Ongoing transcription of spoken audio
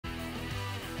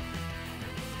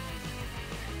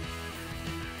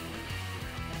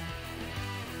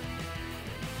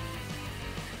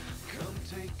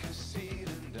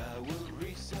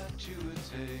you a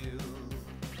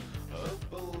tale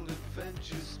of bold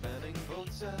adventures spanning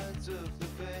both sides of the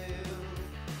veil.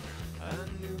 I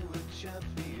knew a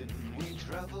champion, we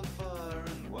traveled far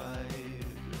and wide.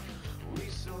 We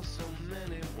saw so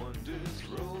many wonders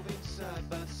roving side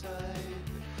by side.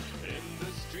 In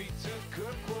the streets of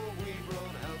Kirkwall we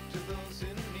brought help to those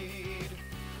in need.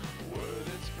 Word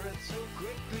had spread so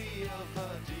quickly of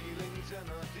our dealings and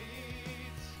our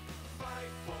deeds.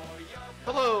 Fight for your...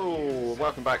 Hello!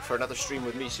 Welcome back for another stream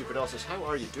with me, Supernautus. How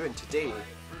are you doing today?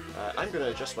 I'm going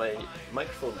to adjust my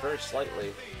microphone very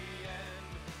slightly,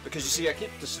 because you see I keep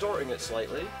distorting it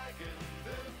slightly,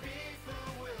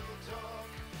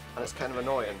 and it's kind of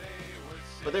annoying.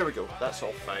 But there we go, that's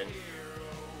all fine.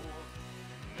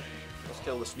 Let's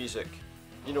kill this music.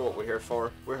 You know what we're here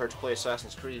for. We're here to play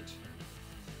Assassin's Creed.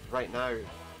 Right now.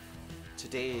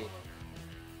 Today.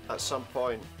 At some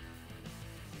point.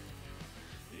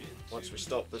 Once we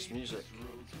stop this music.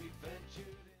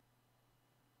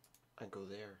 And go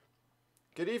there.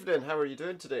 Good evening, how are you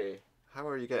doing today? How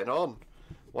are you getting on?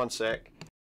 One sec.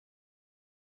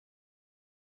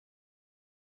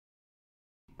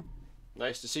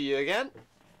 Nice to see you again.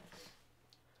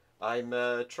 I'm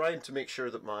trying to make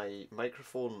sure that my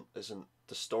microphone isn't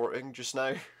distorting just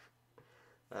now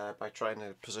by trying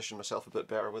to position myself a bit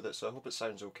better with it, so I hope it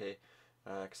sounds okay,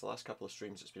 because the last couple of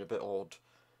streams it's been a bit odd.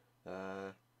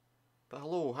 But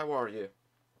hello, how are you?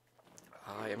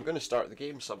 I am going to start the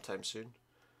game sometime soon,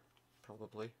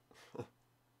 probably.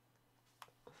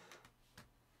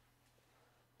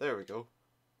 There we go.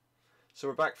 So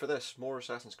we're back for this, more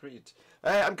Assassin's Creed.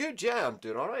 I'm good, yeah, I'm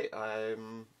doing alright.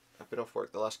 I've been off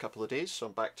work the last couple of days, so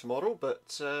I'm back tomorrow,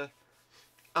 but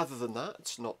other than that,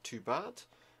 it's not too bad.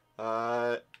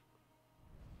 I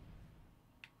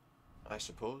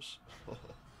suppose.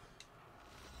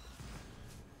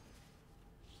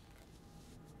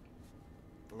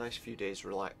 A nice few days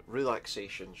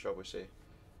relaxation, shall we say.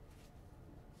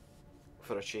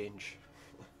 For a change.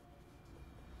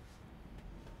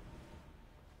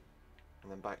 And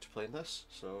then back to playing this,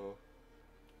 so...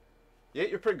 You ate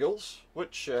your Pringles?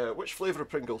 Which flavour of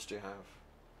Pringles do you have?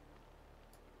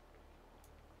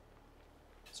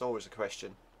 It's always a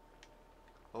question.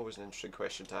 Always an interesting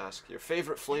question to ask. Your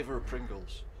favourite flavour of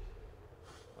Pringles?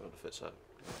 I don't know if it's that.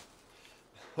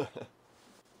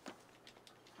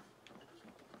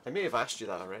 I may have asked you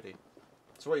that already.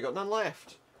 So what, you got none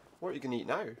left? What are you going to eat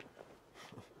now?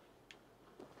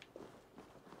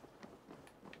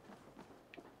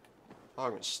 Oh,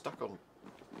 I'm stuck on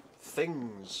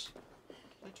things.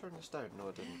 Did I turn this down? No,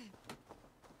 I didn't.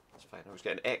 It's fine. I was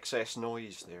getting excess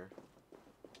noise there.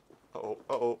 Uh-oh,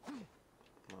 uh-oh.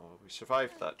 No, we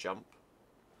survived that jump.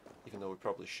 Even though we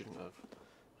probably shouldn't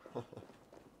have.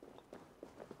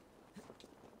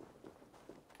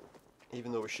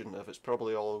 Even though we shouldn't have, it's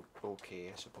probably all okay,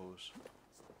 I suppose.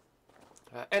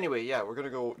 Anyway, yeah, we're going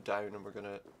to go down and we're going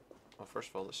to... Well, first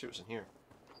of all, let's see what's in here.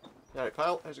 Alright,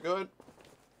 pal, how's it going?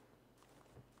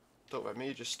 Don't mind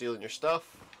me, just stealing your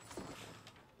stuff.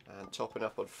 And topping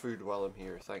up on food while I'm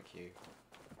here, thank you.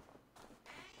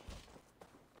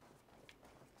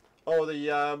 Oh,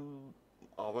 the,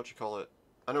 oh, what do you call it?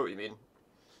 I know what you mean.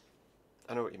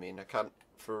 I know what you mean. I can't,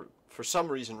 for some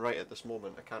reason right at this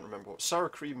moment, I can't remember what. Sour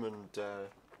cream and,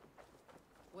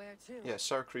 Where to? yeah,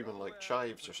 sour cream and like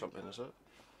chives or something, is it?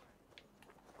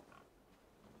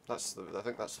 That's the, I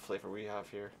think that's the flavour we have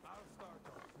here.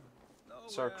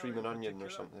 Sour cream and onion or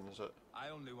something, is it? I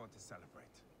only want to celebrate.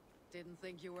 Didn't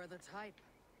think you were the type.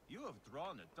 You have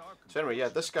drawn a dark. So anyway, yeah,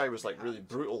 this guy was like really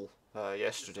brutal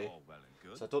yesterday.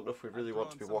 So I don't know if we really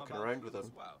want to be walking around with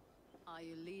him Are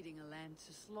you leading a land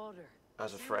to slaughter?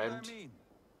 as a See what I friend. mean?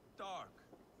 Dark.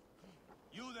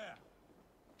 You there.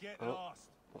 Get Oh. lost.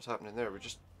 What's happening there? We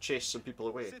just chased some people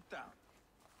away. Sit down.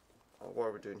 Oh, what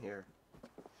are we doing here?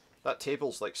 That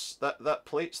table's like that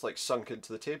plate's like sunk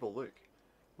into the table. Look,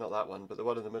 not that one, but the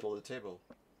one in the middle of the table.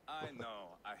 I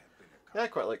know I have been a Yeah, I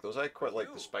quite like those. I quite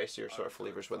like the spicier sort of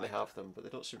flavours when they have them, but they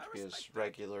don't seem to be as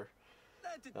regular.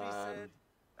 Let it be said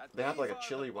that They had like a Eivor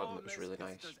chili the one that was really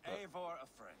Boneless nice. considers Eivor a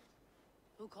friend.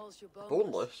 Who calls you boneless?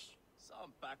 Boneless?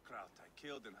 Some background I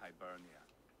killed in Hibernia.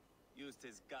 Used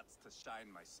his guts to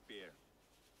shine my spear.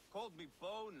 Called me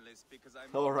boneless because I'm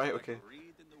Oh, right, like okay. a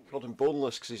reed in the wind. Called him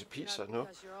boneless because he's a pizza, Not no?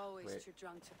 because you're always Wait. too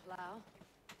drunk to plow.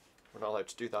 We're not allowed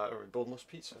to do that, are we? Boneless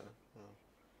pizza? No.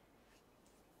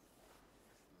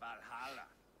 Valhalla.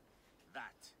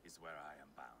 That is where I am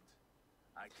bound.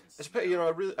 I can It's a pity, you know,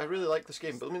 I really like this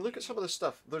game, but I mean, look at some of this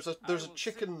stuff. There's a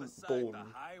chicken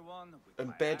bone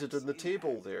embedded in the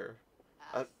table there.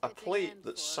 A plate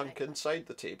that's sunk inside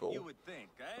the You table. would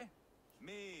think, eh?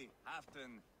 Me,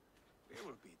 Hafton, we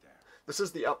will be there. This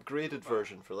is the upgraded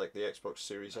version for like the Xbox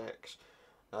Series X.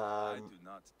 I do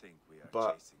not think we are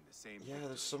but chasing the same yeah, there's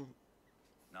victory. some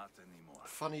Not anymore.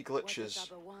 funny What does glitches.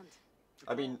 Abba want?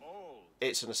 I mean, Old,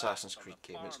 it's an Assassin's back on Creed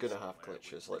the game. It's farm gonna have somewhere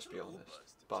glitches. with Let's be little honest.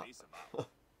 Ubers to But chase about.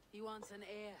 He wants an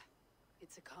heir.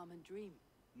 It's a common dream.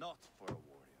 Not for a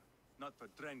warrior. Not for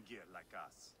Drengir like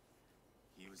us.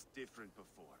 He was different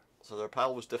before. so their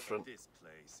pal was different. This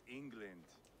place, England,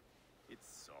 it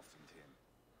softened him.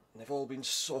 They've all been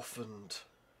softened.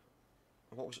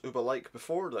 What was Uba like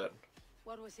before then?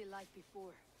 What was he like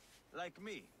before? Like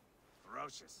me.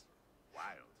 Ferocious.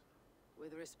 Wild.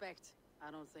 With respect, I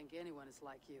don't think anyone is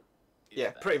like you. If Yeah,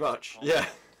 that pretty is a much. compliment,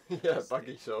 Yeah, yeah, yes,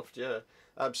 buggy it- soft. Yeah,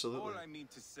 absolutely. All I mean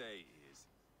to say is,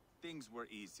 things were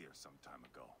easier some time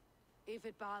ago. If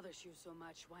it bothers you so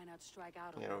much, why not strike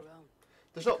out on You your know, own?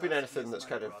 There's not been Because anything he's that's my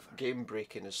kind of brother. game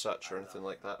breaking as such or anything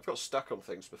like that. I've got stuck on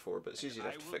things before, but it's easy And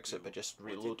enough I to will fix it by do just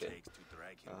what it reloading. takes to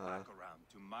drag him back around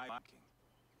to my king.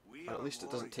 We And are at least it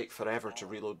doesn't warriors take forever of to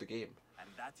all, reload the game. And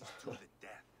that is to the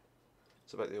death.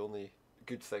 It's about the only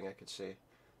good thing I could say.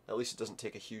 At least it doesn't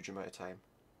take a huge amount of time.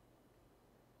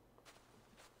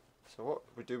 So what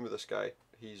we're doing with this guy?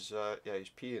 He's yeah, he's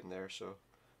peeing there, so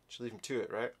just leave him to it,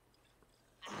 right?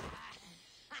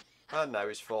 And now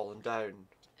he's fallen down.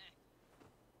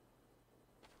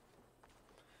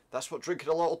 That's what drinking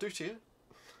a lot will do to you.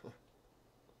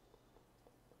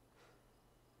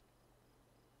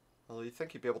 Although you'd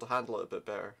think he'd be able to handle it a bit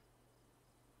better.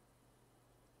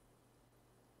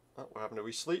 Oh, we're having a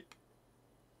wee sleep.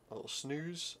 A little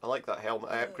snooze. I like that helmet.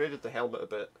 I upgraded the helmet a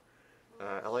bit.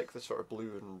 I like the sort of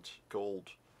blue and gold.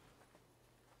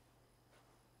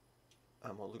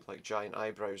 And what look like giant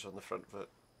eyebrows on the front of it.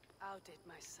 Outdid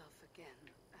myself again.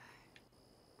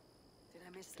 Did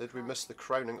I miss the Did we crown? miss the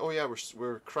crowning? Oh yeah,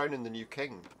 we're crowning the new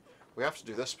king. We have to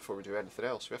do this before we do anything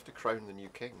else. We have to crown the new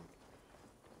king.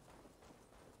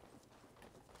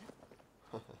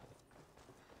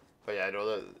 But yeah, I know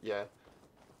that. Yeah,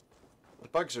 the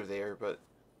bugs are there, but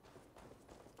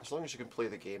as long as you can play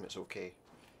the game, it's okay.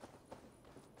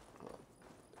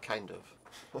 Kind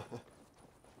of.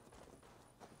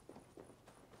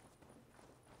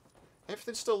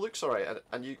 Everything still looks alright,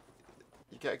 and you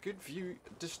get a good view,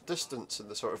 distance in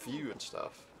the sort of view and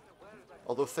stuff.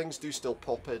 Although things do still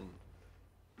pop in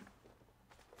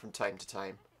from time to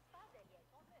time.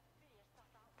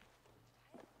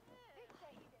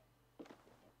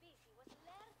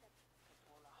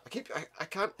 I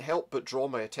can't help but draw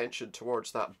my attention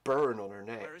towards that burn on her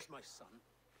neck. Where is my son?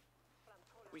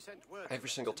 We sent word. Every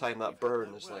to single Renton, time but that we've had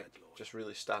burn no is word, like Lord. just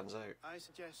really stands out. I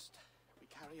suggest we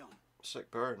carry on. Sick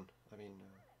burn. I mean.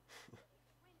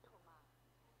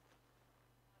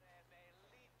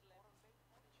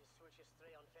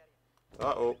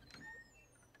 Uh-oh.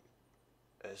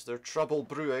 Is there trouble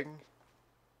brewing?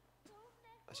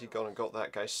 Has he gone and got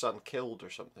that guy's son killed or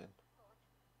something?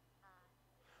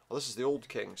 Oh, this is the old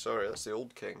king. Sorry, that's the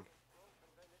old king.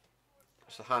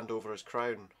 Just to hand over his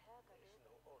crown.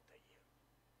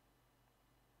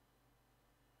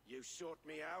 You sought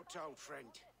me out, old friend.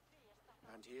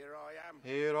 And here I am.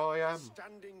 Here I am.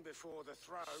 Standing before the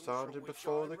throne. Standing from which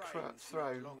before I the reigned not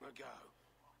throne. long ago.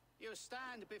 You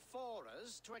stand before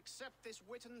us to accept this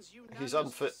Witten's unanimous He's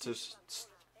unfit to decision.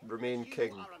 remain You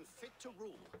king. are unfit to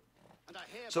rule. And I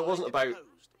So it hereby wasn't about deposed.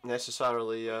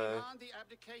 necessarily Demand the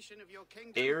abdication of your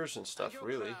kingdom heirs and stuff, your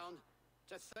really. crown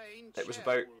to Thane It was Cherwolf.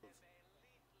 about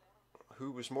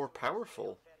who was more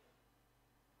powerful.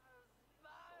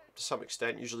 To some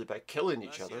extent, usually by killing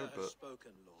each other, Mercia has but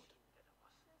spoken, Lord.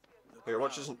 The here,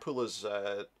 watch crown- doesn't pull his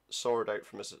sword out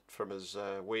from his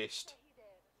waist.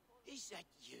 Is that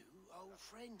you, old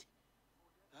friend?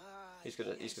 He's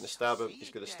gonna yes, stab I him. see He's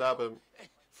it gonna now. stab him.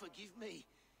 Forgive me.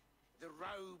 The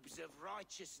robes of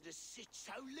righteousness sit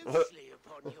so loosely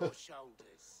upon your shoulders.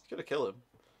 He's gonna kill him.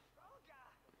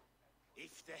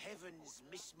 If the heavens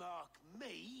mismark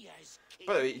me as king,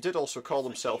 By the way, he did also call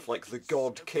himself like the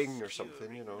God of King or something,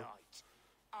 you fury know. night.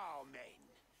 Amen.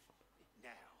 Now,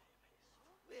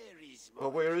 where is my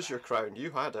Well, where is your crown?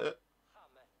 You had it.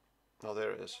 Oh,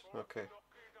 there it is. Okay.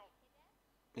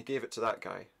 He gave it to that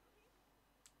guy.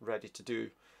 Ready to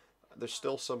do. There's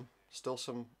still some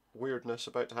weirdness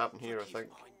about to happen here, I Forgive think.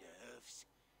 my nerves.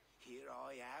 Here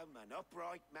I am, an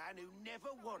upright man who never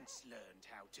once learned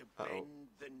how to bend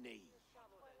the knee.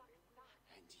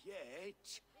 And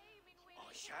yet,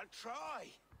 I shall try.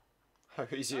 How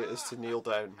easy it is to kneel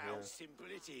down. How Yeah. simple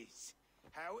it is.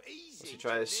 How easy. He to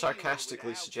tries kneel sarcastically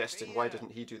without suggesting, why fear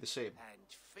didn't he do the same? and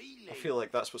feeling. I feel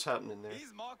like that's what's happening there.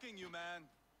 He's mocking you, man.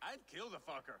 I'd kill the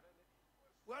fucker.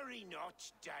 Worry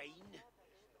not, Dane.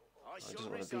 I shall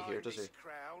doesn't want to be resign here, does this he?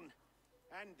 crown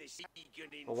and the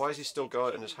Segan Well, why has he still got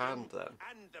it in his hand then?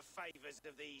 And the favours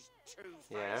of these two-faced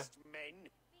Yeah. men.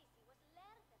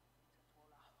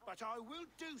 But I will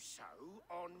do so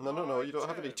on No, no, no, my you don't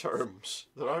have any terms. terms.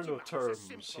 There My are no demands are terms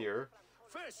simple. here.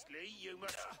 Firstly, you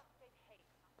must...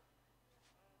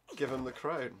 Give him the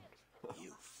crown.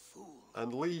 You fool.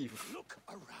 And leave. Look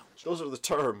around you. Those are the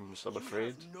terms, I'm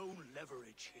afraid. You have no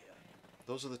leverage here.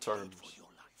 Those are the Fight terms. for your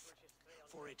life,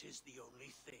 for it is the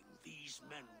only thing these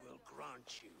men will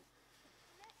grant you.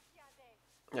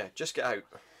 Yeah, just get out.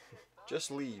 Just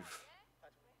leave.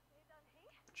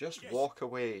 Just Yes. walk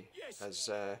away. Yes. As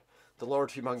the Lord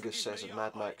Humongous Forgive says me, in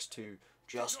Mad I- Max 2,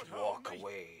 just Do not harm walk me.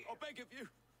 away. I beg of you,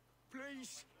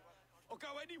 please. I'll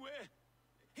go anywhere.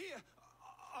 Here,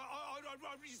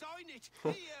 I resign it.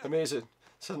 Here. Amazing.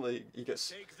 Suddenly he gets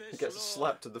Take this he gets lord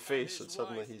slapped in the face his and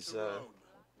suddenly wife he's to Rome.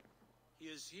 He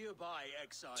is hereby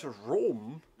exiled, to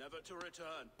Rome? never to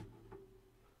return.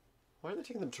 Why are they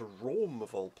taking them to Rome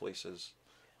of all places?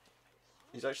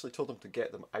 He's actually told them to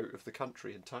get them out of the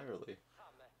country entirely.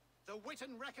 The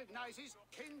Witan recognizes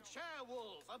King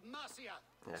Chairwolf of Mercia.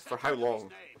 Yeah, for how Second of his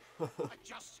long? name. A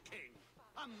just king,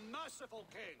 a merciful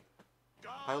king.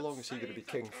 How God long is he going to be save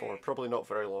the king for? Probably not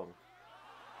very long.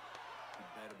 It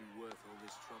better be worth all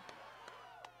this trouble.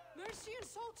 Mercian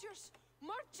soldiers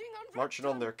marching on Marching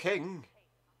on their king.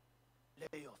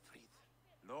 Leofrid.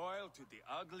 Loyal to the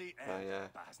ugly Ah, end. yeah.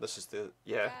 bastard. This is the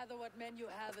yeah. Gather what men you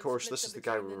have. Of course, and this split is the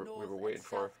them guy between we the were north waiting and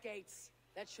for. south gates.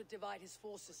 That should divide his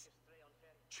forces.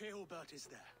 Ceolbert is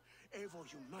there. Eivor,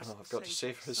 you must Oh, I've got to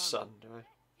save his son, do I?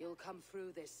 He'll come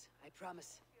through this, I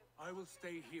promise. I will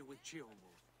stay here with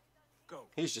Ceolwolf. Go.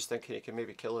 He's just thinking he can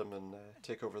maybe kill him and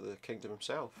take over the kingdom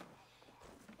himself.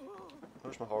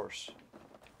 Where's my horse?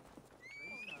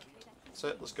 That's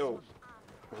it, let's go.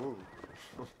 Ooh.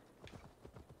 I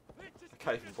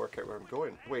can't even work out where I'm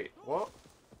going. Wait, what?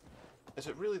 Is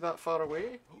it really that far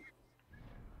away?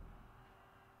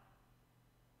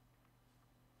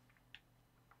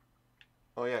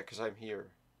 Oh yeah, because I'm here.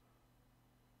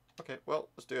 Okay, well,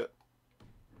 let's do it.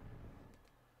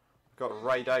 I've got to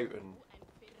ride out and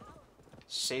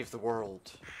save the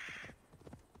world.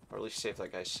 Or at least save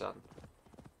that guy's son.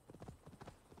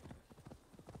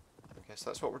 I guess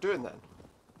that's what we're doing then.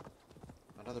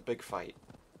 Another big fight.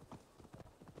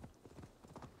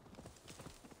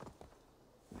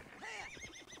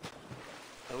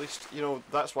 At least, you know,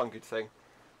 that's one good thing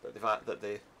that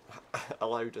they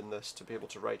allowed in this, to be able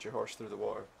to ride your horse through the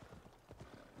water.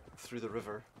 Through the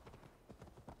river.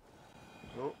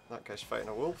 Oh, that guy's fighting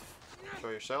a wolf. Show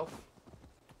yourself.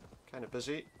 Kind of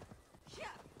busy.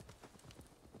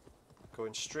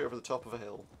 Going straight over the top of a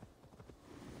hill.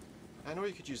 I know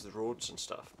you could use the roads and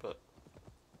stuff, but...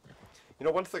 You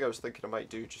know, one thing I was thinking I might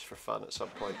do just for fun at some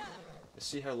point is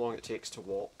see how long it takes to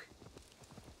walk.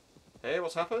 Hey,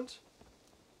 what's happened?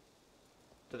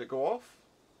 Did it go off?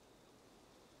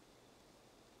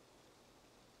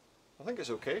 I think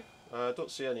it's okay. I don't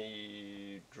see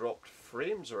any dropped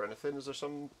frames or anything. Is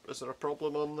there a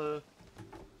problem on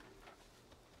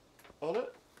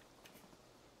it?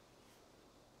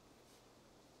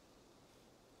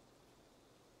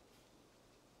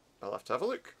 I'll have to have a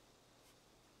look.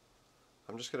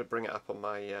 I'm just going to bring it up on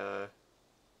my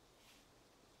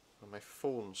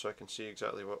phone so I can see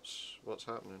exactly what's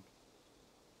happening.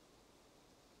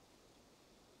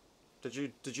 Did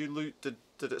you loot?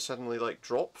 Did it suddenly like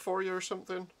drop for you or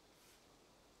something?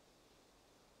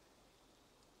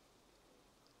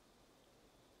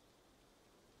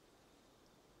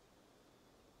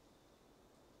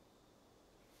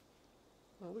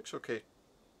 Well, it looks okay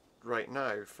right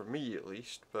now, for me at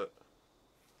least, but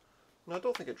no, I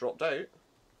don't think it dropped out.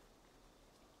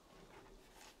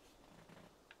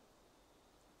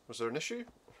 Was there an issue?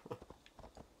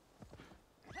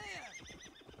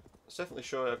 It's definitely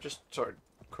showing. I've just sort of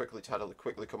had a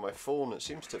quick look on my phone. It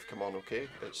seems to have come on okay.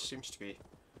 It seems to be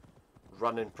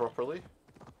running properly.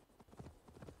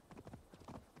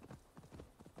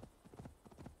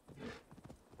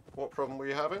 What problem were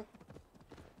you having?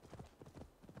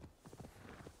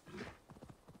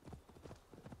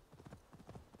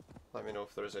 Let me know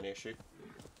if there is any issue.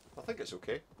 I think it's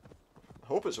okay. I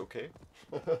hope it's okay.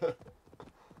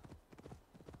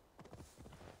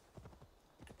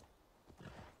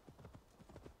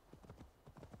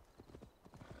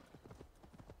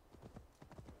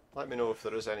 Let me know if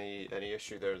there is any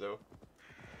issue there though.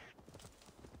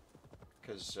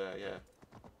 Because, yeah.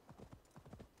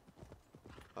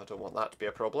 I don't want that to be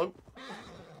a problem.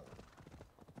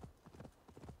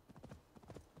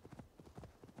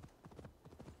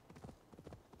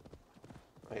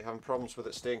 Are you having problems with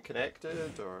it staying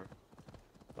connected, or...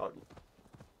 Oh,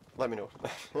 let me know.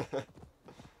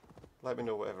 Let me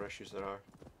know whatever issues there are.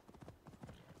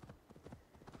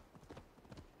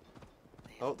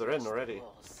 Oh, they're in already.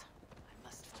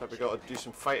 So we got to do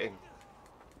some fighting.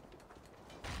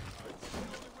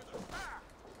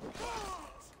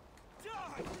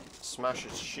 Smash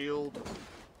his shield.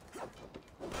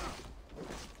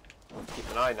 Keep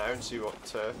an eye now and see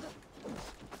what's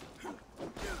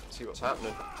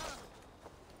happening.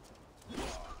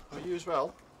 Oh, you as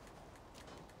well.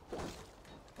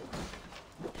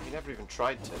 You never even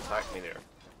tried to attack me there.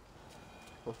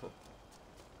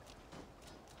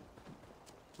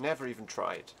 Never even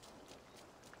tried.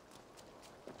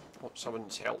 Want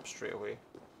someone's help straight away.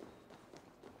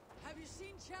 Have you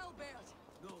seen Chalbert?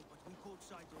 No, but we caught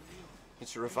sight of Leo. Need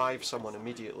to revive someone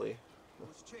immediately.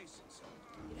 Was chasing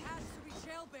someone. It has to be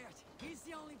Chalbert. He's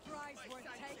the only prize worth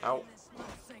taking Ow. in this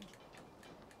little thing.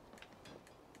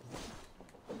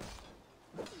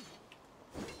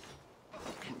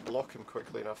 Couldn't block him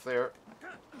quickly enough there.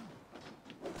 There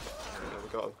we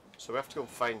got him. So we have to go and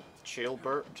find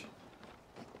Chalbert.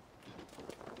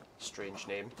 Strange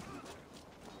name.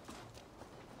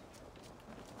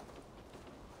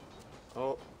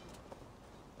 Oh.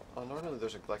 Oh, normally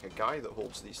there's like a guy that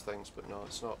holds these things, but no,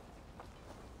 it's not.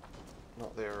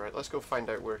 Not there, right? Let's go find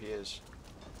out where he is.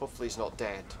 Hopefully he's not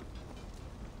dead.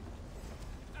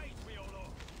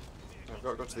 I've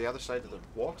got to go to the other side of the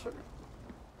water.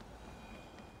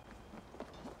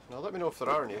 Now let me know if there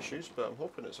are any issues, but I'm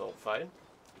hoping it's all fine. Do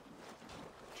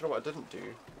you know what I didn't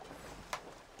do?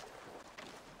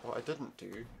 What I didn't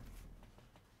do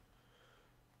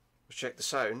was check the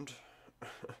sound. I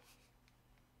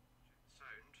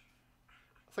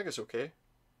think it's okay.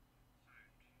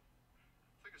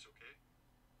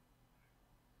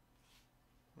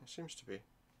 It seems to be.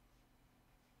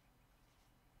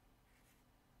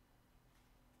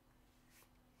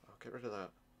 I'll get rid of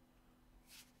that.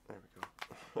 There we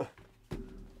go.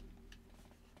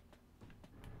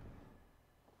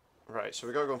 Right, so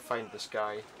we gotta go and find this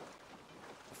guy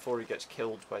before he gets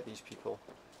killed by these people.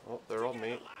 Oh, they're on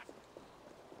me. You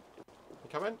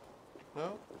come in?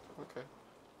 No? Okay.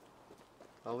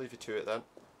 I'll leave you to it then.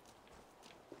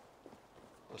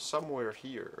 Well, somewhere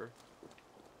here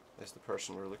is the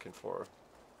person we're looking for.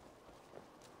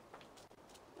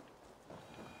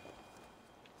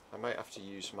 I might have to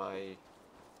use my...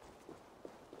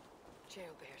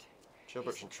 Chalbert.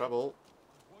 Gilbert's in trouble.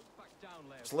 Won't back down,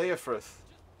 Leo. It's Leofrith.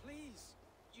 Please,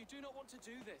 you do not want to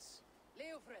do this.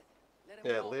 Leofrith, let him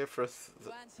Yeah, go. Leofrith.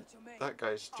 You answer to me. That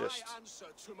guy's just... I answer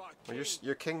to my Well, king.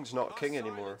 your king's not king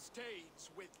anymore. Silence deeds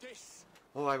with this.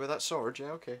 Oh, aye, with that sword,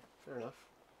 yeah, okay, fair enough.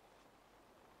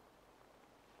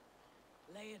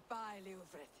 Lay it by,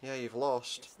 Leofrith. Yeah, you've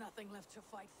lost. There's nothing left to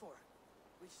fight for.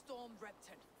 We've stormed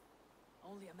Repton.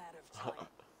 Only a matter of time.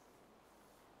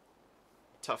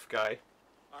 Tough guy.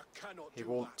 I cannot He do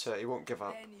won't. that. He won't give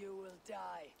up. Then you will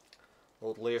die.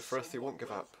 Old Leofrith, he won't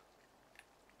give up.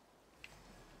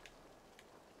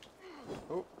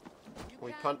 Oh, You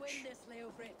we can't punch. win this,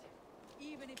 Leofrith.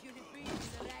 Even if you defeat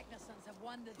the Ragnarsons have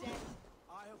won the day.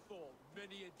 I have fought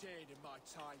many a day in my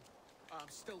time. I'm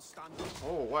still standing.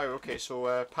 Oh wow. Okay,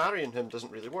 so parrying him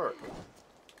doesn't really work.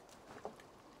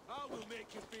 I will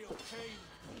make you feel pain.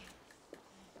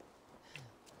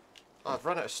 Oh, I've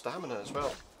run out of stamina as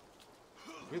well.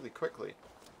 Really quickly.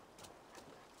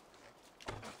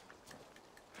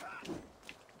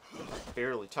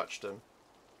 Barely touched him.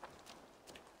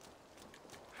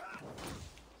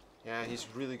 Yeah, he's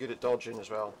really good at dodging as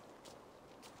well.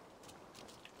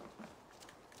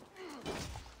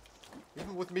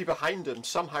 Even with me behind him,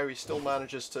 somehow he still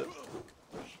manages to...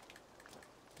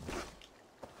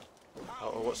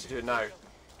 Uh-oh, what's he doing now?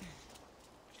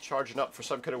 He's charging up for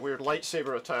some kind of weird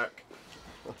lightsaber attack.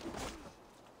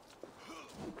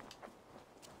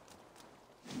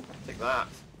 Take that.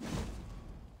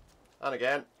 And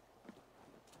again.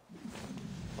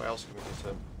 What else can we do to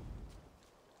him?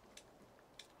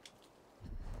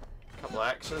 A couple of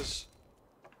axes.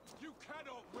 You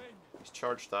cannot win. He's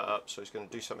charged that up, so he's going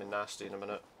to do something nasty in a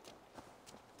minute.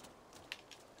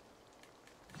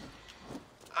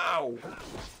 Ow!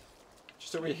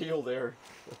 Just a wee heal there.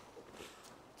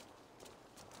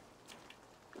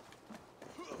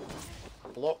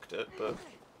 Blocked it, but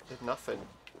did nothing.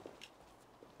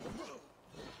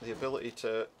 The ability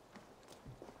to...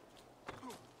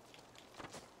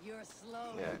 You're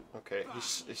slow. Yeah, okay.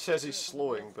 He says he's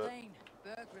slowing, but...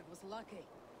 Bergrid was lucky.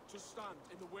 To stand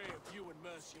in the way of you and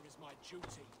Mercia is my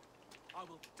duty. I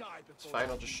will die before. It's fine,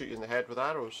 I'll just shoot you in the head with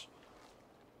arrows.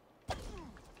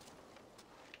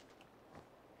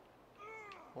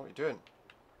 What are you doing?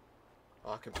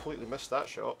 Oh, I completely missed that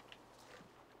shot.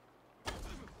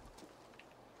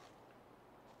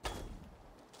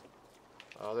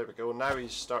 Oh, there we go. Now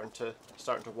he's starting to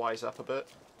wise up a bit.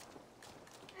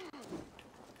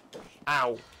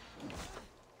 Ow!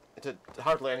 It did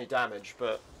hardly any damage,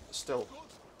 but still.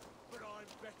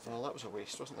 Well, that was a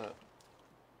waste, wasn't it?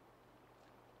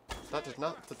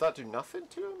 Did that do nothing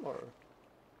to him, or?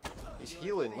 He's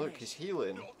healing. Look, he's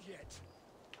healing.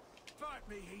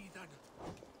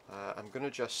 I'm gonna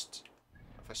just,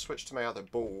 if I switch to my other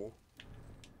bow,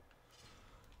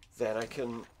 then I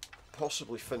can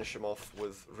possibly finish him off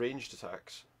with ranged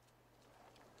attacks.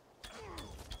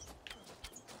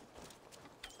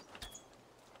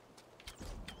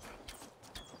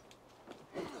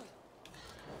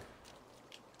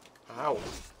 Ow!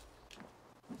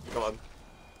 Got him.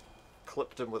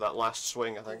 Clipped him with that last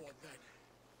swing, I think.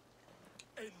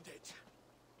 End it.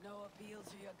 No appeal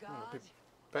to your It'd god? be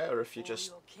better if you Or just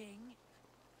your king?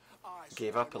 I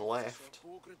gave up and left.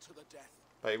 to the death.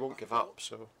 But he won't give up,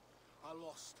 so I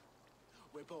lost.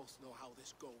 We both know how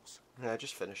this goes. yeah,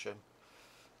 just finish him.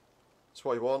 That's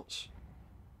what he wants.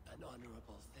 An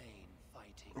honorable thane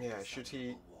fighting. Yeah, should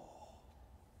he?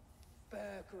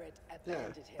 Bergred Yeah,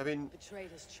 abandoned him, I mean,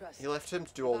 betrayed his trust. he left him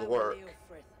to do all the If I were work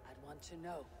Leofrith, I'd want to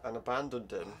know. and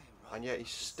abandoned him, and yet he's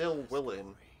still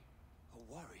willing.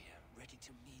 A warrior ready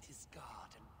to meet his god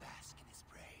and bask in his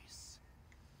praise.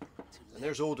 And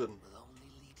there's Odin, Will only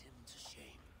lead him to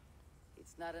shame.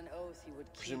 It's not an oath he would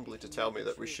keep. presumably if to he tell knew me the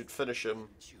that we truth. should finish him.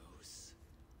 Choose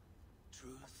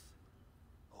truth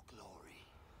or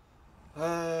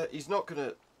glory. He's not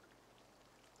gonna.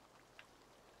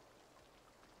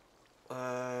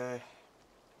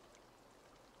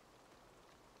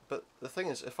 But the thing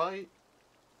is, if I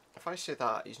say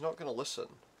that, he's not gonna listen.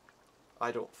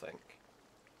 I don't think.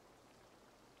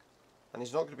 And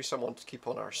he's not gonna be someone to keep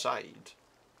on our side.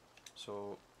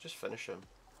 So just finish him.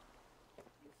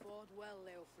 You fought well,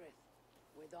 Leofrith.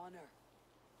 With honor.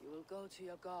 You will go to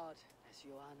your god, as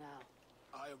you are now.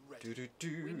 I am ready. Do do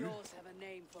do. We Norse have a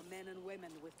name for men and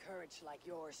women with courage like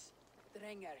yours.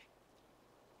 Drenger.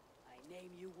 I name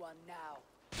you one now.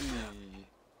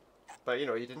 But you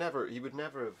know, he would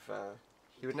never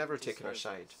have taken our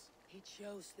side. He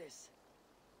chose this.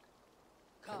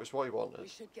 It Come, was what he wanted. we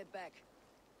should get back.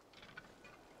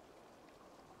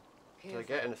 Did I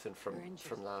get anything from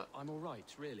that? I'm all right,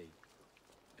 really.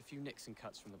 A few nicks and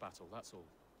cuts from the battle, that's all.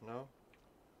 No.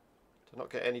 Did not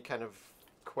get any kind of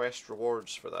quest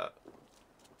rewards for that.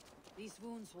 These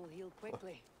wounds will heal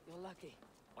quickly. You're lucky.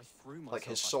 I threw myself Like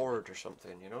his at him, sword or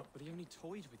something, you know? but he only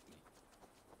toyed with me.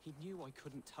 He knew I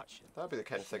couldn't touch him. That'd be the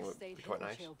kind of thing that would Stayed be quite hidden,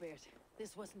 nice. Trailbeard.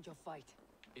 This wasn't your fight.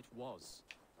 It was.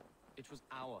 It was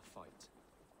our fight.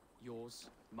 Yours,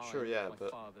 mine, Sure, yeah, my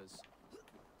but- father's.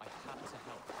 I had to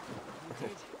help. You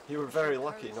did. You were very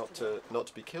lucky not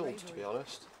to be killed, to be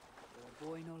honest. You're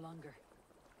a boy no longer.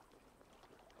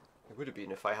 It would have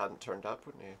been if I hadn't turned up,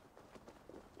 wouldn't you?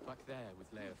 Back there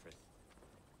with Leofrith.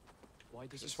 Why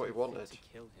did you It's what he see fit wanted. to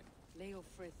kill him?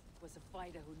 Leofrith was a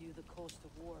fighter who knew the cost of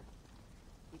war.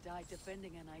 He died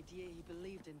defending an idea he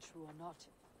believed in, true or not.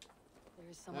 There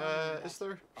is some honor in Is that.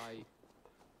 there?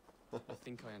 I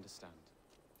think I understand.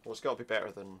 Well, it's got to be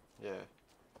better than, yeah.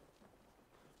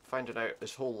 Finding out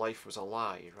his whole life was a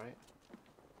lie, right?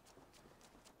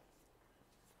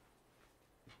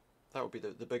 That would be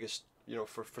the biggest, you know,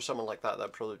 for someone like that,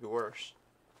 that'd probably be worse.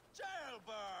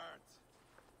 Jailbird!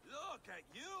 Look at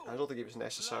you! I don't think he was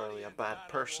necessarily a Bloody bad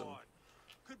and person. battle-worn.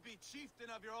 Could be chieftain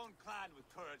of your own clan with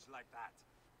courage like that.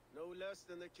 No less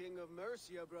than the King of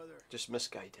Mercia, brother. Just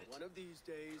misguided. One of these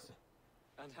days,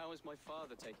 And how is my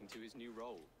father taking to his new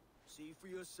role? see for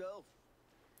yourself.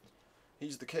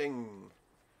 He's the king.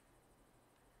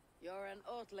 You're an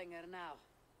Otlinger now.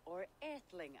 Or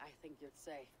Aethling, I think you'd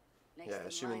say. Next Yeah, in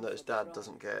assuming line that his for the dad throne.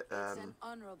 doesn't get It's an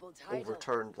honorable title.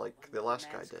 overturned like Only the a last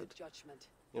guy man's good did. judgment.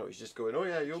 You know, he's just going, oh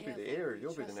yeah, you'll be the Careful heir, who you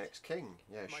you'll be the trust. next king.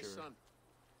 Yeah, My sure. son.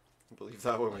 Believe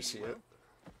that when we see it.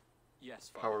 Yes,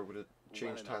 father. Power would have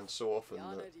changed enough. hands so often We that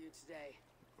honored you today.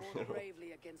 Fought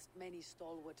bravely against many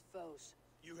stalwart foes.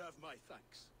 You have my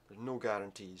thanks, there's no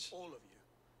guarantees. all of you.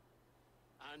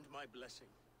 And my blessing.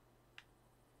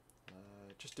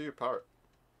 Just do your part.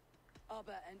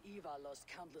 Abba and Eva lost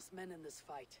countless men in this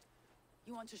fight.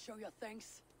 You want to show your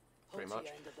thanks? Pretty Hope to much.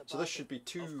 your end of the So this bargain. should be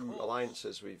two Of course.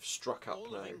 alliances we've struck up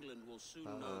All now. of England will soon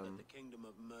know that Um, the Kingdom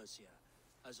of Mercia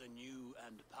has a new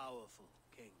and powerful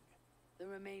king. The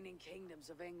remaining kingdoms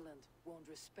of England won't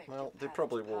respect Well, your they path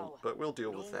probably to won't, power. but we'll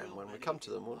deal Nor with them will when we many come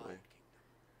to in them, won't my we? kingdom.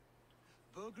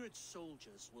 Burgred's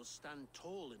soldiers will stand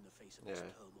tall in the face of this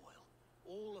Yeah. turmoil,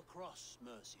 all across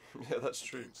Mercia. Yeah, that's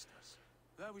true. against us.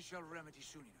 That we shall remedy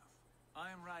soon enough. I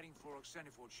am riding for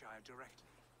Oxenifordshire directly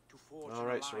to forge All an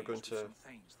right, so we're alliance going with to some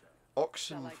thanes there.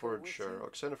 Oxenfordshire,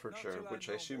 Oxenfordshire, Not which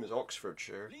till I I know assume is more.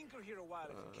 Oxfordshire. Linger here a while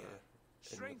if you can.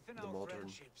 in Strengthen the our modern.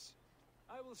 friendships.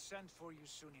 I will send for you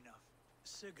soon enough.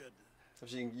 Sigurd, So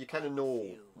you kind of know,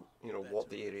 you know, what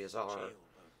the areas are.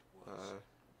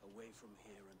 Away from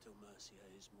here until Mercia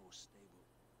is more stable.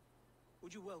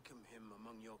 Would you welcome him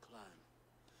among your clan?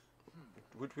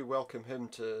 Would we welcome him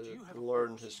to Do you have a learn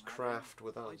horse, his madam? craft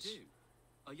with I us? do.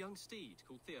 A young steed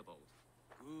called Theobald.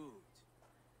 Good.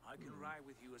 I can ride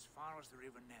with you as far as the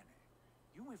River Nene.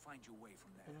 You may find your way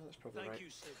from Oh, there. no, that's probably Thank right. you,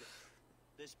 Sigurd.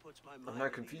 This puts my mind I'm now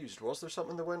at confused. ease. Was there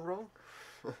something that went wrong?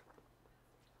 That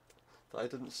I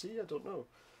didn't see? I don't know.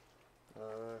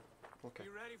 Okay.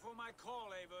 You ready for my call,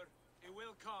 Eivor? It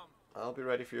will come. I'll be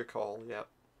ready for your call, yeah.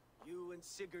 You and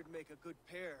Sigurd make a good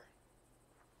pair.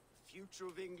 The future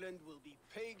of England will be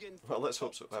pagan. Well, from let's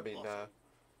hope top so. I to mean, bottom.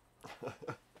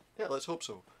 yeah, let's hope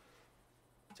so.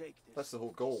 Take this. That's the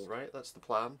whole goal, right? That's the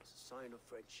plan. It's a sign of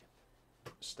friendship.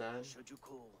 Stan. Should you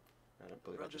call, I don't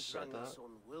believe I just Brothers said that.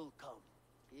 Ragnarsson will come.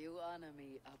 You honor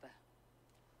me, Abba.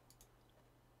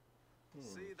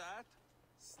 See that?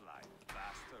 Sly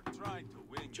bastard trying to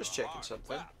win Just your checking heart.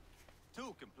 something. Well,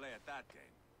 two can play at that game.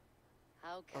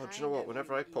 How Oh, do you know what? kind of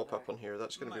Whenever you, I pop up Eivor. on here,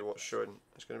 that's going to be My what's pleasure. showing.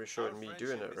 It's going to be showing Our me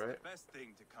doing friendship it, is right? the best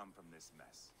thing to come from this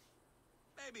mess.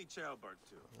 Maybe Chelbert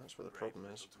too. That's where the Brave problem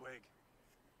is. little twig.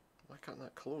 Why can't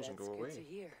that close and That's go good away? to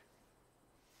hear.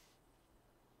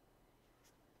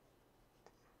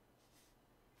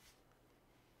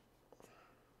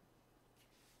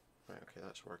 Right, okay,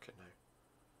 that's working now.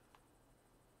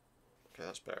 Okay,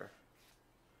 that's better.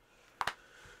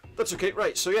 That's okay,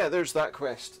 right, so yeah, there's that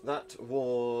quest. That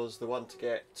was the one to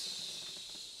get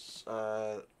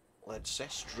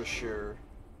Leicestershire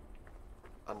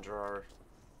under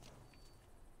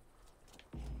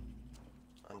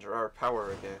our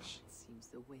power, I guess. It seems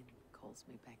the wind calls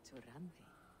me back to Randi.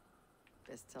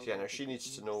 Best tell So yeah, her now the she good needs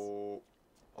to news. know...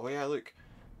 Oh yeah, look.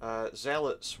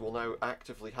 Zealots will now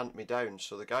actively hunt me down.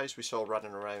 So the guys we saw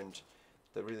running around,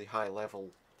 the really high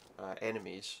level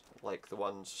enemies, like the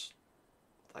ones...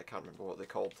 I can't remember what they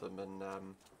called them in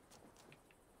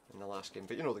the last game.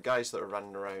 But you know, the guys that are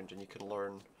running around and you can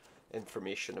learn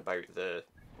information about the...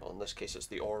 Well, in this case it's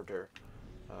the Order.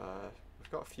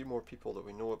 We've got a few more people that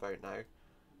we know about now.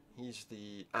 He's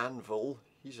the Anvil.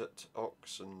 He's at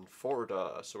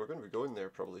Oxenforda, so we're going to be going there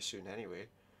probably soon anyway.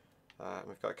 And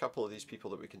we've got a couple of these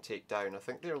people that we can take down. I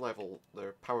think their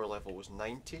power level was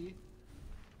 90.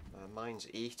 Mine's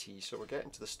 80, so we're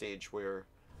getting to the stage where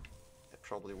it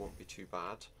probably won't be too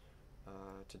bad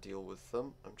to deal with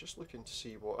them. I'm just looking to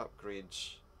see what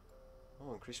upgrades.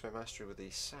 Oh, increase my mastery with a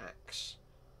sax.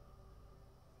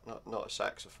 Not a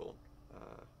saxophone. I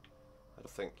don't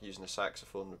think using a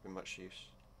saxophone would be much use.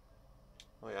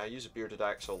 Oh yeah, I use a bearded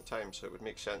axe all the time, so it would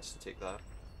make sense to take that.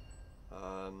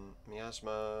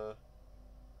 Miasma.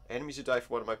 Enemies who die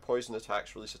from one of my poison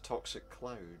attacks release a toxic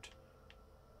cloud.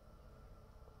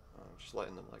 I'm just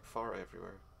letting them like fart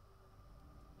everywhere.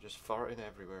 Just farting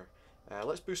everywhere.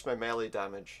 Let's boost my melee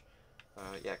damage.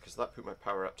 Yeah, because that put my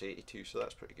power up to 82, so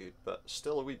that's pretty good. But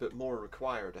still a wee bit more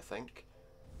required, I think,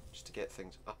 just to get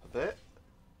things up a bit.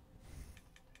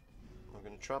 I'm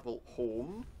going to travel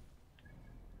home,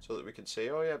 so that we can say,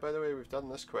 oh yeah, by the way, we've done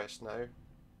this quest now.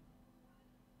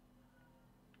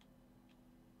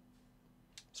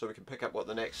 So we can pick up what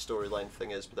the next storyline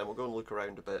thing is, but then we'll go and look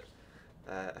around a bit.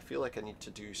 I feel like I need to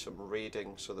do some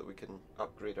raiding so that we can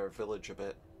upgrade our village a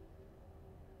bit.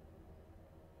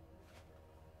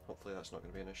 Hopefully that's not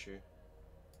going to be an issue.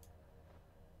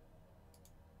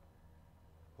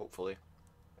 Hopefully.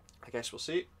 I guess we'll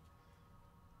see.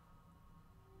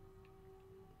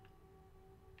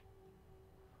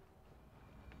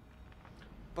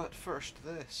 But first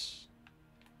this.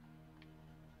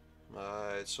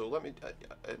 So let me,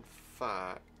 in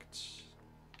fact,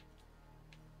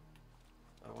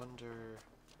 I wonder,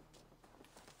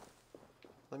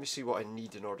 let me see what I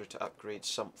need in order to upgrade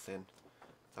something.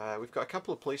 We've got a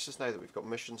couple of places now that we've got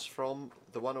missions from.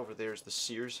 The one over there is the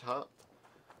Sears Hut.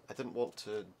 I didn't want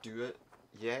to do it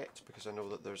yet because I know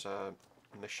that there's a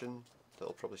mission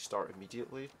that'll probably start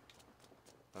immediately.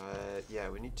 Yeah,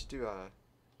 we need to do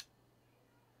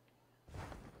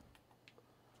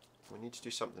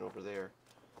something over there.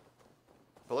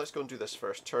 But let's go and do this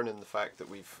first, turn in the fact that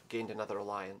we've gained another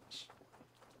alliance.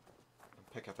 And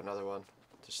pick up another one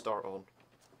to start on.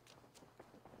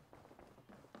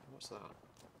 What's that?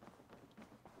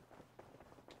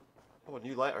 Oh, a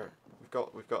new letter.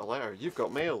 We've got a letter. You've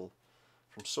got mail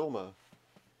from Soma.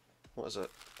 What is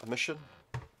it? A mission?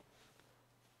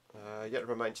 Yet to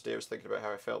remind today I was thinking about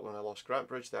how I felt when I lost Grant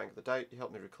Bridge, the anger, the doubt. You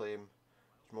helped me reclaim.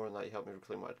 More than that, you helped me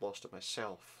reclaim what I'd lost it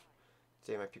myself.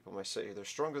 Today my people, my city, they're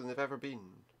stronger than they've ever been.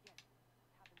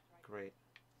 Great.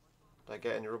 Did I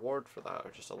get any reward for that,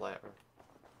 or just a letter?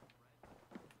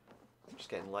 Just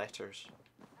getting letters.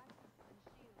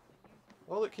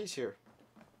 Oh look, he's here.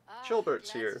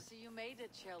 Chilbert's here.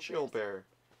 Chilbert.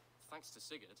 Thanks to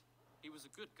Sigurd, he was a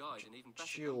good guide and even better.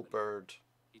 Chilbert.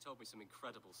 He told me some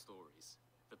incredible stories.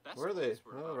 The best Were they? ones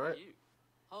were Oh, about right. you.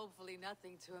 Hopefully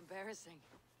nothing too embarrassing.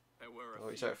 There were a Oh,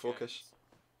 he's few out of focus. gems.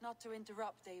 Not to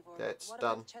interrupt, Eivor. Yeah, it's what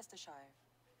done. about Chestershire?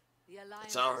 The alliance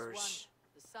It's is ours.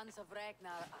 one. The sons of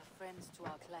Ragnar are friends to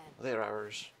our clan. They're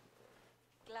ours.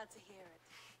 Glad to hear it.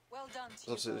 Well done to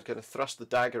you Obviously, they're both. going to thrust the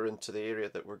dagger into the area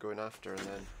that we're going after, and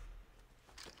then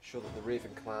show that the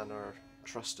Raven clan are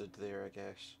trusted there, I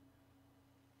guess.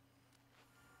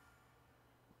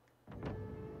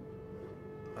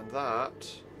 And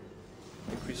that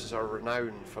increases our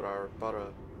renown for our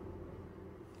borough.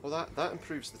 Well, that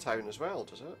improves the town as well,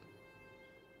 does it?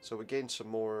 So we gain some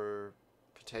more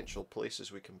potential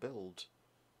places we can build.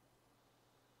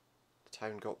 The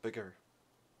town got bigger.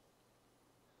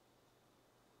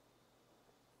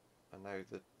 And now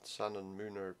the sun and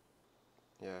moon are...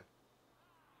 yeah.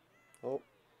 Oh.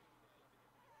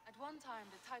 At one time,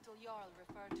 the title Jarl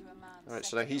referred to a man. Alright,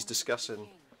 so now he's discussing,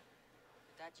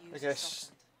 I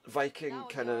guess, Viking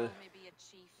kind of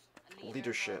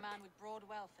leadership.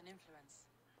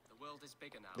 The world is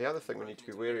bigger now. The other thing we need to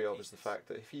be wary of is the fact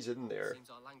that if he's in there, Seems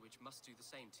our language must do the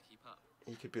same to keep up.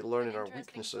 he could be learning our Interesting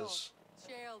weaknesses.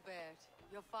 Chilbert,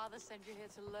 your father sent you here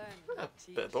to learn. Yeah, not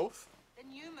a bit of both.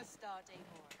 Then you must start,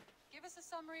 Eivor. Give us a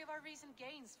summary of our recent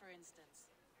gains, for instance.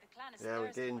 The clan is Yeah, we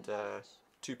thirsty for gained knowledge.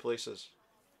 2 places.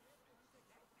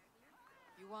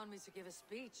 You want me to give a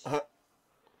speech?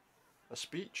 A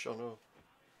speech? Oh no.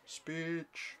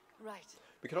 Speech. Right.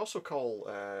 We could also call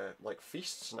like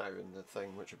feasts now in the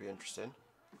thing, which would be interesting.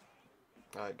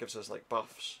 It gives us like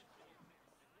buffs.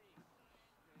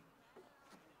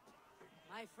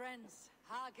 My friends,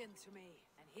 hearken to me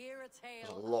and hear a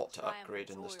tale. There's a lot of to triumph upgrade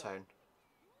and in this toil. town.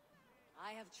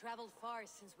 I have travelled far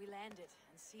since we landed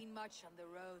and seen much on the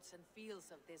roads and fields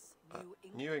of this New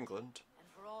England. New England. And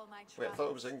for all my Wait, I thought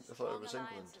it was travels, I thought it strong was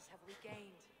England. alliances have we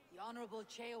gained. The Honourable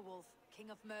Ceolwulf, King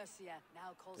of Mercia,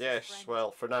 now calls us Yes, friend.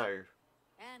 well, for now.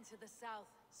 And to the south,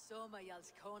 Soma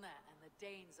Jalskona and the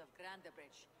Danes of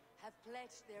Grandabridge have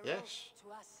pledged their Yes. oath to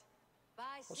us.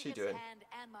 By What's he Sigurd's doing? hand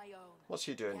and my own. What's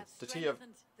he We doing? have Did he have...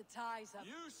 strengthened the ties of...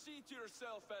 You see to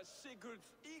yourself as Sigurd's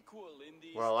equal in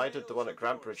these Well, I did the one tales at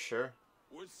of Grantbridge, yours. sure.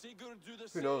 Would Sigurd do the Who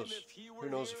same knows? if he were Who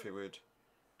knows here? if he would?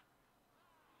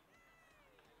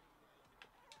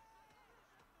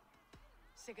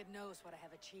 Sigurd knows what I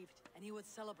have achieved, and he would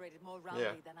celebrate it more roundly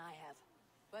Yeah. than I have.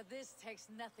 But this takes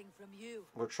nothing from you.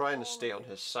 We're trying to all stay of on you.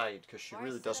 his side because she For I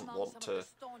really sit doesn't among want some to of the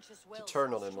staunchest wills,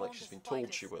 turn on him like she's strongest been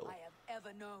told she fighters will. I have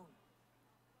ever known.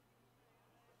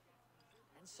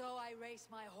 And so I raise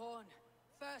my horn,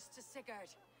 first to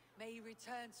Sigurd. May he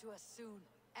return to us soon,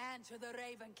 and to the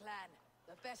Raven clan,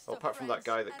 the best Oh, of apart from that friends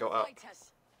guy that and got up.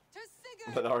 fighters. To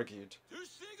and Sigurd! argued. To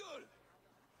Sigurd!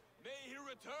 May he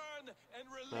return and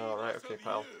relieve Oh, right, us okay, of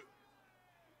pal. you.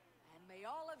 And may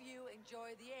all of you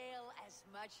enjoy the ale as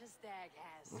much as Dag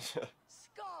has.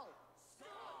 Skull!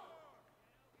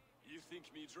 You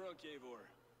think me drunk, Eivor?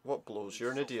 What blows?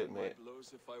 You're an idiot, Soften my mate.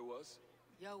 blows if I was.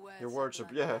 Your words are-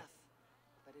 are yeah. blunt enough,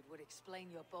 but it would explain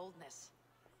your boldness.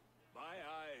 My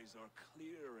eyes are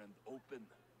clear and open,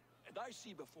 and I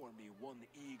see before me one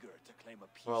eager to claim a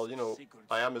piece Well, you know, of Sigurd's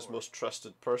I am his glory. most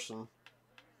trusted person.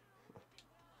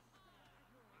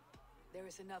 There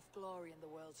is enough glory in the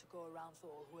world to go around for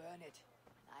all who earn it.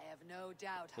 I have no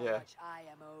doubt how Yeah. much I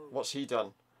am owed. What's he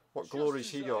done? What Just glory's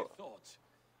as he I got? thought.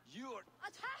 You are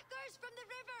Attackers from the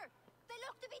river! They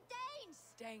look to be Danes!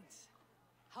 Danes.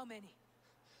 How many?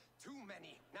 Too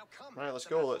many. Now come. Right, let's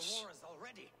the go, battle let's- war is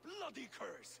already. bloody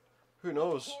curse. Who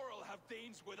knows? Quarrel have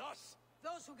Danes with us.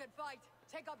 Those who can fight,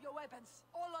 take up your weapons.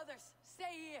 All others,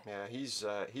 stay here. Yeah, he's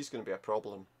going to be a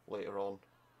problem later on,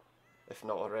 if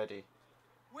not already.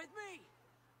 With me.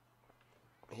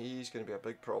 He's going to be a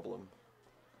big problem.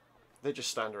 They just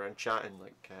stand around chatting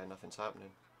like nothing's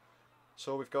happening.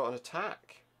 So we've got an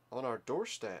attack on our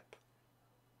doorstep.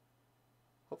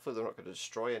 Hopefully they're not going to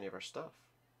destroy any of our stuff.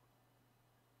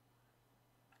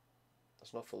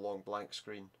 That's an awful long blank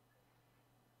screen.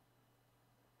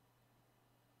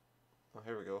 Oh,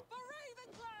 here we go.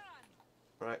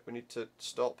 Right, we need to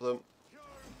stop them.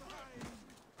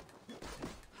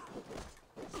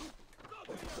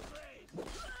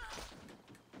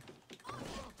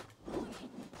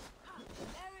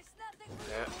 There is nothing for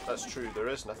Yeah, that's true. There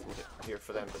is nothing here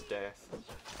for them but death.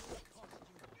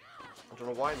 I don't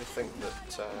know why they think that.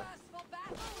 for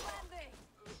battle, Randy.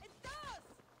 It does.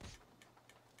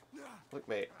 Look,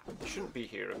 mate, you shouldn't be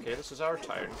here, okay? This is our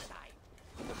town.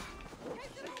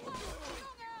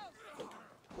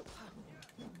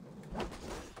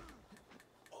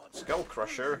 Skull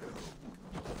Crusher.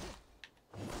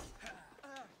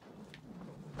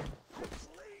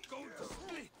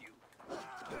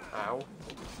 Ow.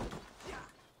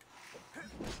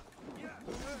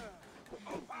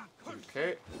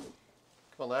 Okay.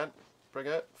 Come on then. Bring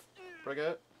it. Bring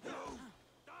it.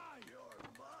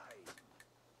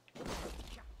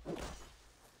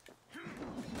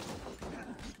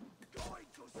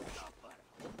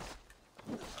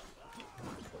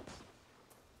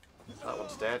 That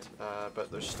one's dead,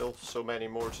 but there's still so many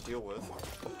more to deal with.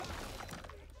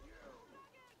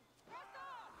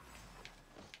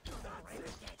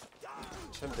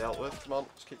 It's him dealt with. Come on,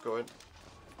 let's keep going.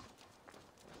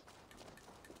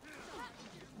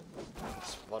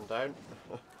 That's one down.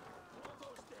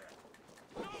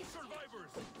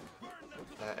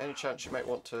 Any chance you might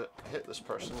want to hit this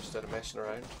person instead of messing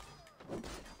around?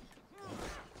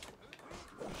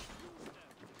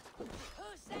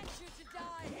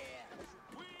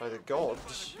 By the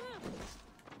gods.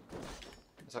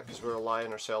 Is that because we're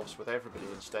allying ourselves with everybody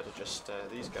instead of just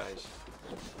these guys?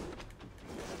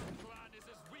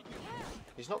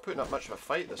 He's not putting up much of a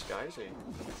fight, this guy, is he?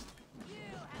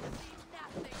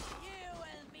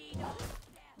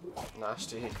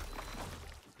 Nasty.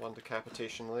 One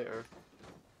decapitation later.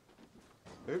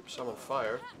 Oops, I'm on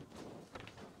fire.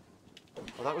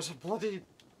 Oh, that was a bloody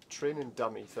training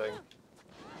dummy thing.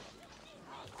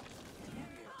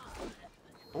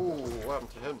 Oh, what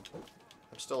happened to him?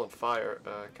 I'm still on fire.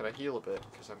 Can I heal a bit?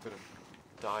 Because I'm going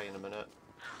to die in a minute.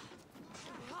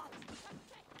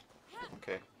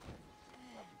 Okay.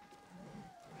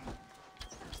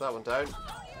 Is that one down?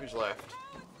 Who's left?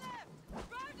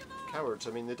 Cowards.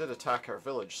 I mean, they did attack our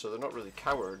village, so they're not really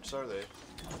cowards, are they?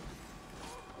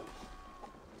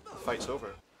 The fight's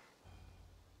over.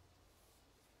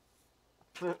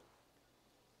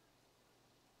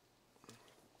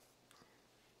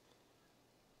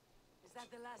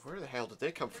 Where the hell did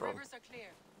they come from? The rivers are clear.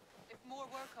 If more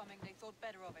were coming, they thought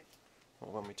better of it.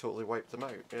 Well, when we totally wiped them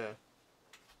out, yeah.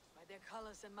 By their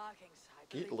colours and markings, I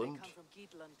believe they come from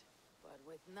Geatland. But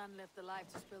with none left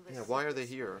alive to spill their yeah, why are they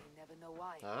here? I never know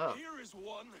why. Ah, Here is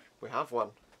one. we have one.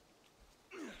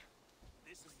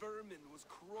 This vermin was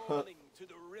crawling to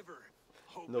the river,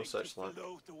 hoping No such to luck.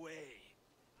 float away.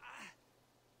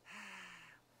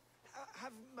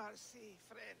 Have mercy,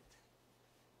 friend,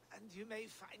 and you may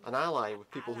find An ally with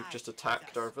people who've just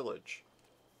attacked our village.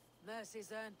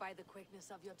 Mercy's earned by the quickness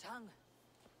of your tongue.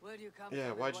 Where do you come Yeah,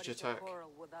 from? why and did what you is your attack?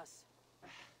 quarrel with us?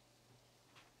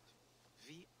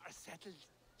 We are settled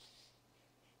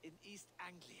in East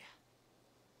Anglia.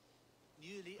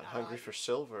 Newly I'm hungry arrived for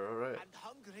silver, alright. and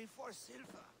hungry for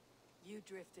silver. You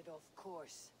drifted off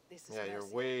course. This is Yeah, you're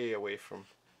Mercy. way away from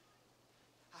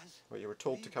As what you were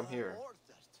told we to come were here. ordered.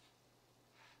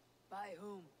 By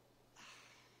whom?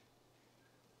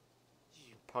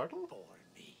 You Pardon? bore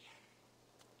me.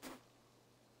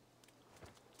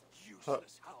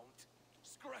 Useless hound,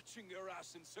 scratching your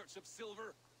ass in search of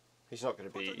silver. He's not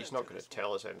going to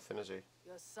tell us anything, is he?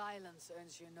 Your silence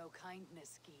earns you no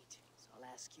kindness, Geet. So I'll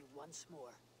ask you once more.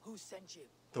 Who sent you?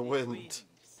 The Wind wind.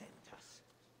 sent us.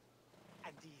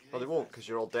 And the Oh, they won't, rivers because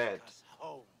you're all took dead. us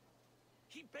home.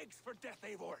 He begs for death,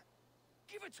 Eivor.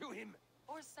 Give it to him.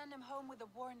 Or send him home with a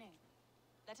warning.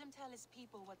 Let him tell his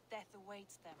people what death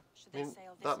awaits them should I they mean,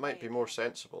 sail this that might way be more again.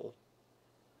 sensible.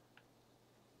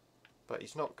 But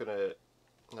he's not going to...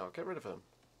 No, get rid of him.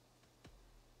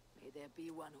 May there be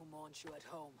one who mourns you at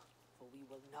home, for we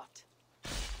will not.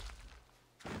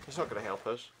 He's not going to help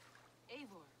us.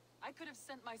 Eivor, I could have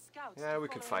sent my scouts. Yeah, to we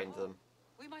could follow him find home. them.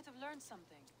 We might have learned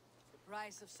something. The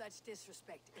price of such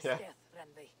disrespect is Yeah. death,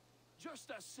 Renvi.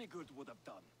 Just as Sigurd would have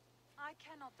done. I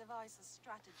cannot devise a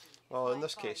strategy. if Well, in my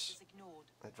this advice case, is ignored.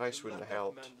 advice To wouldn't let have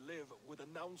helped. that man live would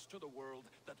announce to the world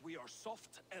that we are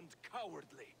soft and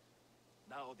cowardly.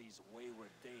 Now these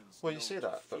wayward Danes. Well, you know say to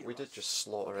that, but fear we did us. just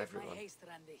slaughter Forgive my everyone. haste,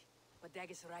 Randy, but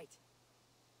Dag is right.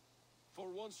 For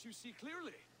once you see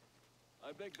clearly.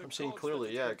 I beg the I'm seeing gods clearly,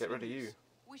 that it yeah, get rid of you. continues.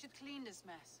 We should clean this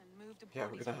mess and move the Yeah,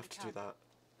 we're bodies going to from have the to do camp. that.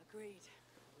 Agreed.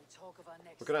 We'll talk of our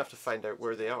next We're going to have to steps. find out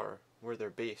where they are, where they're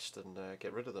based, and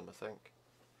get rid of them, I think.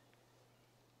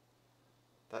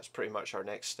 That's pretty much our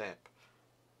next step.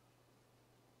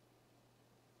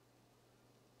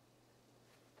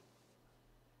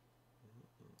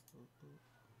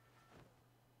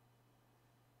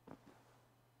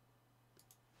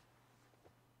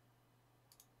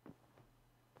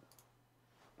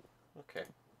 Okay.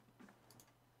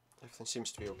 Everything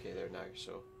seems to be okay there now,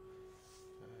 so...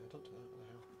 don't do that, what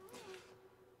the hell.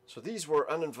 So these were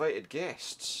uninvited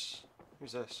guests.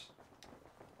 Who's this?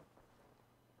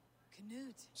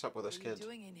 Knut, What's up with this what are you kid?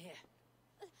 doing in here?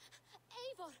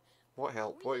 Eivor, What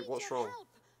help? we need What's your wrong? help.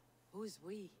 Who's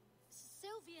we?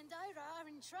 Sylvie and Ira are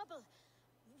in trouble.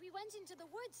 We went into the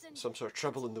woods and Some sort of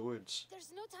trouble in the woods.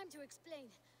 there's no time to explain.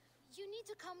 You need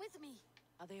to come with me.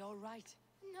 Are they all right?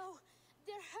 No,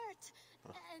 they're hurt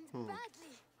and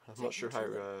badly. I'm not sure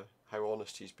how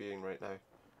honest he's being right now.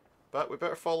 But we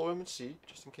better follow him and see,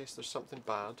 just in case there's something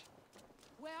bad.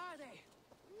 Where are they?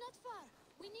 Not far.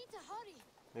 We need to hurry.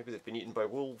 Maybe they've been eaten by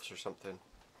wolves or something.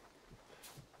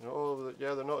 You know, oh,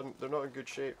 yeah, they're not in good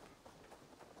shape.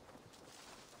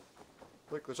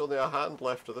 Look, there's only a hand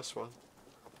left of this one.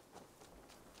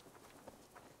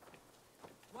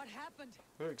 What happened?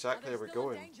 Where exactly are we still in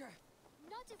going? danger?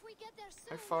 Not if we get there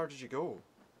soon. How far did you go?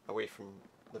 Away from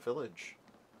the village?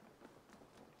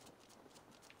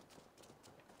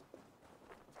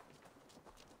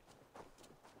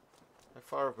 How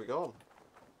far have we gone?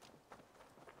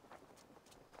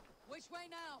 Which way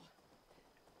now?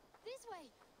 This way.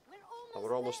 We're almost Oh,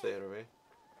 we're almost there, are we?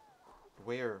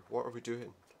 Where? What are we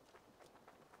doing?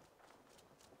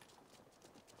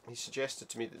 He suggested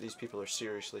to me that these people are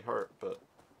seriously hurt, but...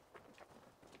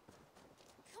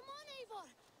 Come on, Eivor.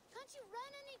 Can't you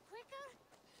run any quicker?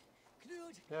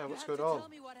 Knut, Yeah, what's you going have to on? tell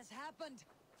me what has happened.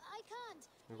 I can't.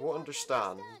 We You won't won't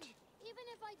understand. Even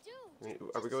if I do. I mean,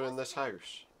 just are we going in trust this me.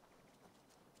 house?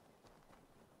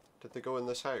 Did they go in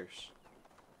this house?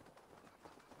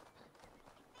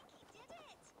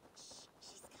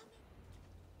 She's coming.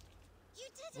 You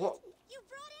did What? it. You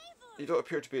brought Eivor. You don't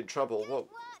appear to be in trouble. Good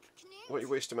What? work, Knut. What are you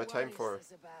wasting my time for? What is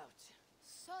this about?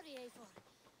 Sorry, Eivor.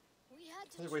 We had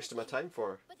to What are you trick wasting my you, time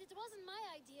for? But it wasn't my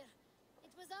idea.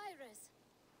 It was Ira's.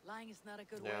 Lying is not a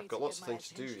good Yeah, way I've got to lots get of my things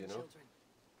to do, attention, you know. children.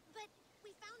 But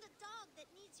we found a dog that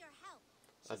needs your help.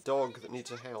 A She's dog caught in that a needs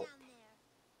a trap help. down there.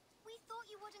 We thought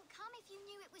you wouldn't come if you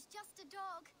knew it was just a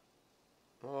dog.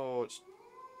 Oh, it's...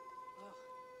 Oh,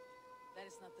 that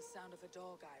is not the sound of a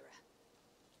dog, Ira.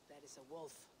 That is a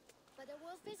wolf. But a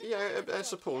wolf is a Yeah, kind of I dog,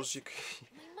 suppose yes? you could,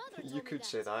 My mother told you me could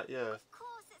say that, yeah. Of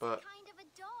course, it's But... a kind of a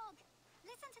dog.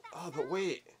 Listen to that Oh, sound. but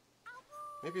wait. Ow.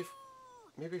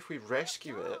 Maybe if we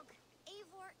rescue it, Dog.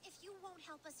 Eivor, if you won't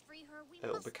help us free her, we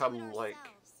it'll must become do it like...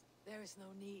 ourselves. There is no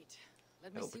need.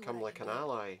 Let me It'll see become what I like can an do.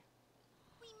 ally.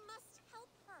 We must help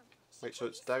her. She Wait, so could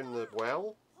it's be down the starved.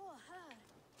 well? Poor her.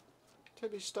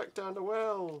 Timmy's stuck down the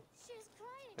well. She's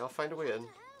crying. I'll find a way We in. have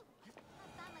to help.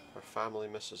 Her family. Her family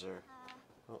misses her.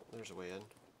 Oh, there's a way in.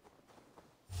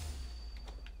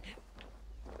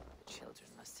 The children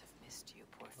must have missed you,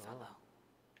 poor fellow.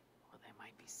 Or they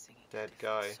might be singing Dead a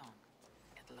different guy. song.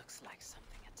 It looks like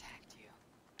something attacked you.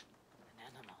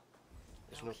 An animal.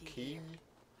 There's no key. here.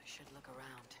 I should look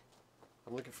around.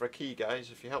 I'm looking for a key, guys.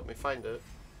 If you help me find it.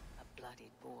 A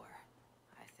bloodied boar.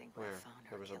 I think we Where? found her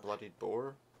There was a killer. bloodied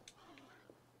boar.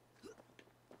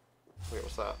 Wait,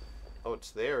 what's that? Oh,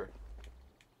 it's there.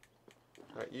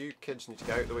 Right, you kids need to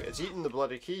get out of the way. It's eating the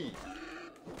bloody key.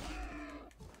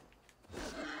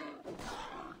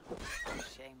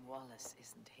 Shame Wallace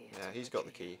isn't here. Yeah, to he's got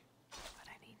the retrieve key. it. But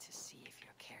I need to see if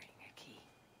you're carrying a key.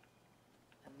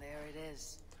 And there it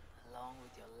is, along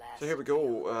with your last. So here we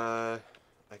go.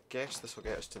 I guess this will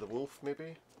get us to the wolf,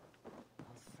 maybe?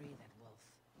 I'll free that wolf.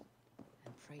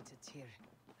 And pray to Tyr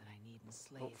that I needn't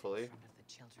slay it Hopefully. in front of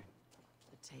the children.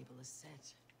 The table is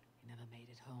set. He never made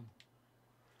it home.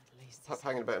 At least Pup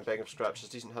hanging about and begging for scraps is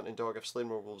a decent hunting dog. I've slain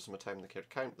more wolves in my time than I care to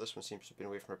count. This one seems to have been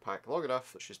away from her pack long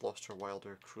enough that she's lost her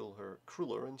wilder,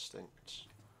 crueler instincts.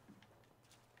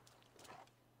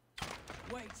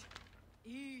 Wait!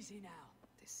 Easy now.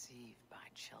 Deceived by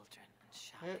children and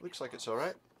shouting. Yeah, it looks at like it's wolves.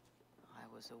 alright.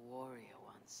 I was a warrior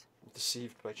once.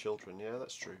 Deceived by children, yeah,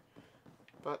 that's true.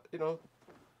 But, you know,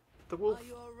 the wolf Are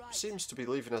you all right? seems to be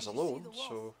leaving us Did you see alone, the wolf?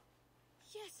 so...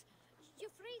 Yes, you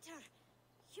freed her.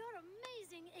 You're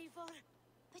amazing, Eivor.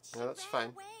 But she Yeah, that's ran fine.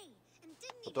 away and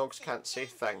didn't The even dogs say can't say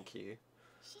thank you.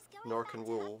 She's going nor back can to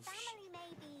her wolves. family,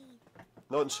 maybe.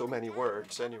 Not in so Mom and many Dad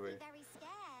words, would probably anyway. be very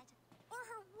scared. Or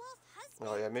her wolf husband.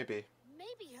 Oh yeah, maybe.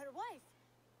 Maybe her wife.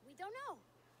 We don't know.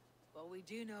 But we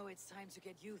do know it's time to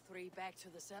get you three back to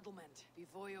the settlement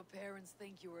before your parents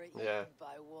think you were eaten Yeah.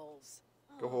 by wolves.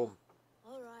 Go home.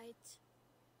 All right.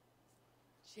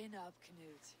 Chin up,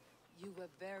 Knut. You were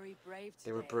very brave today.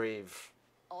 They were brave.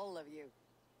 All of you.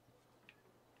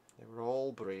 They were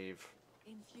all brave.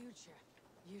 In future,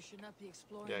 you should not be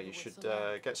exploring Yeah, the you woods should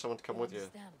alone. get someone to come with you.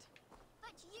 Understand?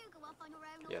 But you go off on your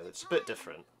own all Yeah, the that's a bit time.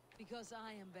 different. Because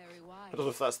I am very wise. I don't know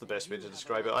if that's the and best way you to have a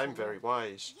describe it. lot to I'm very learn.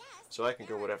 wise, Yes, so I can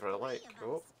go there are wherever I 3 like. of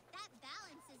Oh, us. That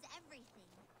balances everything.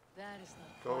 That is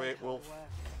not Go away, quite how it wolf.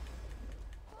 works.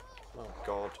 Oh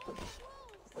God.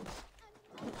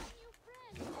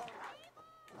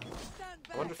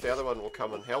 I wonder if the other one will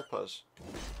come and help us.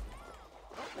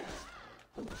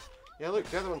 Yeah, look,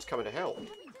 the other one's coming to help.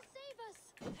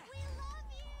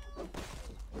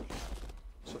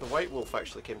 So the white wolf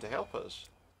actually came to help us.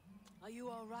 Are you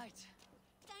all right?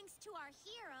 Thanks to our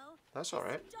hero. That's all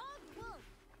right. Dog wolf.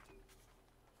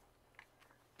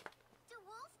 De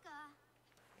Wolfka.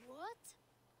 What?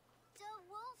 De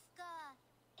Wolfka.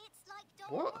 It's like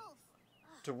dog What? wolf.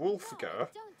 De Wolfga? No, I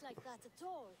don't like that at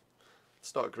all.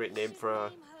 It's not a great name for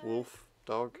a wolf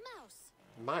dog. Mouse.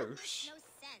 Mouse? No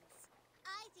sense.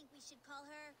 I think we should call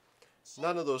her.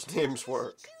 None of those names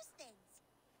work. Choose things.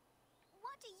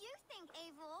 What do you think,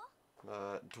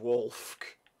 Eivor?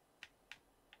 Dwolfk.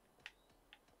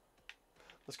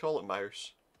 Let's call it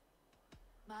Mouse.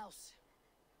 Mouse.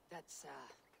 That's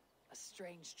a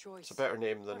strange choice. It's a better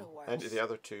name than But it works. any of the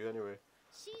other two, anyway.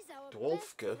 She's our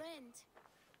Dwolfka. best friend.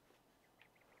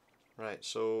 Right,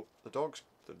 so the dog's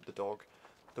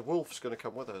the wolf's going to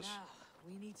come with us. Now,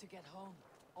 we need to get home.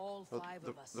 All Well, five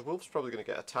of us. the wolf's probably going to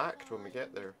get attacked when we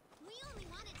get there. We only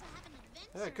wanted to have an adventure.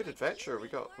 Yeah, good like adventure.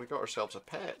 you, We got ourselves a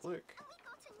pet. Look. And we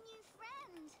got a new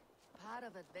friend. Part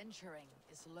of adventuring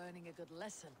is learning a good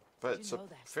lesson. But Did it's you a know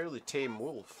that? fairly tame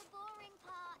wolf. The boring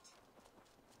part.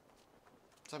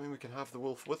 Does that mean we can have the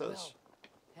wolf with us?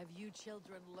 Well, have you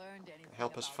children learned anything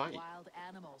Help us about fight. wild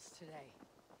animals today?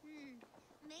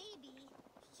 Maybe.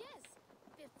 Yes.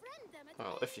 Befriend them at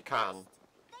Well, the if you can. best.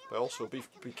 They But all also have be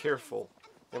their careful.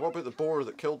 companions, Yeah, and what about the boar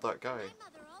that killed that guy? My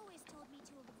mother always told me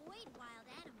to avoid wild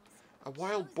animals. A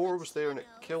wild Shows boar that was there and it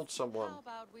she knows. killed someone. How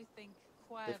about we think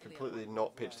quietly They've completely about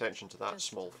not paid what attention to that just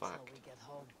small until fact. we get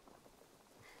home.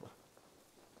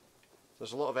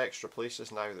 There's a lot of extra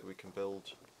places now that we can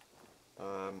build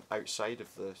outside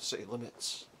of the city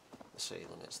limits.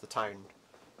 The town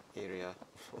area.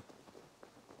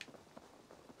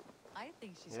 I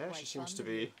think she's Yeah, quite she seems fond to of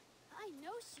be. you. I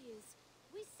know she is.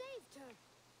 We saved her.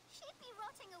 She'd be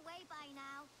rotting away by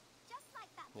now. Just like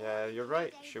that. Yeah, boy you're killed right.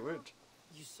 April. She would.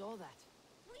 You saw that.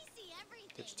 We see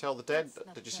everything. Did you tell the dead? Let's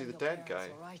not Did you tell see the your dead guy?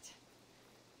 parents, all right.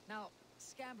 Now,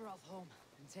 scamper off home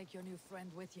and take your new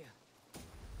friend with you.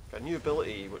 Got a new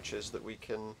ability, which is that we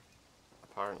can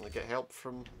apparently get help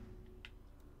from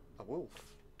a wolf.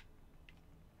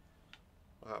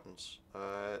 What happens?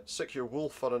 Sick your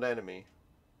wolf on an enemy.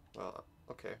 Well,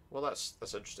 okay. Well, that's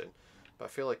interesting. But I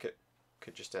feel like it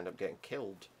could just end up getting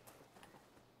killed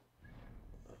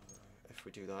if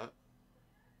we do that.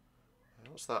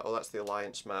 What's that? Oh, that's the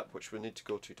alliance map, which we need to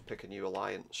go to pick a new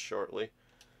alliance shortly.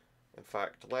 In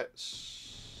fact,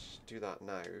 let's do that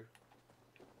now.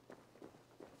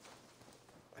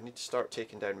 I need to start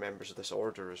taking down members of this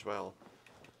order as well.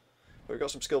 But we've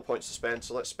got some skill points to spend,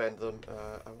 so let's spend them.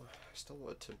 I still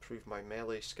wanted to improve my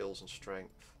melee skills and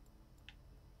strength.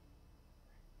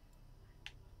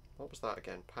 What was that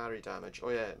again? Parry damage. Oh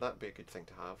yeah, that'd be a good thing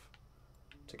to have.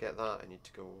 To get that, I need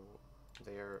to go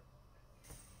there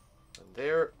and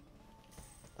there.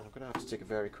 And I'm going to have to take a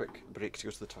very quick break to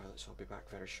go to the toilet, so I'll be back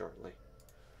very shortly.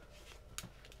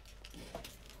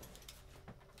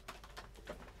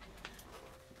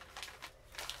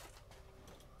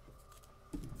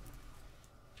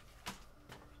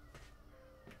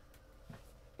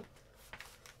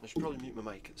 I should probably mute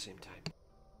my mic at the same time.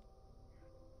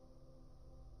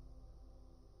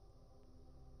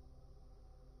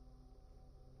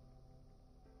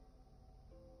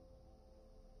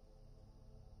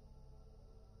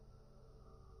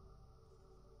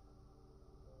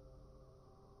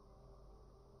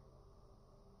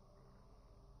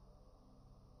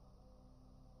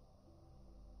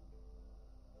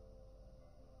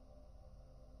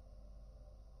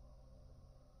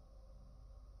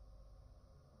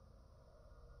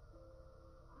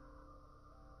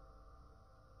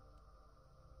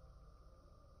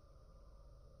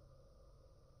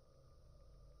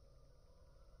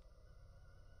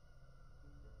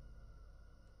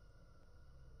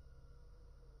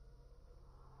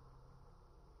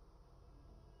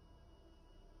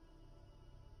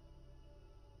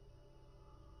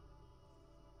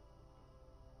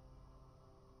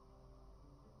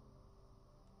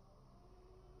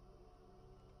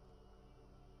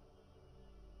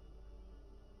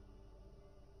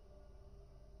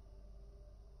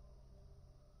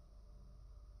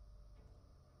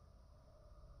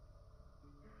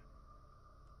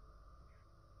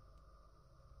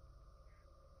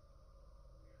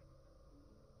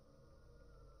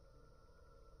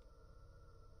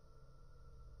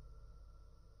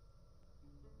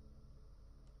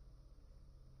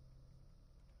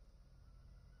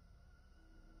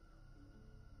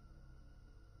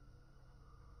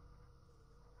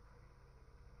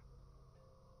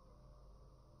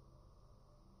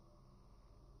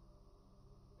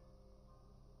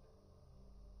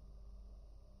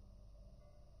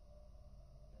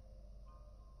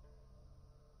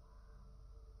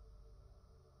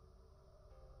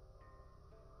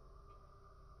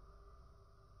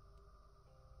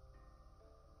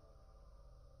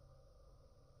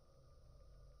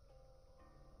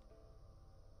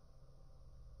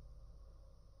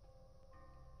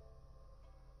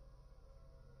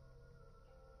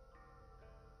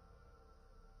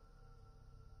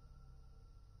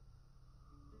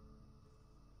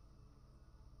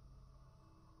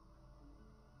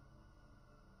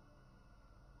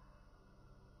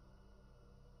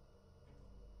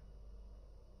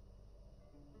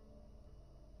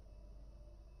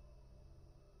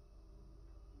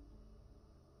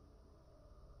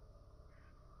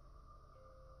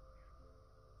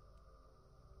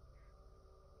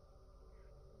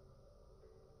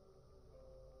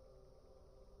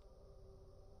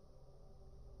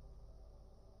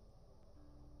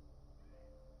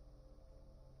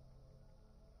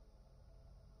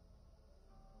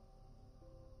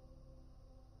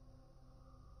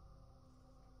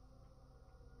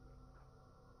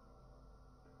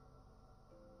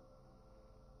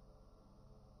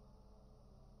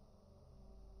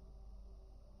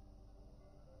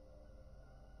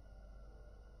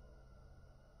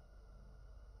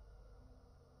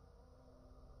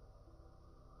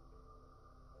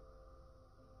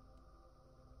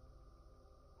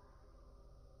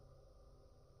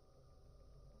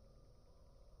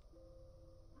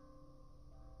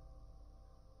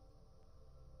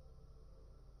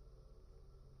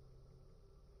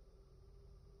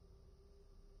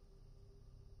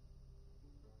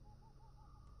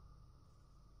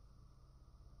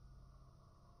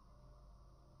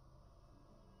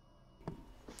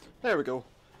 There we go.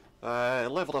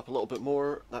 Leveled up a little bit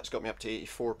more. That's got me up to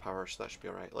 84 power, so that should be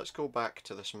alright. Let's go back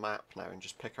to this map now and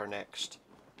just pick our next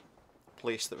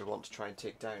place that we want to try and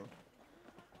take down.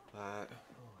 Let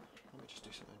me just do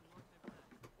something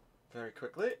very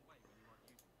quickly.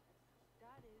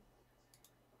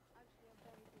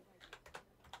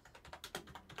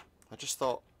 I just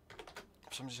thought,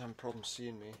 if somebody's having problems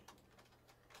seeing me,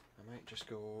 I might just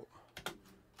go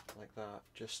like that,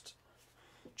 just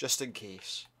in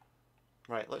case.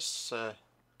 Right, let's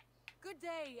Good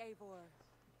day, Eivor.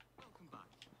 Welcome back.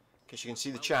 because you can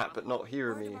see the chat but not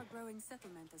hear me. Word of our growing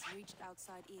settlement has reached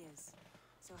outside ears.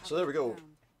 So there we go.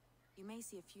 You may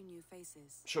see a few new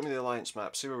faces. Show me the alliance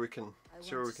map. See where we can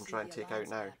try and the take out alliance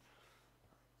now. map.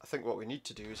 I think what we need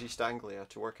to do is East Anglia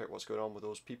to work out what's going on with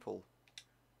those people.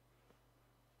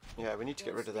 Yeah, we need to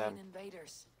get rid of them. Dane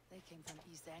invaders. They came from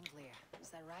East Anglia. Is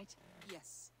that right?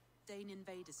 Yes, Dane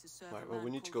invaders who serve Right, a well man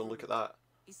we need to called go and look at Ulrich. that.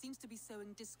 He seems to be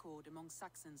sowing discord among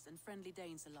Saxons and friendly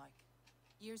Danes alike.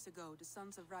 Years ago, the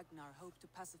sons of Ragnar hoped to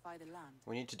pacify the land.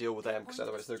 We need to deal with They them because appointed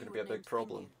otherwise they're going to be a steward big named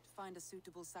problem. Fenrir to find a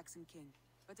suitable Saxon king.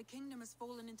 But the kingdom has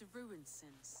fallen into ruins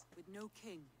since, with no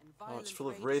king and violent it's full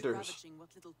of raiders raiders. ravaging what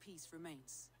little peace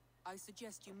remains. I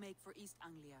suggest you make for East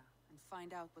Anglia and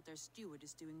find out what their steward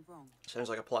is doing wrong. Sounds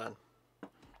like a plan.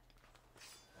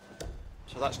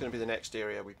 So that's going to be the next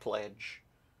area we pledge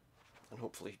and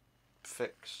hopefully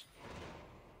fix.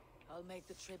 I'll make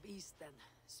the trip east then.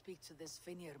 Speak to this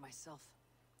Fenrir myself.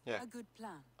 Yeah, A good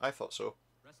plan. I thought so.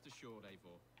 Rest assured,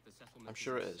 Eivor, the settlement I'm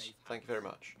sure is it in is. safe Thank you very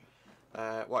hands.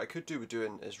 much. What I could do with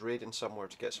doing is raiding somewhere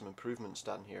to get some improvements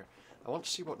done here. I want to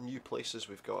see what new places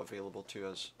we've got available to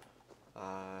us.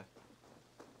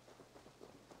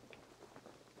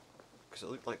 Because it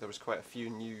looked like there was quite a few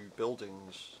new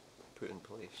buildings put in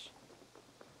place.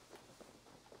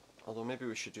 Although maybe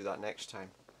we should do that next time.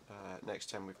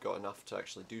 Next time we've got enough to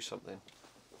actually do something.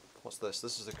 What's this?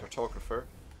 This is the cartographer.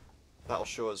 That'll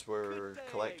show us where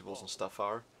collectibles and stuff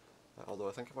are. Although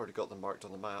I think I've already got them marked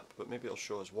on the map, but maybe it'll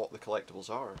show us what the collectibles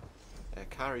are.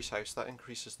 Carrie's house, that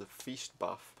increases the feast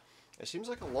buff. It seems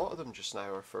like a lot of them just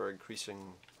now are for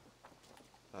increasing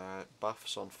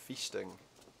buffs on feasting.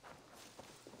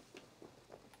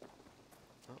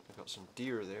 Oh, we've got some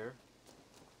deer there.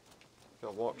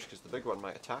 Gotta watch because the big one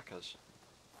might attack us.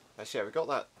 I see, we got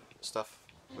that stuff.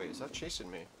 Wait, is that chasing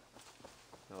me?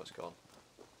 No, it's gone.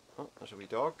 Oh, there's a wee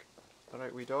dog.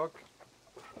 Alright, wee dog.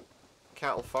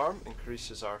 Cattle farm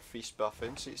increases our feast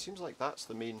buffing. See, it seems like that's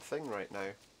the main thing right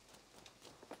now.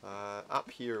 Up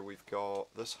here we've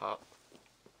got this hut,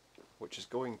 which is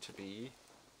going to be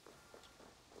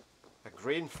a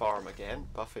grain farm again,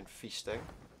 buffing feasting.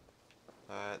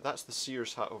 That's the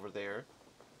Seer's hut over there,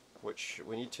 which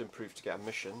we need to improve to get a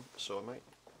mission, so I might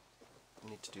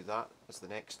need to do that as the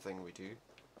next thing we do.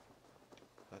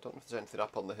 I don't know if there's anything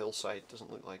up on the hillside, doesn't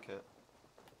look like it.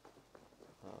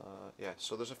 Yeah,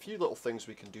 so there's a few little things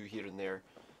we can do here and there,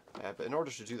 but in order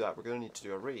to do that we're going to need to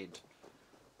do a raid.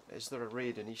 Is there a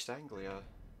raid in East Anglia?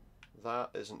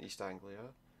 That isn't East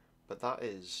Anglia, but that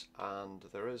is, and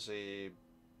there is a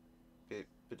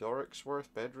Bedricksworth.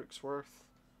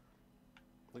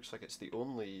 Looks like it's the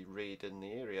only raid in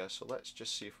the area, so let's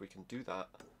just see if we can do that.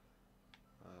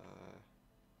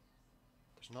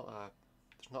 There's not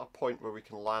a point where we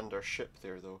can land our ship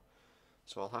there though,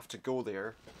 so I'll have to go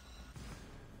there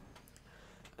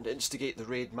and instigate the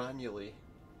raid manually,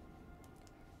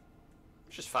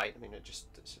 which is fine. I mean, it's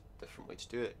a different way to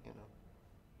do it, you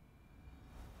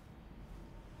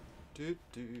know.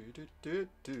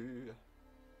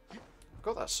 I've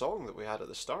got that song that we had at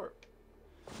the start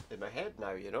in my head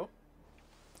now, you know.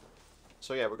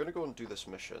 So yeah, we're going to go and do this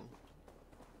mission.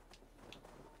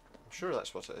 I'm sure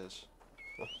that's what it is.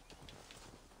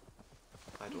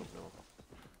 I don't know.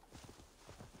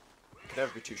 Can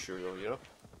never be too sure though, you know.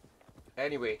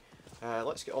 Anyway,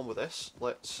 let's get on with this.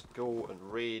 Let's go and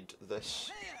raid this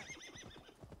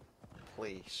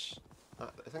place.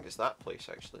 I think it's that place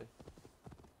actually.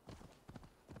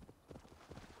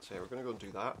 So yeah, we're going to go and do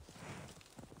that.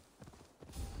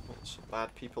 Some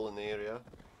bad people in the area.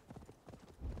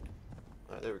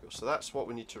 Right, there we go. So that's what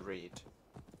we need to raid.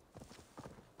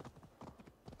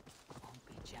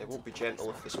 They won't be gentle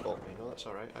if they spot me. No, that's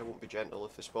alright. I won't be gentle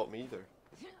if they spot me either.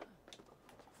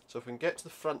 So if we can get to the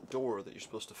front door that you're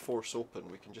supposed to force open,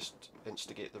 we can just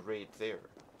instigate the raid there.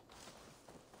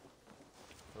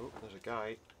 Oh, there's a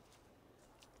guy.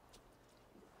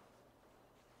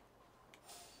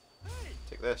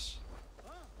 Take this.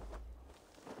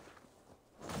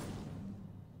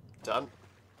 Done.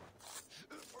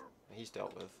 He's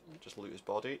dealt with. Just loot his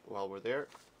body while we're there.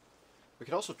 We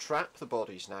can also trap the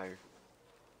bodies now.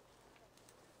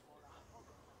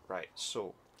 Right,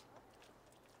 so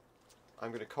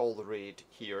I'm going to call the raid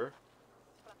here.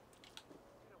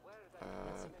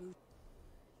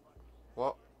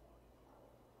 What?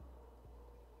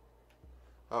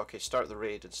 Oh, okay, start the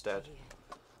raid instead.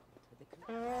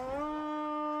 There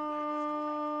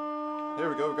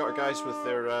we go, we've got our guys with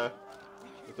their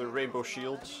rainbow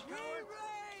shields.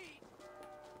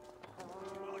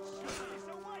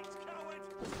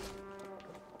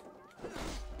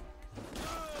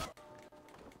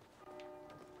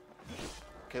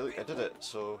 Okay, look, I did it,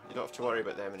 so you don't have to worry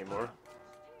about them anymore.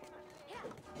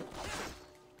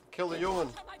 Kill the yeoman!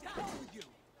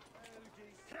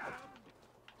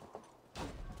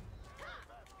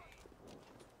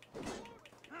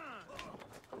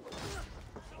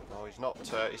 Oh, he's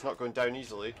not going down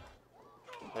easily.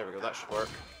 There we go, that should work.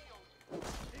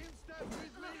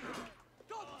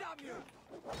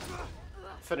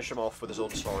 Finish him off with his own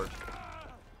sword.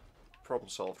 Problem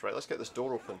solved. Right, let's get this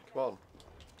door open. Come on.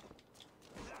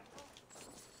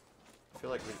 I feel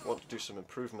like we want to do some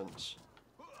improvements.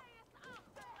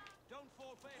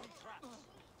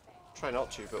 Try not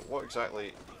to, but what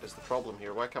exactly is the problem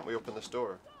here? Why can't we open this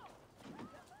door?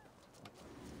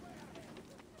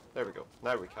 There we go.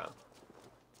 Now we can.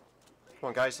 Come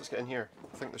on guys, let's get in here.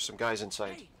 I think there's some guys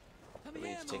inside that we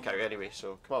need to take out anyway,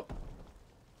 so come on.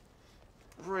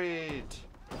 Raid!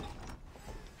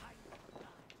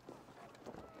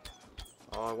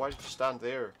 Oh, why did you stand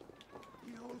there?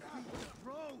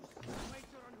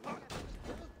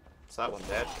 Is that one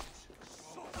dead?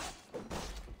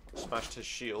 Smashed his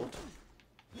shield.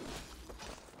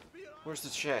 Where's the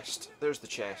chest? There's the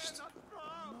chest.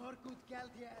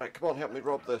 Right, come on, help me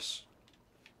rob this.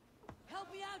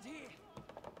 Help me out here.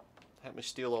 Help me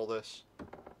steal all this.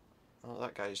 Oh,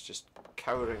 that guy's just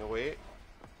cowering away.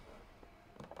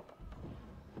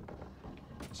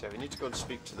 So we need to go and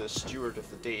speak to the steward of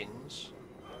the Danes.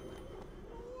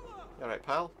 Alright,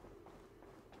 pal?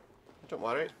 Don't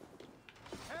worry.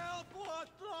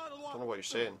 Don't know what you're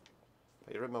saying,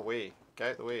 but you're in my way. Get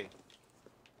out of the way.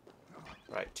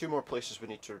 Right, 2 more places we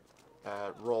need to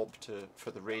rob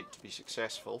for the raid to be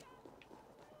successful.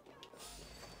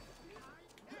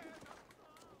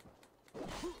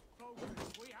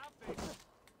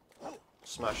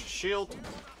 Smash the shield.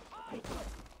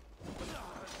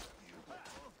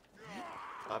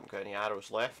 I haven't got any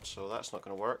arrows left, so that's not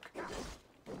going to work.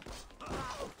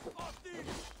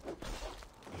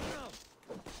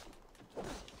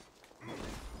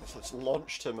 So it's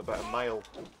launched him about a mile.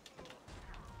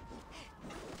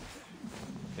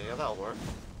 Okay, yeah, that'll work.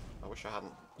 I wish I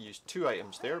hadn't used 2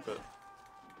 items there, but...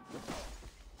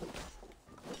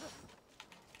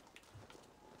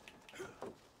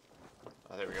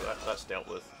 Ah, there we go, that's dealt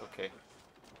with. Okay.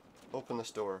 Open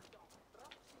this door.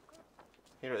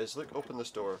 Here it is, look, open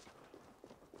this door.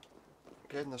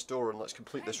 Get in this door and let's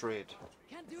complete this raid.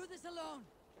 Can't do this alone.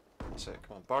 That's it,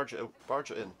 come on, barge it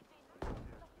in.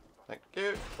 Thank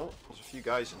you. Oh, there's a few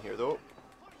guys in here though.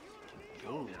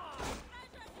 Ooh.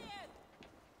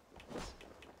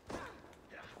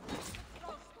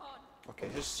 Okay,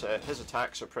 his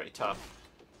attacks are pretty tough,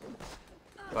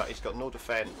 but he's got no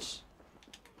defense.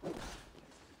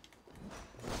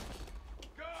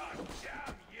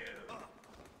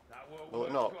 Will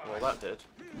it not? Well, that did.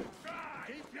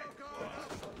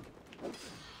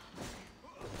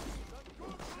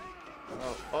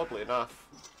 Well, oddly enough,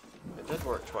 it did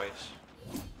work twice.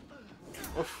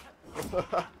 Oof.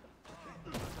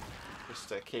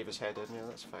 Just cave his head in, yeah,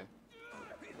 that's fine.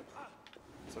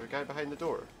 Is there a guy behind the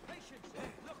door? There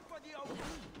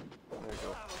we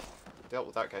go. Dealt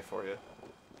with that guy for you.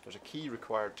 There's a key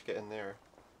required to get in there.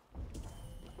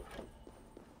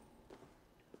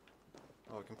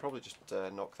 Oh, we can probably just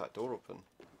knock that door open.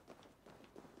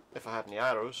 If I had any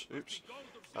arrows. Oops.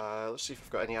 Let's see if I've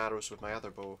got any arrows with my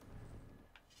other bow.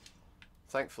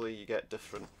 Thankfully you get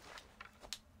different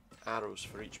arrows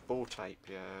for each bow type.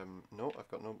 No,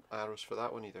 I've got no arrows for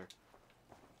that one either.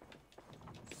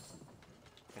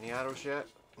 Any arrows yet?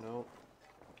 No.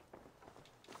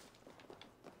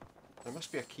 There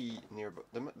must be a key nearby.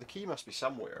 The key must be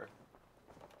somewhere.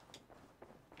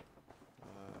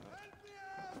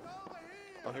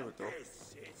 Oh, here we go.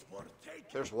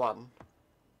 There's one.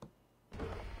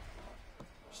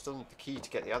 Still need the key to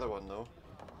get the other one though.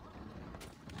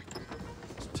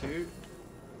 There's 2.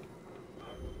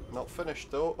 Not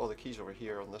finished though. Oh, the key's over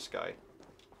here on this guy.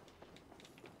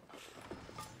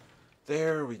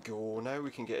 There we go. Now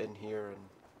we can get in here and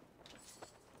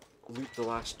loot the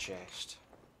last chest.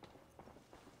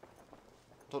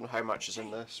 Don't know how much is in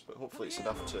this, but hopefully it's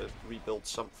enough to rebuild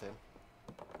something.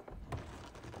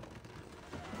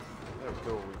 There we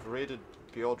go, we've raided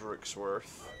Beodric's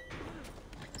worth.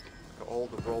 all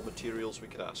the raw materials we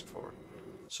could ask for.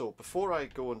 So before I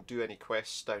go and do any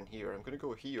quests down here, I'm going to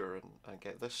go here and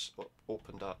get this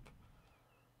opened up.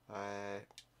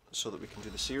 So that we can do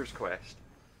the Seers quest.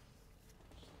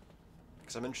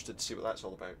 Because I'm interested to see what that's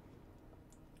all about.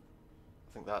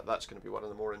 I think that's going to be one of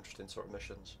the more interesting sort of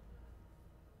missions.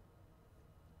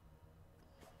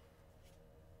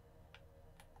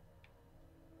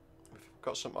 We've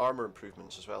got some armour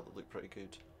improvements as well that look pretty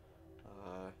good.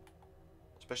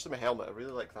 Especially my helmet, I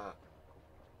really like that.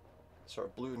 Sort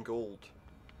of blue and gold.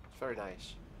 It's very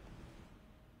nice.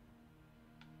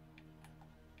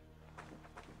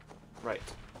 Right,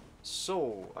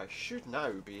 so I should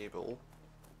now be able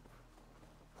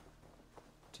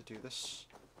to do this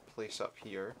place up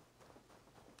here.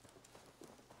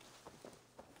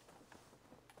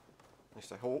 At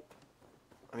least I hope.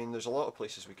 I mean, there's a lot of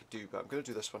places we could do, but I'm going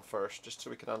to do this one first, just so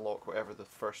we can unlock whatever the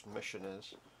first mission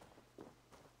is.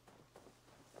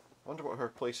 I wonder what her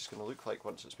place is going to look like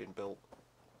once it's been built.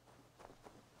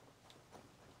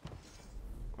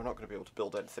 We're not going to be able to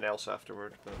build anything else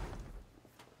afterward, but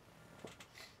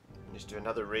we need to do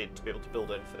another raid to be able to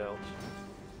build anything else.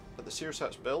 But the Seers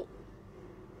hut's built.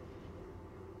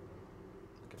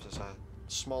 It gives us a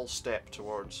small step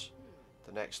towards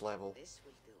the next level. This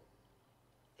will do.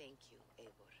 Thank you,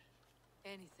 Eivor.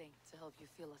 Anything to help you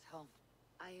feel at home.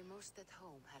 I am most at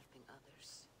home helping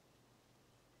others.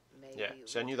 Yeah,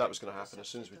 so I knew that was going to happen. As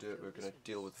soon as we do it, we're going to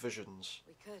deal with visions.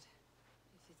 We could,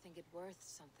 if you think it worth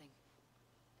something.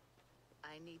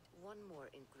 I need one more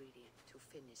ingredient to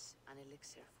finish an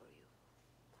elixir for you.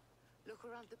 Look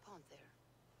around the pond there.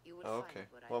 You will Oh, find okay.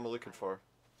 what What am I looking for?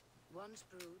 Once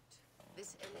brewed,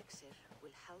 this elixir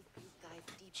will help you dive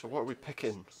deeper. So what are we into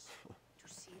picking? to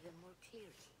see them more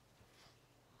clearly.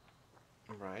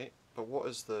 Right, but what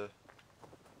is the...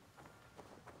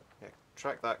 Yeah,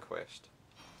 track that quest.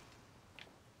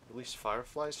 Release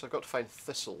fireflies, so I've got to find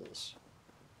thistles.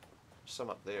 Some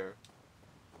up there.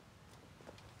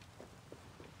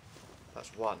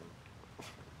 That's one.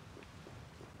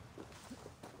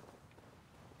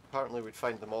 Apparently we'd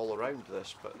find them all around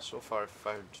this, but so far I've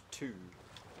found two.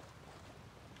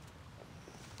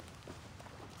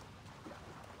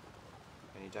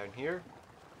 Any down here?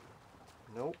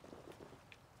 Nope.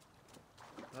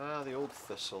 Ah, the old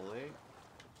thistle, eh?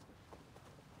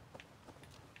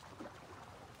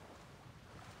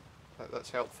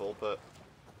 That's helpful, but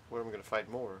where am I going to find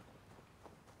more?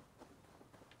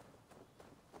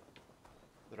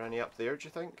 Are there any up there, do you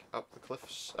think? Up the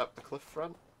cliffs, up the cliff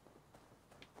front?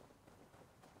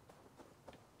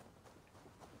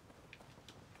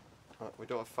 Oh, we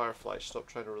don't have fireflies. Stop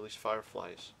trying to release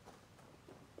fireflies.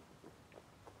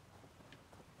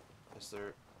 Is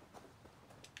there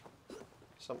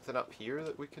something up here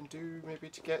that we can do, maybe,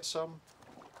 to get some?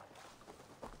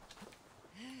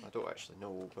 I don't actually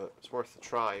know, but it's worth a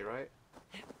try, right?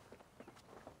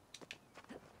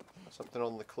 Something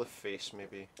on the cliff face,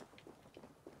 maybe.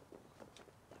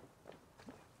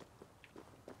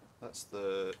 That's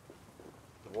the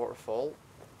waterfall.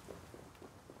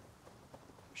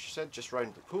 She said just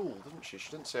round the pool, didn't she?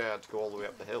 She didn't say I had to go all the way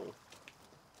up the hill.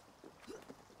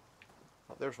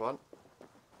 Oh, there's one.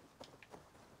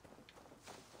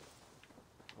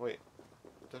 Wait,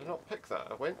 did I not pick that?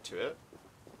 I went to it.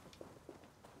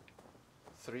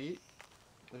 3.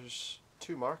 There's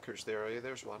 2 markers there, oh yeah,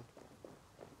 there's one.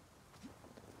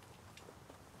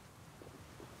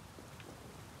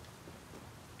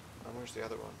 And where's the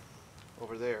other one?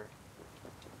 Over there.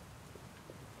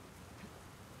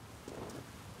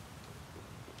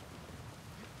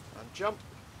 And jump!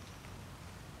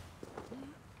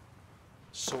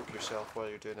 Soak yourself while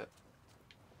you're doing it.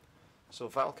 So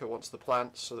Valka wants the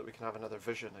plants so that we can have another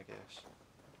vision, I guess.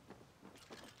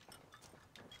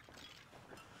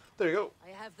 There you go. I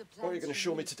have the What are you going to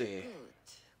show me need. today?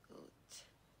 Good, good.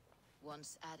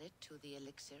 Once added to the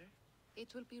elixir,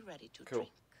 it will be ready to Cool.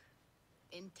 drink.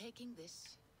 In taking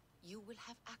this, you will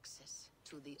have access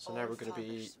to the So now we're going to be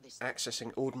All-Father's wisdom.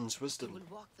 accessing Odin's You wisdom. will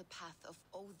walk the path of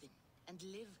Odin and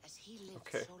live as he lived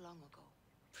Okay. so long ago.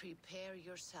 Prepare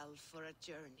yourself for a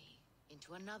journey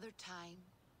into another time,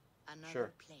 another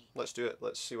Sure. plane. Let's do it.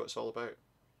 Let's see what it's all about.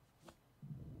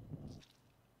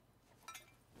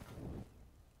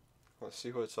 Let's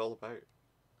see what it's all about.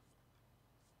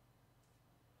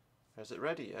 Is it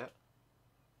ready yet?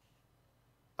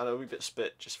 And a wee bit of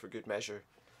spit, just for good measure.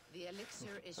 The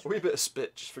elixir is A wee ready. bit of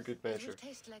spit, just for good It will measure.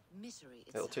 taste like misery It'll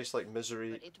itself, taste like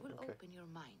misery. but it will Okay. open your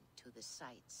mind to the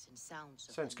sights and sounds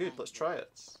of Sounds the good, nine let's try it.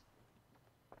 worlds.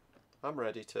 I'm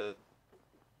ready to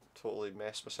totally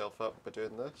mess myself up by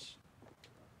doing this.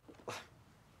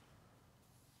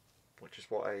 Which is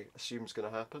what I assume is going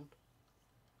to happen.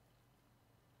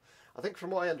 I think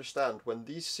from what I understand, when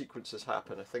these sequences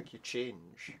happen, I think you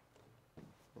change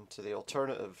into the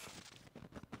alternative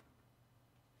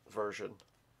version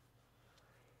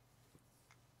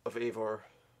of Eivor.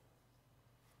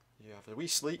 You have a wee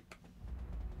sleep,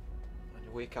 and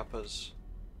you wake up as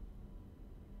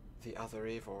the other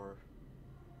Eivor,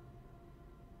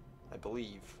 I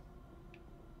believe.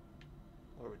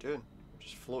 What are we doing? We're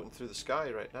just floating through the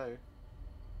sky right now.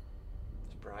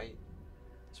 It's bright.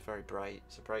 It's very bright.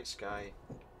 It's a bright sky.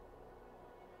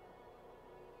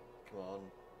 Come on.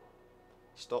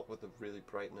 Stop with the really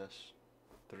brightness.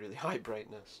 The really high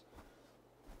brightness.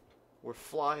 We're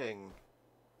flying.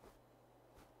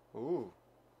 Ooh.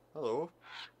 Hello.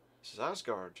 This is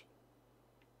Asgard.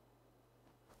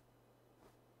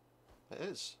 It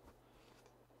is.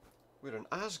 We're in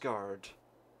Asgard.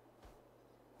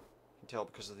 You can tell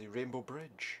because of the Rainbow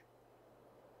Bridge.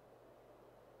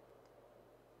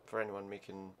 For anyone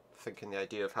thinking the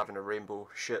idea of having a rainbow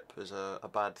ship is a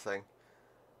bad thing.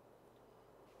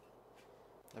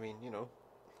 I mean, you know.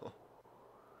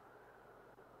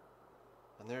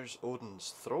 And there's Odin's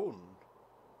throne.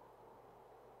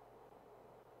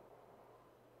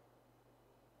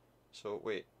 So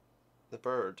wait, the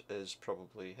bird is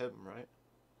probably him, right?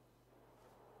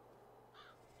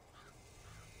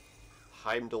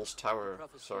 Heimdall's Tower.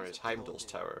 Sorry, it's Heimdall's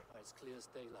Tower. It's clear as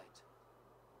daylight.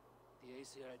 The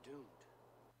Aesir are doomed.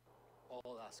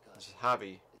 All Asgard This is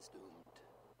Havi. is doomed.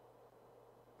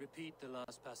 Repeat the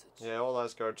last passage. Yeah, all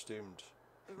Asgard's doomed.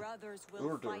 Brothers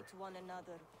will Urdur. fight one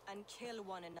another and kill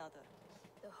one another.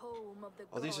 The home of the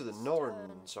Oh, these are the gods Norns,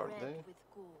 turns aren't red they? with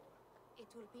gore. It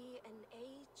will be an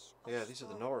age of Yeah, these are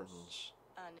the sorrows. Norns.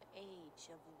 An age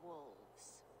of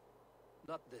wolves.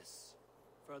 Not this.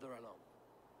 Further along.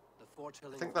 The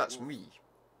foretelling I think of the that's wolf, me.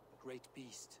 a great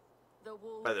beast. The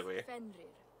wolf By the way. Fenrir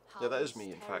Yeah, that is howls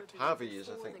me, in fact. terribly Havi is,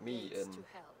 I before think, the me gates in... to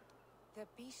hell. The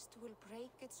beast will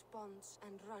break its bonds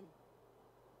and run.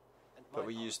 And But my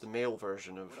we part, use the male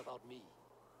version of what about me?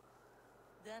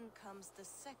 Then comes the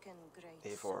second great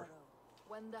Eivor. sorrow.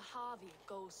 When the Havi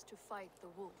goes to fight the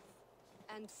wolf.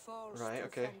 And falls Right, to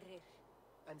okay. Fenrir.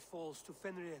 And falls to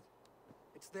Fenrir.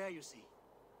 It's there, you see.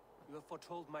 You have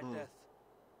foretold my death.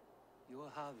 Your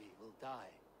Havi will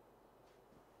die.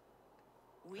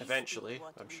 We Eventually, speak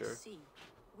what I'm we sure. see.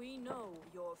 We know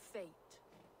your fate,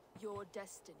 your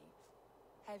destiny.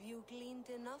 Have you gleaned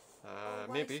enough,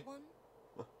 maybe. wise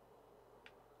one?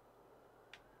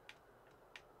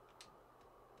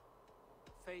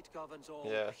 Fate governs all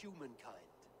Yeah. humankind.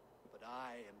 But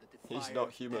I am the defier He's not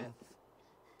of human. death.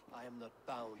 I am not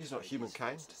bound. He's not by these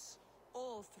humankind. forces.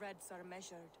 All threads are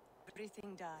measured.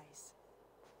 Everything dies.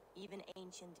 Even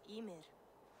ancient Ymir,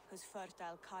 whose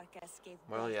fertile carcass gave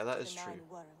Well, birth yeah, that to is the true. 9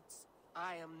 worlds.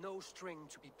 I am no string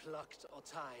to be plucked or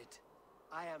tied.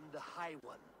 I am the High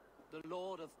One, the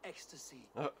Lord of Ecstasy,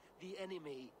 the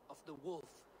enemy of the wolf.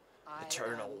 I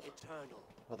Eternal. am eternal.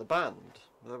 Well, the band.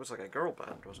 That was like a girl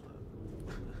band, wasn't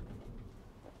it?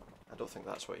 I don't think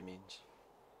that's what he means.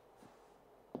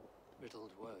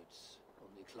 Riddled words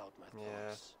only cloud my Yeah.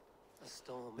 thoughts. A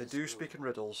storm They is do brewing, speak in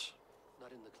riddles.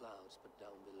 not in the clouds, but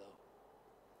down below.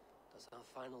 Does our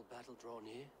final battle draw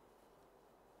near?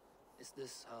 Is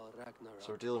this how Ragnarok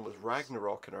So we're dealing with begins?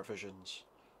 Ragnarok in our visions.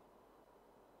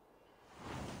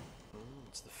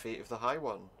 It's the fate of the High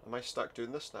One. Am I stuck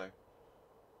doing this now?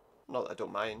 Not that I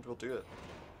don't mind, we'll do it.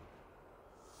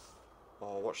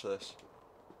 Oh, watch this.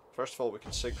 First of all, we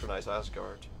can synchronize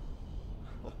Asgard.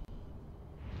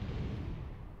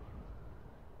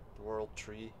 The World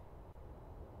Tree.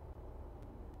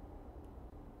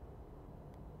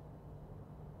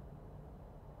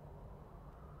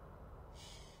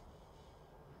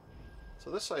 So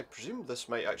this, I presume this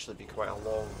might actually be quite a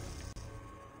long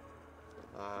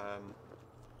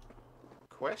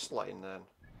quest line then.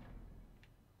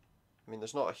 I mean,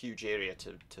 there's not a huge area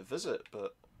to visit,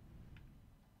 but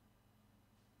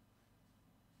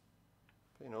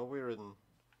you know, we're in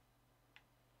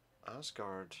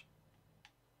Asgard.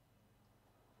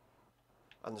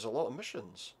 And there's a lot of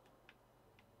missions.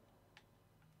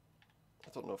 I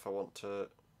don't know if I want to...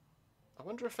 I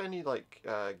wonder if any like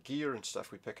gear and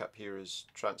stuff we pick up here is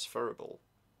transferable.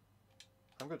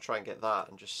 I'm going to try and get that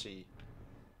and just see.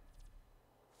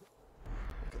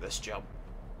 Look at this jump.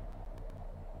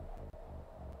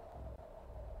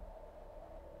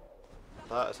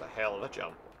 That is a hell of a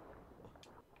jump.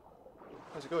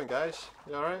 How's it going, guys?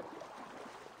 You alright?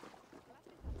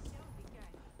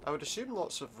 I would assume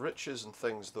lots of riches and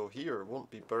things, though, here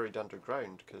won't be buried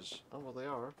underground, because... Oh, well, they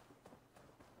are.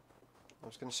 I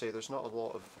was going to say, there's not a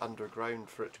lot of underground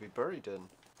for it to be buried in.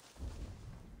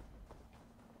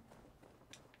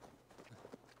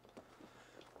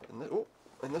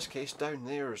 In this case, down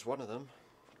there is one of them.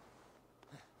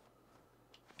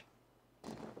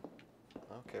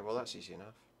 Okay, well that's easy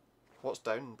enough. What's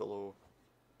down below?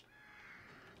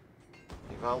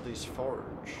 Ivaldi's Forge.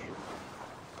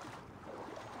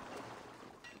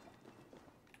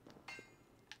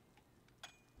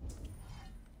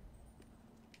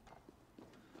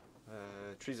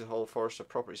 Trees of the Hollow Forest are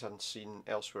properties unseen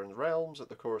elsewhere in the realms. At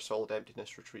the core, solid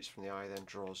emptiness retreats from the eye, then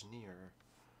draws near.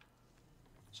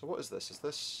 So what is this?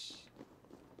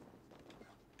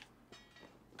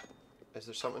 Is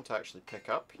there something to actually pick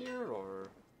up here, or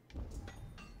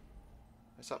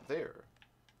it's up there?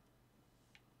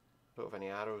 Don't have any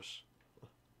arrows.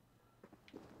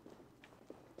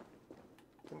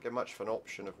 Didn't get much of an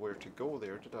option of where to go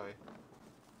there, did I?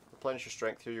 Replenish your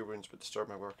strength, heal your wounds, but disturb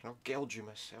my work, and I'll gild you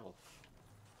myself.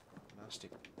 Nasty,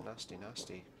 nasty,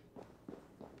 nasty.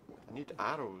 I need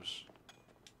arrows.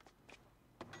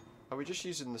 Are we just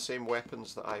using the same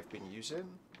weapons that I've been using?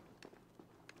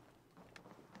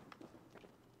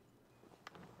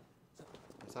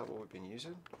 Is that what we've been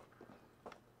using?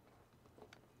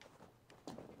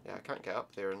 Yeah, I can't get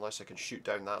up there unless I can shoot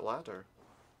down that ladder.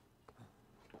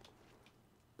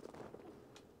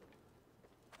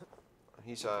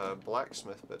 He's a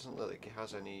blacksmith, but it doesn't look like he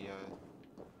has any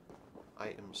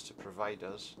items to provide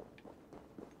us.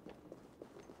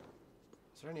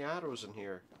 Is there any arrows in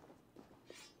here?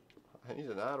 I need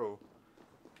an arrow.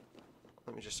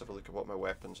 Let me just have a look at what my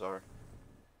weapons are.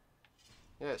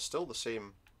 Yeah, it's still the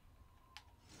same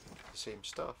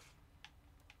stuff.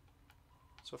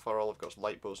 So far all I've got is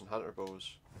light bows and hunter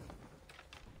bows.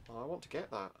 Oh, I want to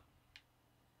get that.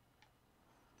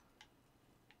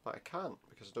 But I can't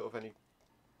because I don't have any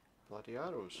bloody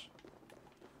arrows.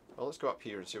 Well, let's go up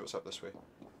here and see what's up this way.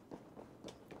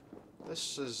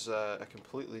 This is a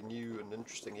completely new and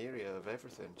interesting area of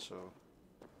everything, so...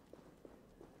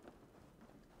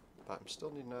 But I'm still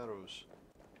needing arrows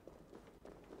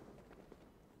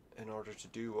in order to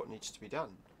do what needs to be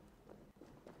done.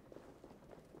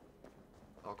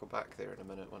 I'll go back there in a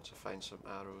minute once I find some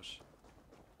arrows.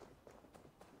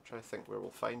 Try to think where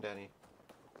we'll find any.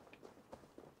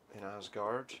 In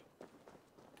Asgard.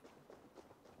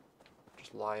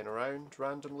 Just lying around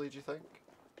randomly, do you think?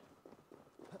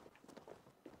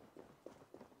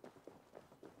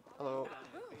 Hello.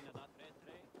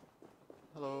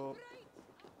 Hello.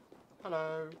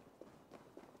 Hello.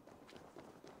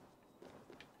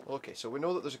 Okay, so we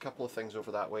know that there's a couple of things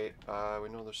over that way. We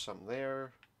know there's some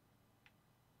there.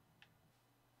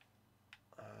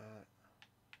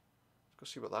 Let's go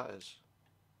see what that is.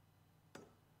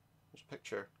 There's a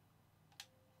picture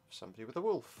of somebody with a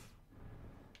wolf.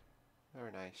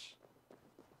 Very nice.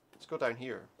 Let's go down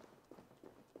here.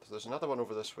 So there's another one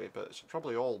over this way, but it's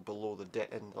probably all below the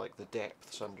the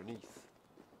depths underneath.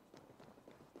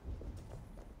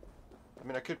 I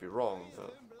mean, I could be wrong,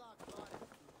 but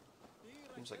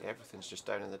seems like everything's just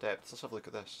down in the depths. Let's have a look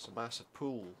at this. It's a massive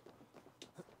pool.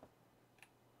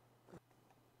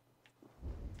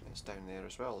 It's down there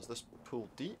as well. Is this pool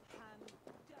deep?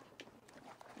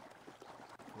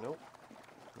 Nope.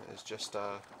 It is just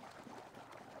a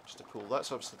pool.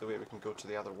 That's obviously the way we can go to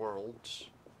the other worlds.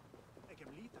 I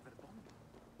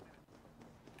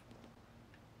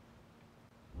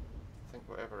think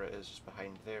whatever it is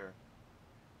behind there.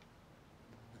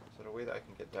 Is there a way that I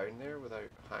can get down there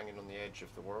without hanging on the edge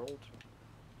of the world?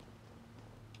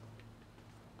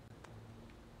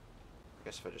 I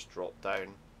guess if I just drop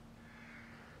down.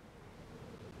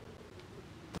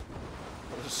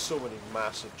 There's so many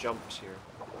massive jumps here.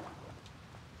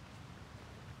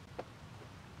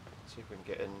 Let's see if we can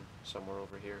get in somewhere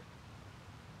over here.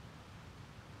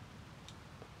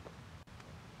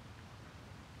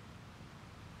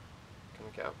 Can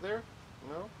we get up there?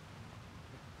 No?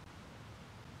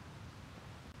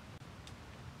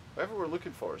 Whatever we're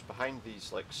looking for is behind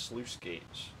these like sluice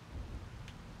gates.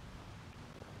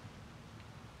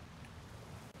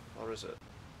 Or is it?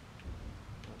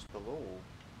 It's below.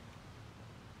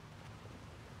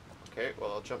 Okay,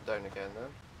 well I'll jump down again then.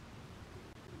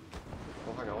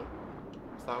 Oh, hang on.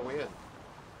 Is that a way in?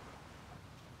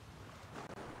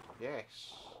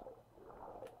 Yes.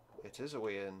 It is a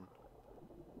way in.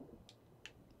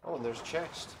 Oh, and there's a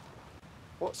chest.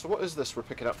 So what is this we're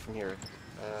picking up from here?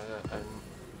 An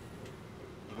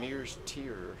Ymir's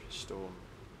Tear stone.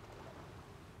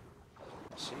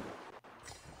 Let's see.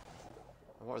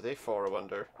 And what are they for, I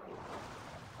wonder?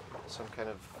 Some kind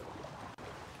of...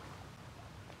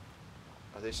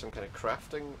 Are they some kind of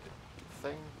crafting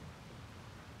thing?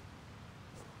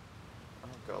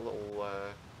 I've got a little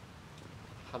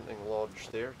hunting lodge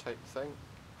there type thing.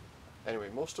 Anyway,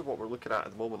 most of what we're looking at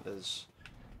the moment is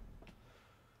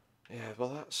Yeah, well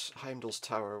that's Heimdall's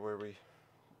tower where we...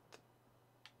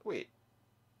 Wait.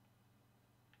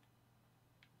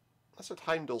 I said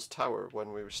Heimdall's tower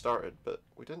when we started, but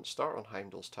we didn't start on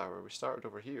Heimdall's tower, we started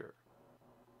over here.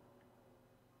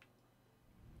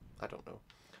 I don't know.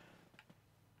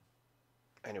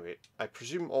 Anyway, I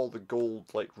presume all the gold,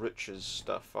 like, riches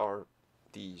stuff are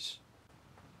these.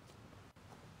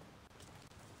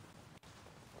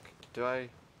 Okay, do I...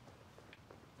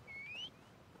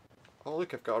 Oh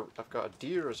look, I've got a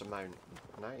deer as a mount.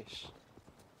 Nice.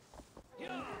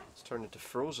 It's turned into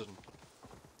Frozen.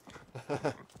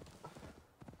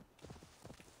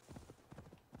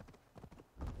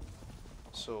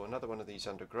 So another one of these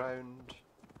underground.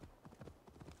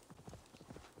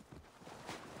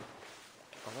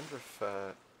 I wonder if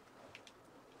I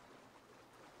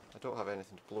don't have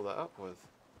anything to blow that up with.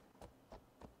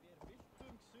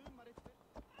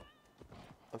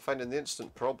 I'm finding the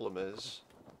instant problem is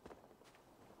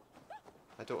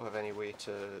I don't have any way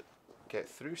to get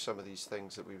through some of these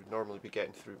things that we would normally be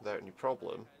getting through without any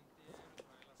problem.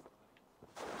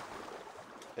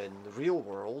 In the real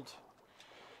world,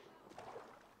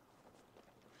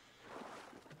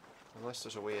 unless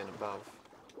there's a way in above.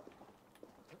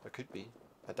 There could be.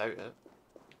 I doubt it.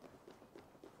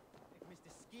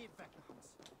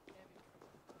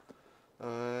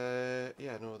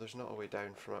 Yeah, no, there's not a way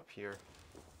down from up here.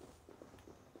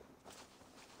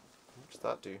 What does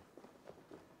that do?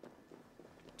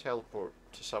 Teleport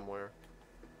to somewhere.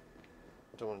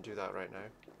 I don't want to do that right now.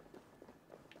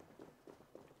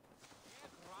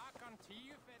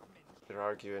 They're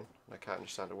arguing, and I can't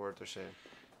understand a word they're saying.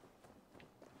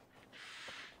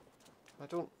 I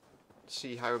don't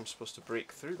see how I'm supposed to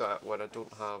break through that when I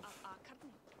don't have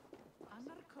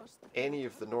any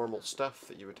of the normal stuff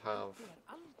that you would have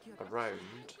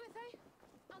around.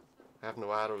 I have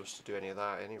no arrows to do any of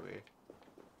that anyway.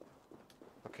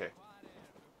 Okay.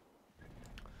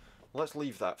 Let's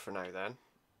leave that for now then.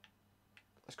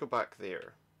 Let's go back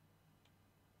there.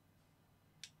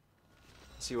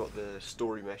 See what the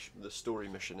story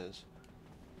mission is.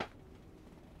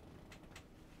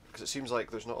 Because it seems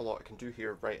like there's not a lot I can do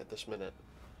here right at this minute.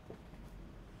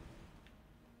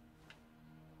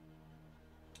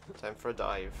 Time for a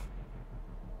dive.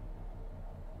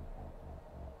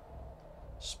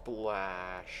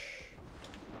 Splash.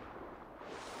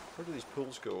 Where do these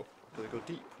pools go? Do they go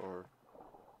deep, or...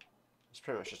 It's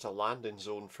pretty much just a landing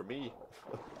zone for me.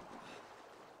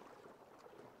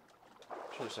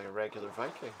 She looks like a regular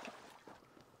Viking.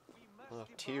 A lot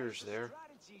of tears there.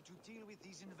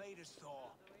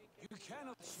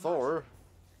 Thor?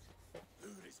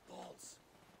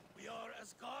 We are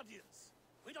Asgardians.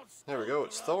 We don't there we go,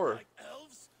 it's Thor. like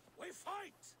elves. We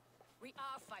fight. We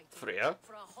are fighting Freya?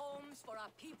 for our homes, for our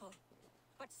people.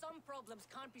 But some problems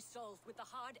can't be solved with the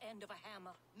hard end of a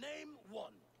hammer. Name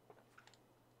one.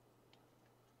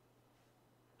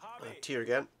 Tear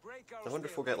again. I wonder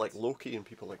if we'll get like Loki and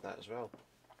people like that as well.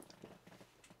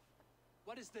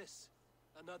 What is this?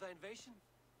 Another invasion?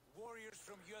 Warriors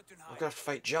from Jotunheim. We're gonna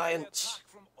fight giants. Attack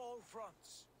from all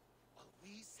fronts. While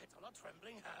we sit on our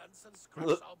trembling hands and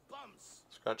scratch our bums.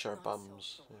 Scratch our Not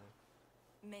bums. so, Thor.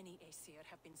 Many Aesir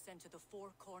have been sent to the four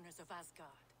corners of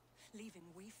Asgard, leaving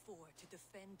we four to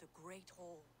defend the Great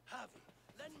Hall. Harvey,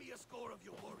 lend me a score of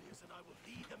your warriors and I will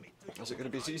lead them into Is it going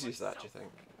to be as easy as that, do you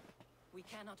think? We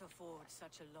cannot afford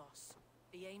such a loss.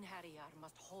 The Einherjar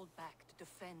must hold back to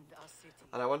defend our city.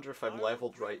 And I wonder if I'm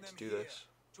leveled right to do this.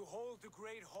 To hold the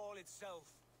Great Hall itself.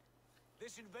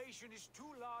 This invasion is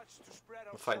too large to spread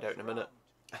out. We'll find out in a minute.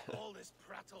 All this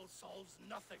prattle solves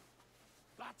nothing.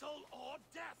 Battle or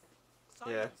death.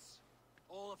 Silence.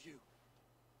 Yeah. All of you.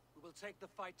 We will take the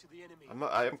fight to the enemy.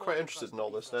 I am quite interested in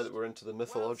all this now that we're into the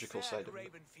mythological side of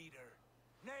it.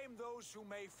 Name those who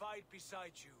may fight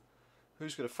beside you.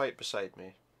 Who's going to fight beside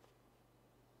me?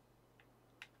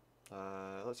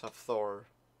 Let's have Thor.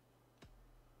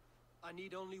 I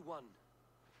need only one.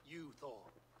 You, Thor,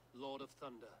 Lord of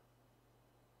Thunder.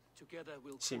 Together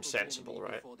we'll seems cripple the sensible, enemy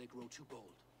right? Before they grow too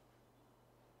bold.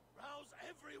 Rouse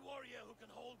every warrior who can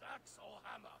hold axe or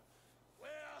hammer.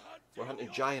 We're hunting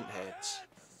giant heads.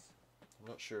 I'm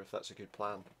not sure if that's a good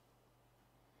plan.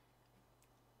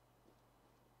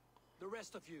 The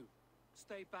rest of you,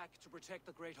 stay back to protect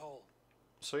the Great Hall.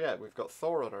 So yeah, we've got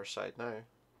Thor on our side now.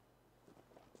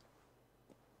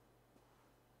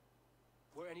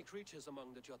 Were any creatures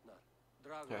among the Jotnar?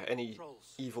 Yeah, any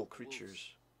evil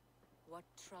creatures? What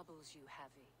troubles you,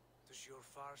 Havi? Does your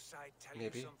far side tell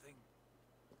Maybe. you something?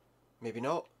 Maybe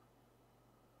not.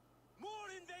 More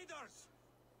invaders!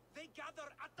 They gather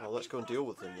at the Well, let's go and deal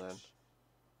with them then.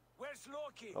 Where's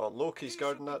Loki? Oh, Loki's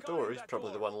guarding that door. He's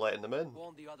probably the one letting them in.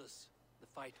 Warn the others. The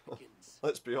fight begins.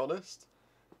 Let's be honest.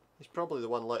 He's probably the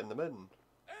one letting them in.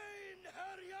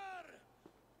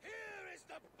 Here is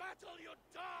the battle you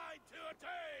died to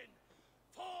attain!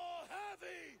 For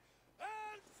heavy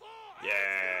and for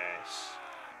Yes!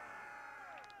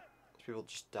 These people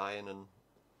just dying and...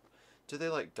 Do they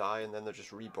like die and then they're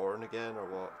just reborn again or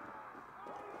what?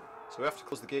 So we have to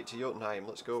close the gate to Jotunheim,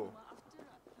 let's go.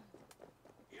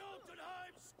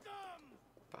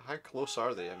 But how close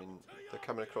are they? I mean, they're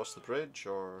coming across the bridge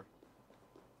or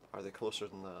are they closer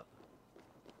than that?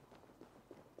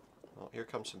 Oh, here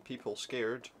come some people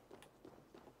scared.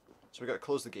 So we got to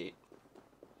close the gate.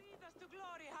 Lead us to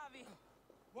glory, Javi.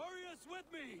 Warriors with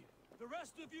me. The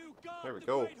rest of you guard There we the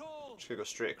go. Great Hall. Just gonna go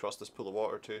straight across this pool of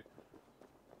water too.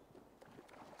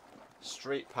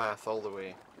 Straight path all the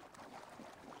way.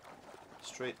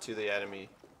 Straight to the enemy.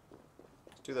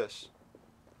 Let's do this.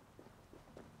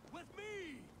 With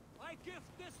me, I give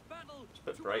this battle It's a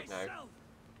bit to bright myself. now.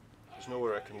 There's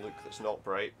nowhere I can look that's not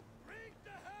bright.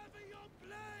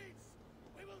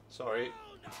 Sorry.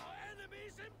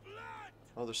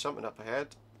 Oh, there's something up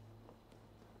ahead.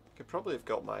 I could probably have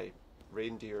got my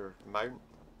reindeer mount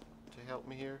to help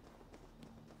me here.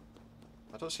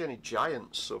 I don't see any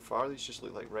giants so far, these just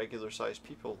look like regular sized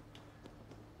people.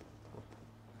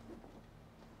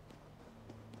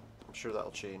 I'm sure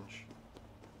that'll change.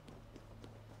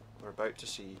 We're about to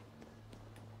see.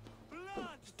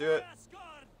 Let's do it!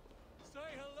 Asgard. Say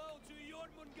hello to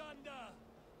Jormungandr.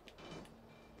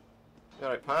 You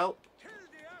alright, pal? Kill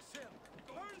the Asher.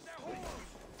 Burn the horse.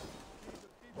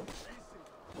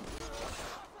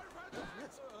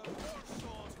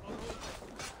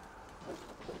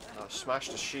 I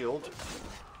smashed his shield.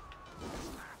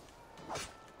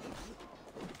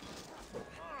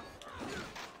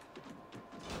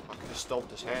 I could have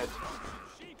stomped his head.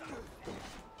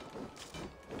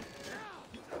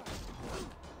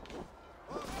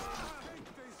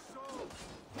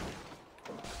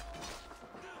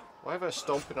 Why am I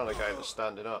stomping on a guy that's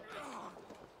standing up?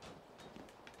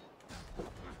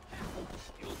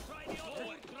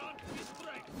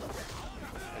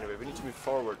 Anyway, we need to move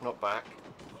forward, not back.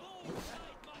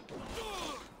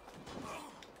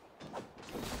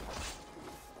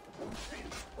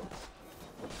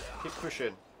 Keep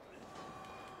pushing.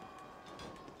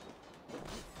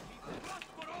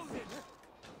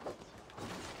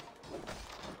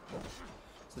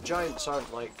 So the giants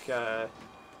aren't like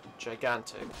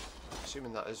gigantic,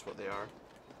 assuming that is what they are.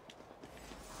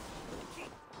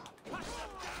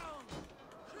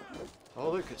 Oh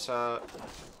look, it's a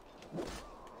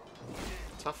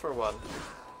tougher one.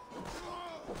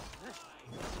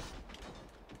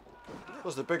 I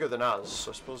suppose they're bigger than us,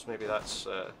 so I suppose maybe that's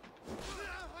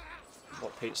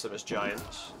what paints them as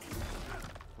giants.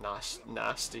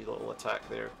 Nasty little attack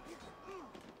there.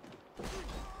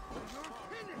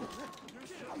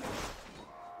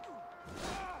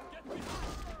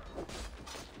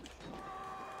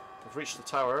 We've reached the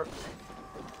tower.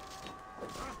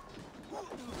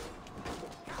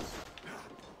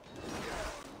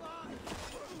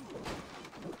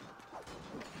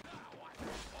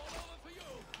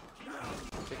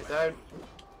 Take it down.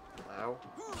 Ow.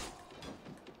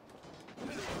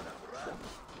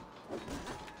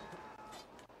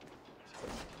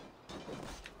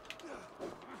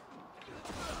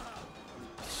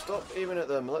 Stop aiming at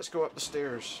them. Let's go up the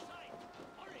stairs.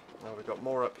 Now we've got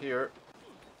more up here.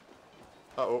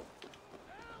 Uh-oh.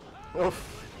 Oh,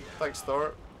 thanks,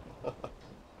 Thor.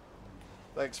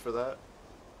 Thanks for that.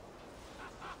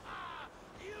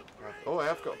 Oh, I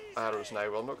have got arrows now.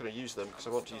 Well, I'm not going to use them because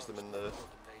I want to use them in the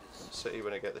city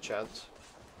when I get the chance.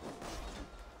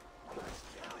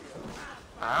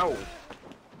 Ow!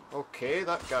 Okay,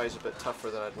 that guy's a bit tougher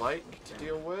than I'd like to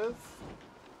deal with.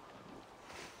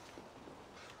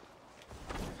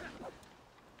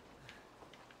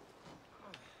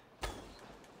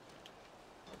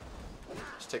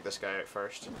 Let's take this guy out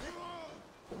first.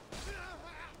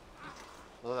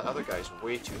 Well, that other guy's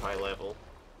way too high level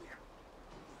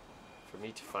for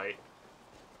me to fight.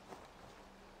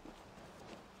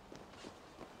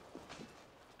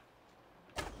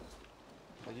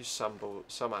 I'll use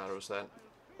some arrows then.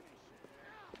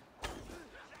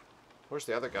 Where's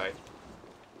the other guy?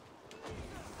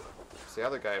 It's the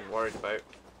other guy I'm worried about.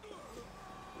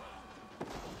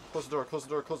 Close the door, close the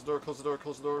door, close the door, close the door,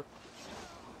 close the door.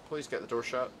 Please get the door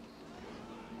shut.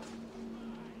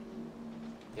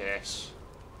 Yes.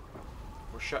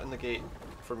 We're shutting the gate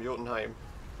from Jotunheim.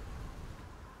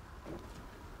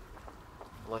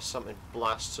 Unless something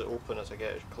blasts it open as I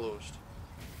get it closed.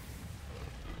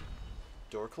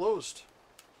 Door closed.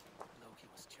 Loki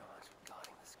was charged with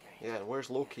guarding this gate. Yeah, and where's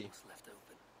Loki? It was left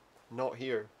open. Not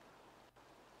here.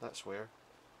 That's where.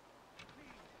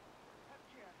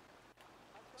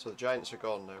 So the giants are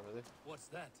gone now, are they? What's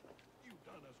that? You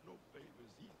done us no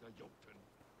favors either, Jotun.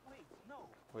 Wait, no.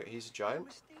 Wait, he's a You're giant?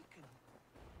 mistaken.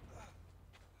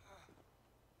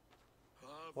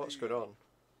 What's going on?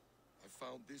 I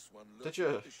found this one. Did you?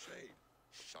 The shade,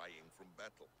 shying from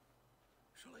battle.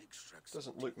 Shall I extract?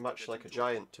 Doesn't look much like a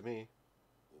giant to me.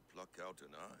 Or pluck out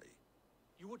an eye.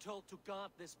 You were told to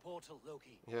guard this portal,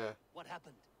 Loki. Yeah. What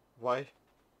happened? Why?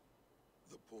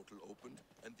 The portal opened,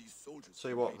 and these soldiers. So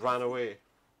you what? Ran away?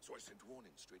 So I sent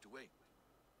warning straight away.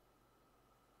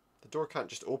 The door can't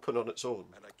just open on its own.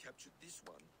 And I captured this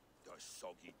one, the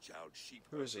soggy-jowled sheep.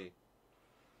 Who is he?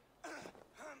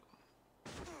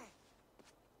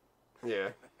 Yeah.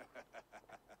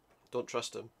 Don't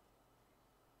trust him.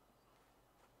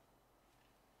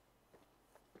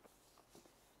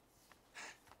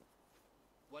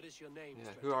 What is your name? Yeah,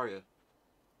 stranger? who are you?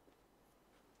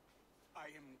 I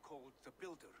am called the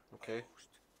Builder. Okay.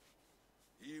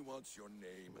 He wants your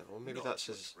name. Well, maybe not that's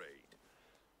your his... trade.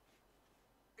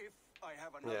 If I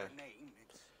have another Yeah. name,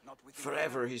 it's not within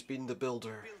Forever the he's been the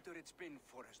builder. Builder it's been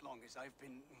for as long as I've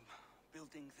been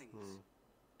building things.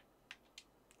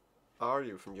 Are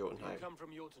you from You Jotunheim? come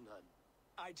from Jotunheim.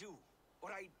 I do.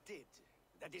 Or I did.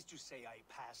 That is to say, I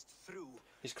passed through.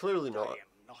 He's clearly But I not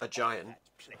am not a of giant. that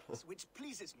place, which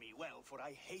pleases me well, for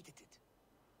I hated it.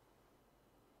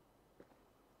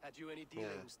 Had you any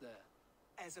dealings there?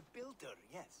 As a builder,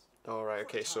 yes. Alright,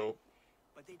 For a okay, so time.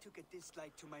 But they took a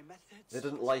dislike to my methods. they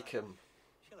didn't which like are, him.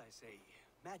 Shall I say,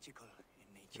 magical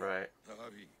in nature. Right.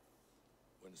 Harvey,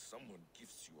 when someone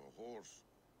gifts you a horse,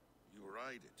 you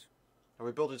ride it. And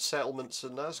we builded settlements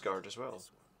in Asgard as well.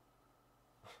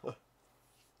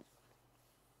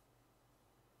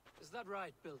 Is that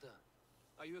right, Builder?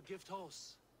 Are you a gift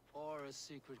horse or a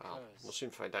secret Well, curse? we'll soon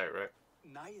find out, right?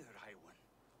 Neither, High One.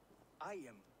 I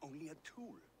am only a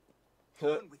tool.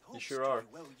 One with You hopes sure to are. be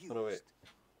well Oh, no, wait. used.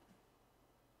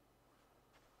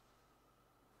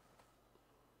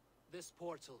 This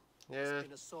portal. Yeah, has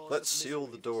been a source let's of seal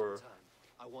misery the for some door. time.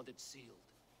 I want it sealed.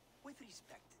 With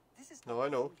respect, this is No, not I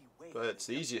know, the only way but it's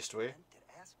the to easiest way. enter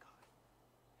Asgard.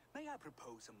 May I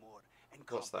propose a more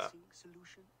What's that? encompassing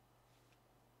solution?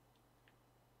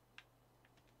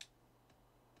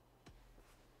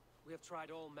 We have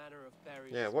tried all manner of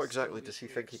barriers. Yeah, and what exactly still does he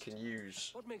think he refused. can use?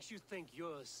 What makes you think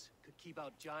yours could keep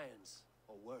out giants,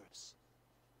 or worse?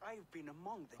 I've been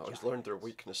among the Oh, he's giants. learned their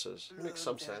weaknesses. It makes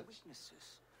some Learned their sense. weaknesses.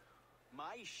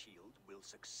 My shield will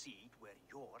succeed where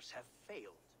yours have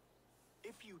failed.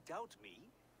 If you doubt me,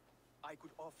 I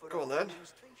could offer Go a on, then.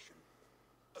 demonstration.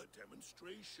 A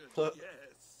demonstration, Huh.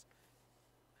 yes.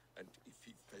 And if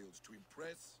he fails to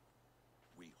impress,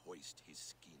 we hoist his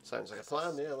skin. Sounds like a as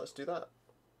plan, yeah, seal. let's do that.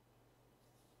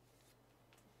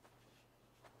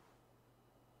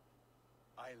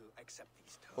 I'll accept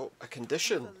these terms. Oh, a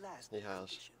condition With the last he has.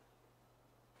 condition,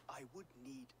 I would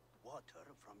need water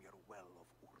from your well of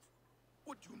Urf.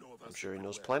 What do you know of I'm us sure he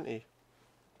knows everywhere? plenty.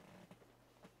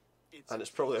 And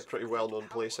it's probably a pretty well-known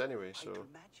place anyway, so... Vital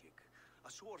magic, a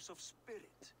source of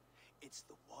spirit. It's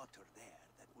the water there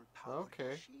that will power your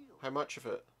Okay. shield. How much of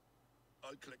it?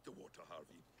 I'll collect the water,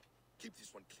 Harvey. Keep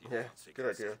this one clear. Yeah, for sake good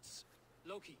of idea. science.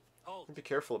 Loki, hold. Be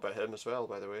careful about him as well,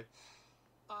 by the way.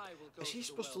 I will go Is he the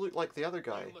supposed to well. look like the other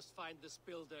guy? You must find this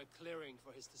builder clearing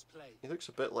for his display. He looks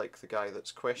a bit like the guy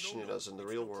that's questioning us in the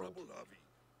it's real no world. trouble, Harvey.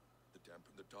 The damp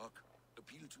and the dark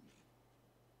appeal to me.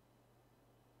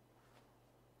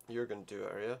 You're going to do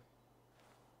it, are you?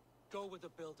 Go with the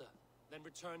builder, then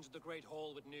return to the Great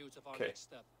Hall with news of our Okay. next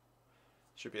step.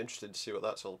 Should be interested to see what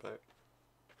that's all about.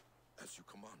 As you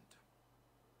command.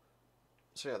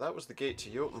 So yeah, that was the gate to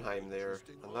Jotunheim there,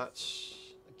 and that's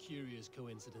A curious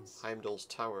coincidence. Heimdall's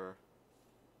tower.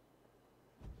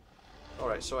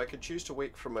 Alright, so I could choose to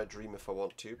wake from my dream if I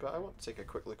want to, but I want to take a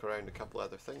quick look around a couple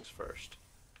other things first.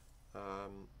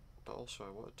 But also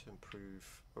I wanted to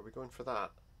improve... Are we going for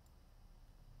that?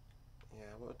 Yeah,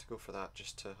 I wanted to go for that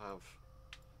just to have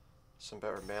some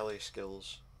better melee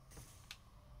skills.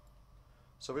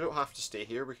 So we don't have to stay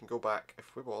here, we can go back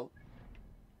if we want.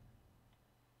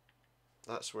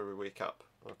 That's where we wake up.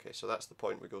 Okay, so that's the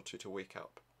point we go to wake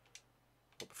up.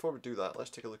 But before we do that, let's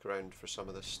take a look around for some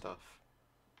of this stuff.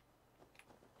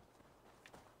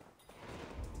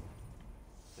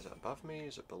 Is it above me?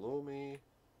 Is it below me?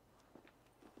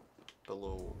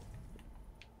 Below.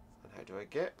 And how do I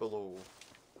get below?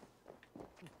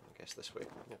 I guess this way.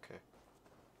 Okay.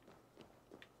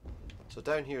 So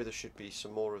down here there should be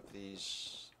some more of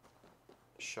these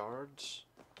shards,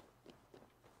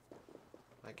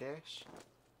 I guess.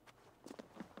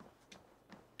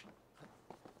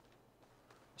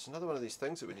 It's another one of these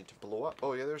things that we need to blow up.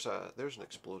 Oh yeah, there's an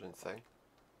exploding thing.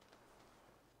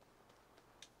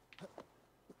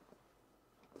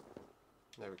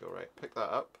 There we go, right. Pick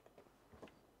that up.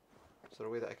 Is there a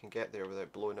way that I can get there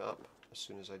without blowing it up as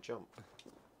soon as I jump?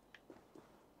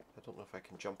 I don't know if I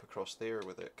can jump across there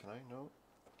with it, can I? No.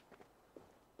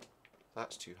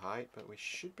 That's too high, but we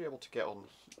should be able to get on...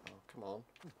 Oh, come on.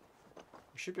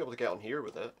 We should be able to get on here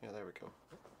with it. Yeah, there we go.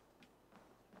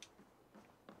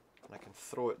 And I can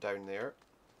throw it down there.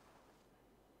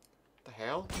 What the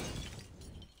hell?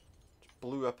 Just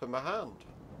blew up in my hand.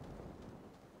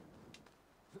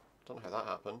 Don't know how that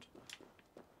happened.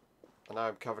 And now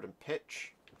I'm covered in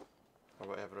pitch. Or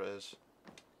whatever it is.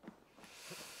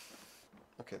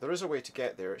 Okay, there is a way to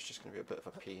get there, it's just going to be a bit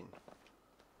of a pain.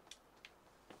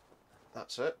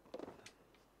 That's it.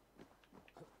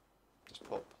 Just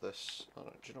pop this... Oh,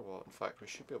 do you know what? In fact, we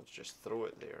should be able to just throw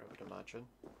it there, I would imagine.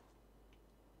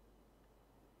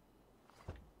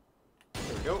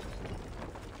 There we go.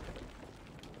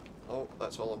 Oh,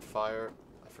 that's all on fire.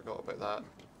 I forgot about that.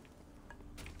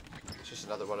 It's just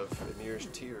another one of Emir's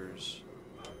tears.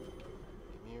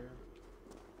 Emir.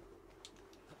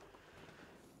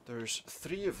 There's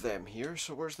 3 of them here,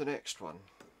 so where's the next one?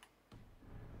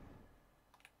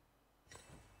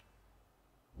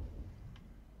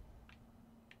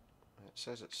 It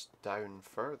says it's down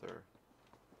further.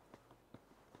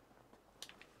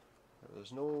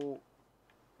 There's no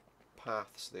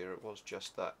paths there, it was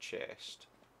just that chest.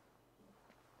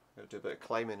 I'll do a bit of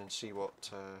climbing and see what...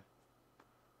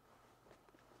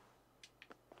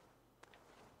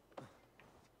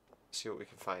 see what we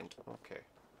can find. Okay,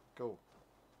 go.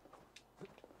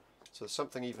 So there's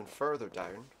something even further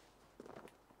down.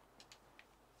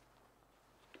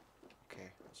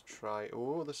 Okay, let's try...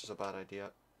 Oh, this is a bad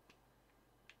idea.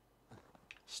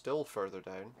 Still further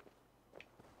down.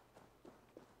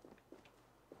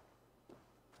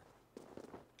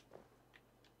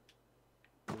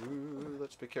 Ooh,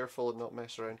 let's be careful and not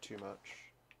mess around too much.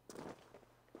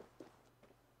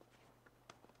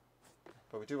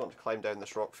 But we do want to climb down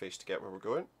this rock face to get where we're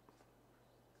going.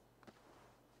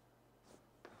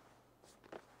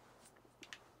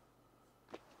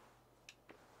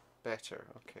 Better,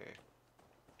 okay.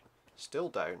 Still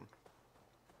down.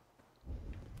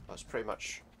 That's pretty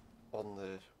much on the...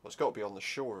 Well, it's got to be on the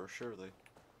shore, surely.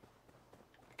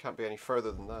 It can't be any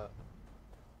further than that.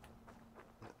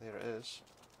 There it is.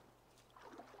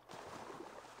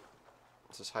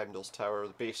 This is Heimdall's Tower,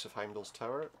 the base of Heimdall's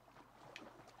Tower.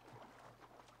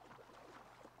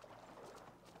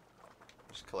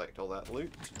 Just collect all that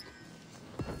loot.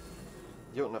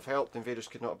 You don't have help. The invaders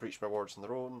could not have breached my wards on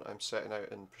their own. I'm setting out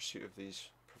in pursuit of these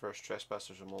perverse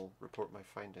trespassers and will report my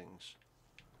findings.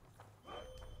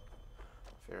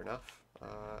 Fair enough.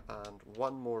 And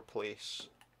one more place.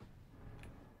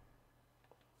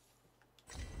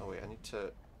 Oh wait, I need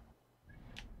to...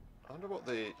 I wonder what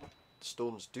the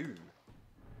stones do.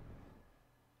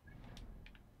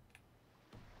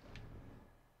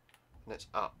 And it's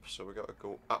up, so we've got to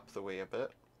go up the way a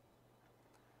bit.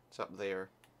 It's up there.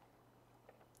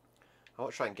 I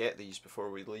want to try and get these before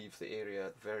we leave the area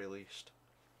at the very least.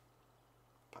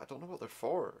 But I don't know what they're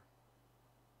for.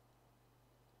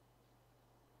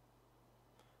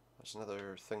 That's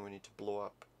another thing we need to blow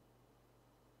up.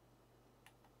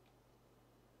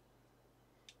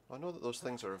 I know that those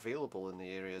things are available in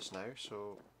the areas now,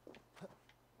 so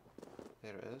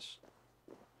there it is.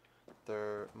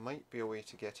 There might be a way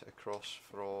to get it across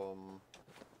from...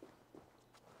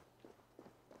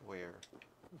 where?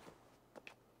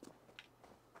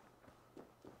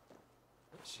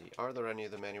 Let's see, are there any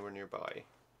of them anywhere nearby?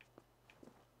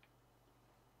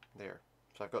 There.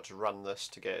 So I've got to run this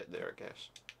to get it there, I guess.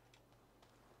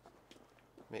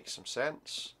 Makes some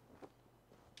sense.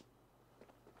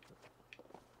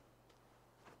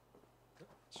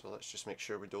 So let's just make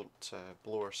sure we don't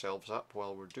blow ourselves up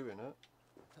while we're doing it.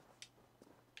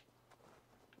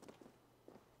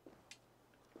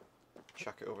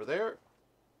 Chuck it over there.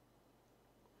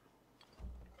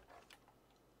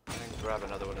 And grab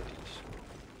another one of these.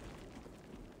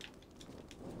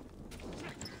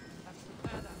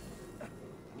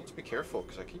 I need to be careful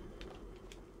because I keep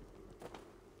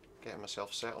getting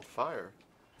myself set on fire.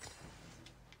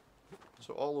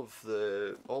 So all of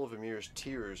Emir's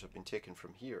tears have been taken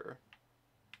from here.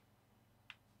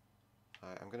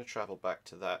 I'm going to travel back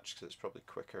to that just because it's probably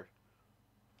quicker,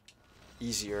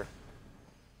 easier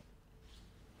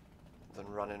than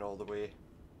running all the way.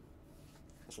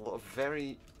 There's a lot of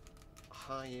very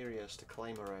high areas to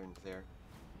climb around there.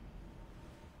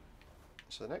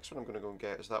 So the next one I'm going to go and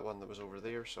get is that one that was over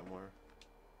there somewhere.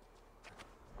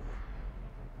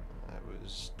 It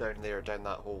was down there, down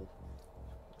that hole.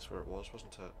 That's where it was,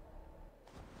 wasn't it?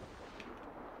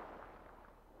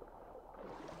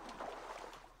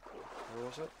 Where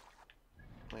was it?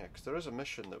 Yeah, because there is a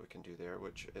mission that we can do there,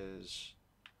 which is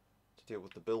to deal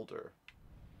with the builder.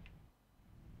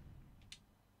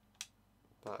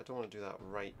 But I don't want to do that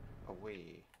right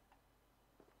away.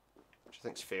 Which I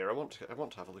think's fair. I want to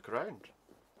have a look around.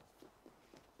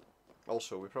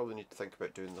 Also, we probably need to think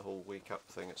about doing the whole wake up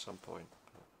thing at some point.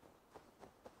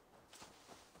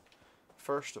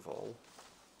 First of all,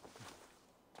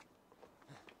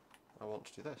 I want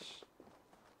to do this.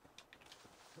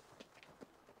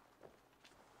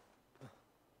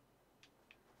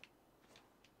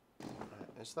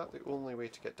 Is that the only way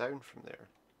to get down from there?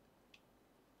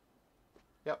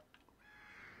 Yep.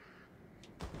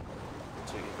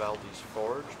 To Ivaldi's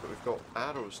Forge, but we've got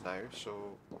arrows now,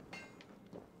 so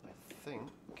I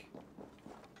think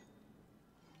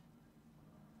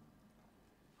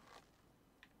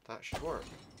that should work.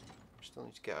 Still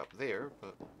need to get up there,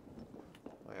 but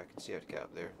oh yeah, I can see how to get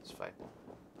up there. It's fine.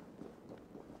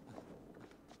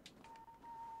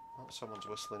 Oh, someone's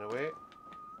whistling away.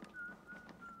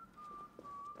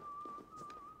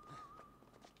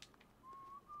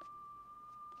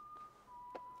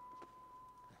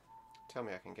 Tell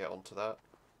me I can get onto that.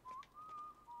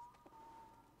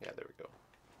 Yeah, there we go.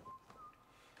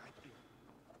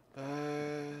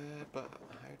 But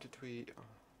how did we...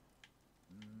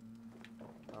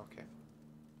 Okay.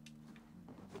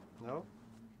 No?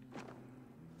 I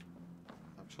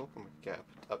was hoping we could get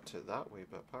up to it that way,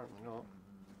 but apparently not.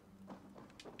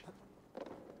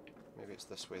 Maybe it's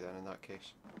this way then in that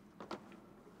case.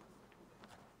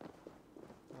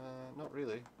 Not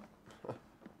really.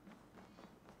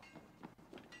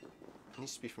 It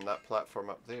needs to be from that platform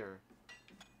up there.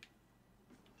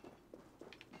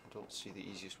 I don't see the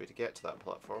easiest way to get to that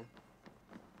platform.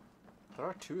 There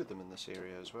are two of them in this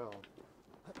area as well.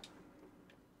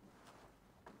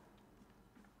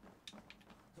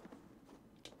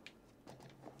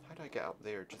 How do I get up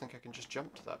there? Do you think I can just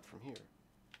jump to that from here?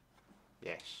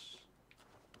 Yes.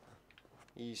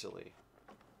 Easily.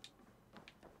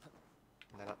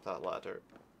 And then up that ladder.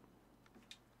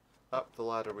 Up the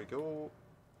ladder we go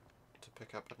to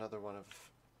pick up another one of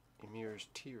Ymir's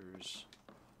tears.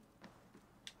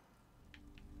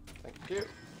 Thank you.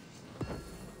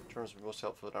 In terms of most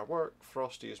helpful in our work,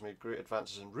 Frosty has made great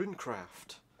advances in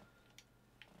runecraft.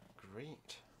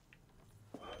 Great.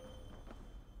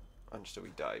 And just a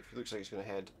wee dive. He looks like he's going to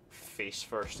head face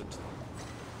first into the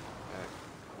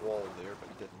wall there, but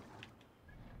he didn't.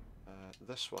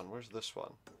 This one, where's this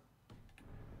one?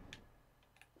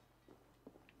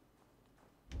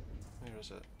 Where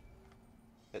is it?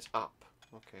 It's up.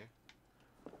 Okay.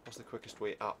 What's the quickest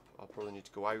way up? I'll probably need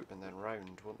to go out and then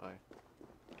round, won't I?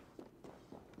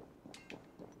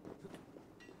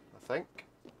 I think.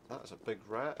 That is a big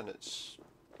rat and it's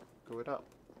going up.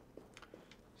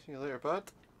 See you later,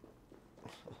 bud.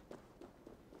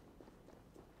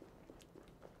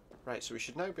 Right, so we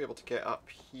should now be able to get up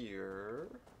here.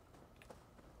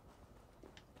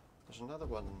 There's another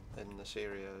one in this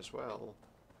area as well.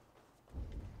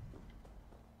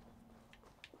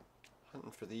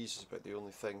 Hunting for these is about the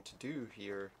only thing to do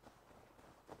here.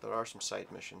 There are some side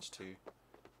missions too.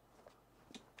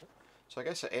 So I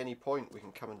guess at any point we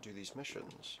can come and do these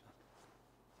missions.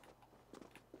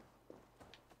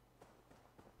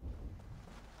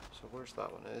 So where's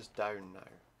that one? It is down now.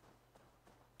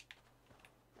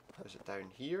 Is it down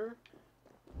here?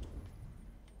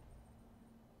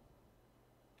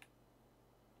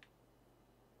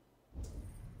 I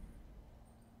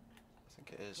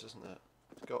think it is, isn't it?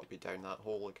 It's got to be down that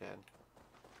hole again.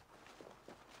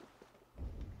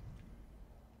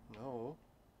 No.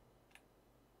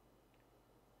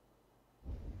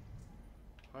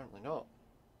 Apparently not.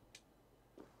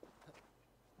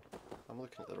 I'm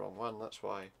looking at the wrong one, that's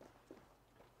why.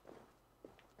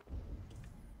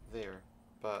 There.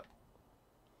 But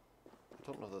I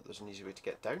don't know that there's an easy way to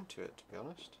get down to it, to be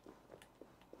honest.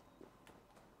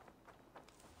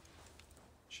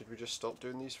 Should we just stop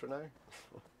doing these for now?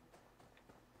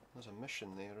 There's a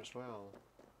mission there as well.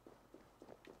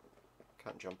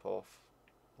 Can't jump off.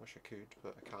 Wish I could,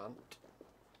 but I can't.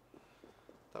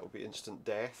 That would be instant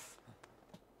death.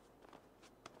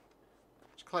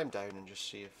 Let's climb down and just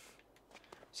see if...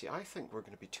 See, I think we're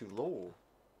going to be too low.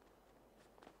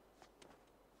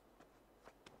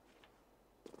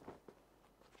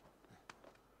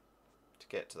 To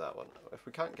get to that one. If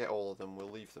we can't get all of them, we'll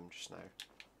leave them just now.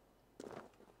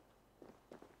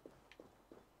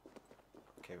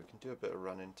 Okay, we can do a bit of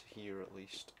running to here at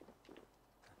least.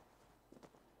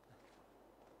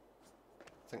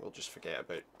 I think we'll just forget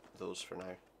about those for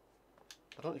now.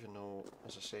 I don't even know,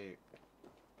 as I say,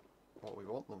 what we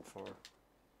want them for.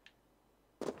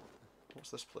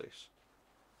 What's this place?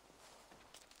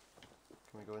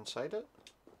 Can we go inside it?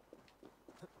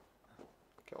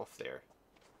 Get off there.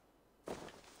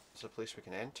 Is there a place we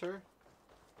can enter?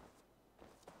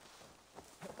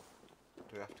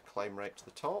 Do we have to climb right to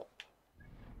the top?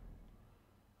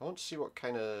 I want to see what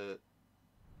kind of...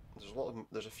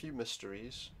 There's a few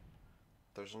mysteries.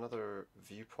 There's another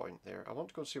viewpoint there. I want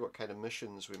to go and see what kind of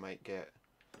missions we might get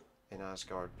in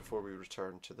Asgard before we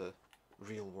return to the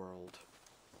real world.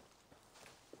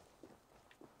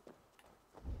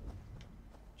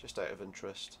 Just out of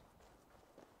interest.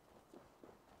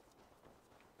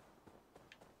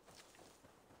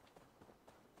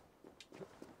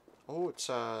 Oh, it's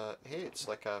hey, it's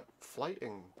like a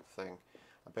flighting thing.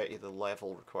 I bet you the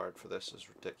level required for this is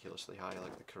ridiculously high,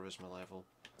 like the charisma level.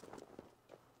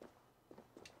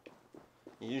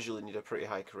 You usually need a pretty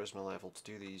high charisma level to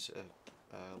do these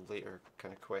later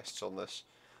kind of quests on this.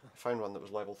 I found one that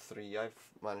was level 3. I've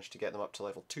managed to get them up to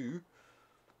level 2.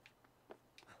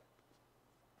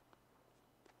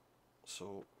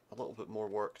 So a little bit more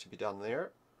work to be done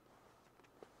there.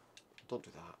 Don't do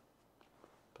that.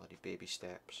 Bloody baby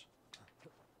steps.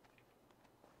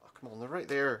 Oh, come on, they're right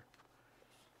there.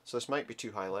 So this might be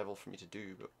too high level for me to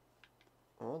do, but...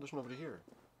 Oh, there's nobody here.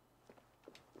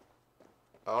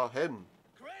 Ah, him!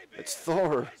 It's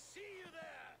Thor!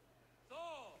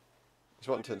 He's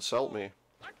wanting to insult me.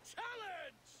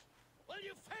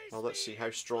 Well, let's see,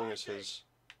 how strong is his...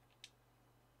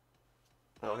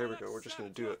 Oh, here we go, we're just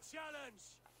going to do it.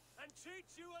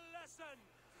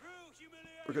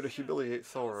 We're going to humiliate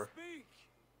Thor.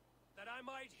 That I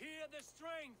might hear the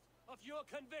strength of your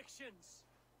convictions.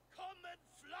 Come and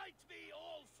flight me,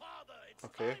 all father. It's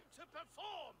time to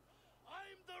perform.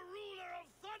 I'm the ruler of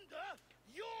thunder.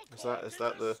 You're is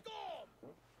that the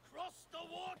storm. Cross the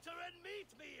water and meet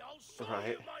me. I'll show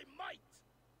you my might.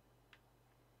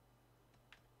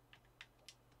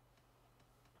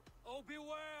 Oh,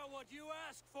 beware what you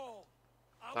ask for.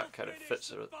 That kind of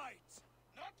fits it.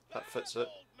 That fits it.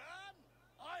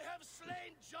 I have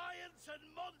slain giants and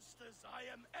monsters. I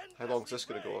am endlessly How long is this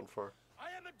going to go on for? I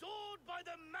am adored by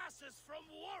the masses from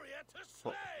warrior to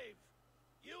slave.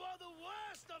 You are the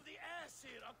worst of the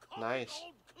Aesir, a common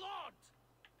old clod.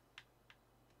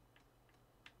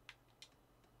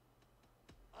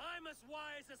 I'm as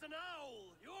wise as an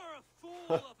owl. You're a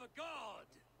fool of a god.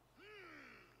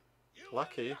 You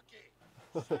lucky.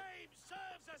 Shame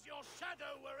serves as your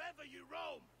shadow wherever you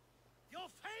roam. Your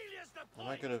failure's the point,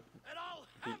 Am I gonna and I'll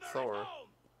beat hammer Thor? it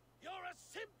home. You're a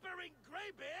simpering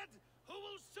greybeard who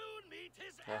will soon meet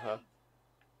his end.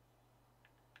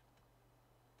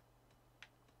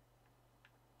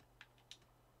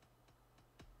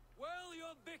 Well,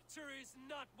 your victory's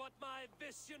not what my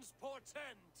visions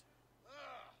portend.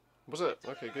 Was it?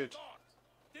 Okay, good.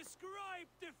 Describe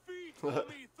defeat for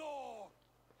me, Thor.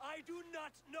 I do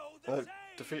not know the I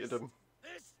names. defeated him.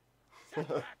 This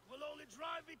setback will only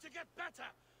drive me to get better,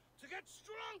 to get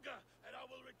stronger, and I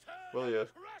will return Will you?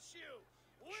 and crush you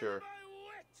with Sure. my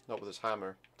wit. Not with his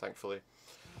hammer, thankfully.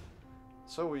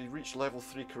 So we reached level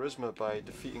 3 charisma by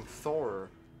defeating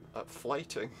Thor at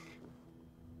flighting.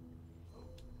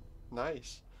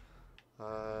 Nice.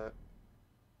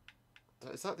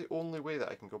 Is that the only way that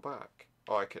I can go back?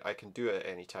 Oh, I can do it at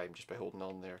any time just by holding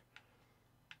on there.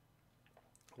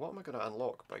 What am I going to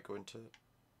unlock by going to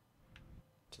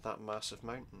that massive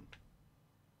mountain?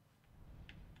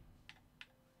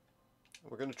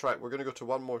 We're going to go to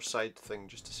one more side thing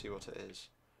just to see what it is,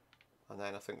 and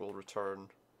then I think we'll return.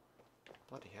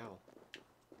 Bloody hell!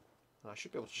 I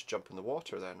should be able to just jump in the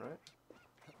water then, right?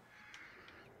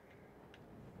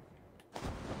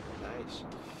 Nice.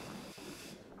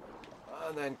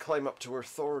 And then climb up to where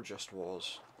Thor just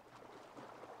was.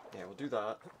 Yeah, we'll do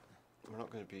that. We're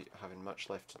not going to be having much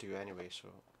left to do anyway, so...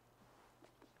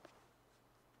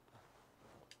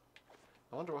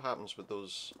 I wonder what happens with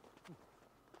those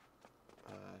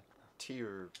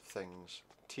tier things,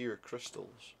 tier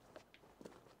crystals.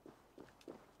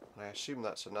 I assume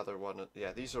that's another one.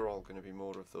 Yeah, these are all going to be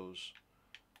more of those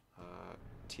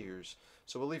tiers.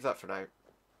 So we'll leave that for now.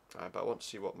 But I want to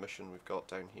see what mission we've got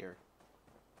down here.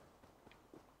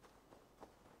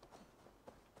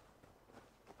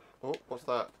 Oh, what's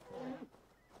that?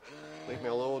 Leave me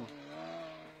alone.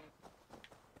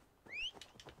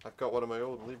 I've got one of my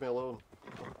own, leave me alone.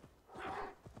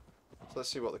 So let's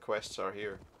see what the quests are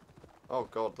here. Oh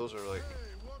god, those are like...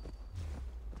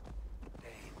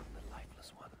 Dane, the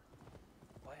lifeless one.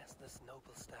 Why has this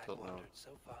noble stag wandered so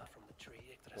far from the tree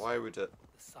Yggdrasil? Why would it?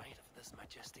 The sight of this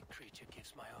majestic creature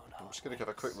gives my own heart. I'm just going to have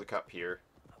a quick look up here.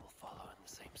 follow in the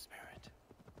same spirit.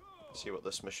 See what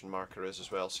this mission marker is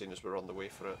as well, seeing as we're on the way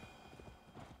for it.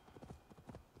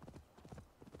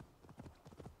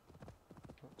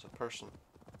 It's a person.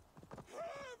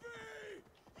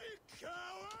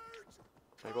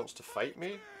 He wants to fight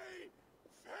me?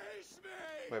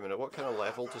 Wait a minute, what kind of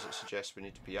level does it suggest we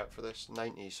need to be at for this?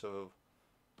 90, so...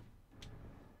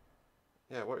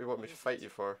 Yeah, what do you want me to fight you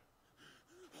for?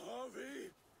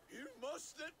 Harvey, you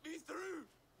must let me through!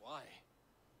 Why?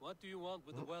 What do you want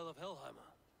with the Well of Helheimer?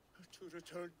 To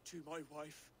return to my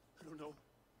wife. I don't know.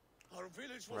 Our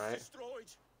village was Right. destroyed.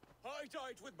 I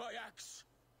died with my axe.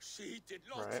 She did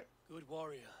not. Right. Good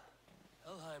warrior.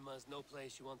 Helheimer is no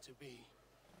place you want to be.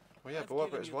 Well, yeah, I've but what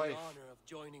about given his you wife? the honor of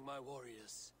joining my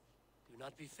warriors. Do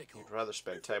not be fickle. He'd rather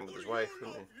spend time with his wife,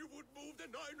 wouldn't he? You would move the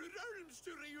 9 realms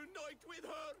to reunite with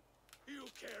her. You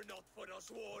care not for us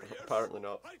warriors. Apparently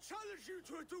not. I challenge you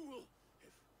to a duel.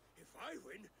 If I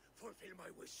win, fulfill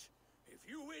my wish. If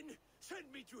you win,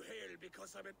 send me to hell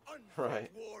because I'm an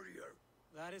unfit warrior.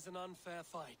 That is an unfair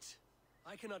fight.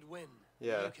 I cannot win.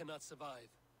 Yeah. You cannot survive.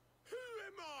 Who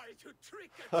am I to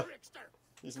trick a trickster?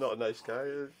 He's not a nice guy,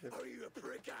 is he? Are you a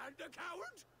prick and a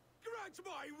coward? Grant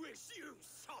my wish, you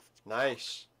soft.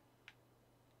 Nice.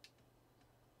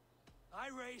 I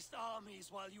raised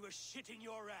armies while you were shitting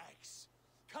your rags.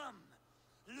 Come,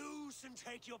 loose and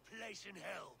take your place in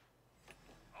hell.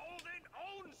 Odin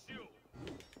owns you!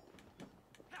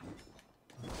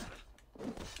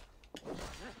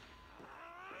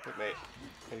 Look, mate,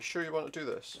 are you sure you want to do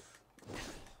this?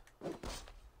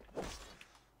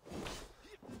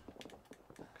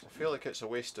 I feel like it's a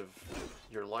waste of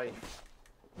your life.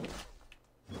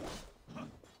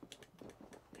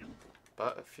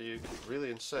 But if you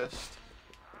really insist...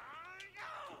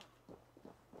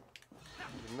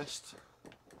 You missed.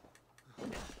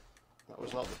 That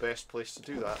was not the best place to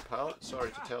do that, pal. Sorry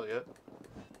to tell you.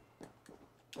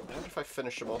 I wonder if I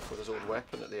finish him off with his own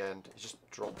weapon at the end. He just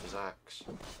dropped his axe.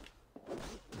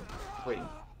 Wait.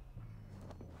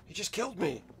 He just killed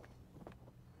me!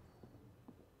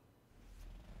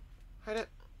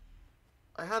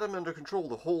 I had him under control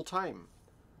the whole time.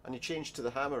 And he changed to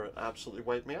the hammer and absolutely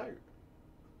wiped me out.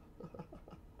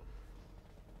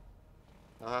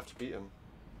 I'll have to beat him.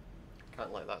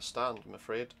 Can't let that stand, I'm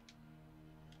afraid.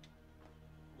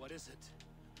 What is it?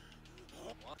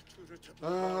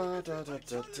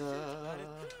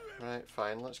 Right,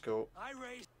 fine, let's go. I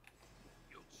raised...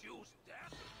 You choose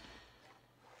death?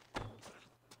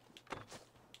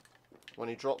 When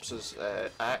he drops his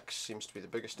axe, seems to be the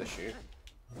biggest issue.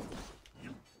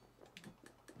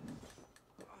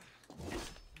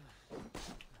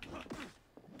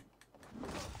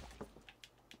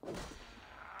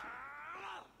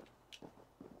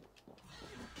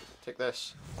 Take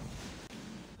this.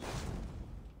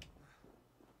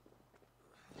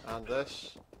 And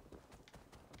this.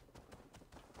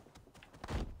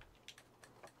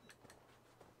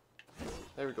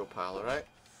 There we go, pal, alright?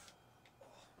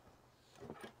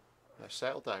 Now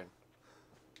settle down.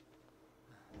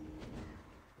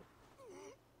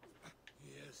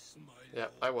 Yes, my Yeah,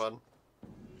 I won.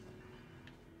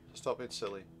 Stop being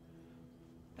silly.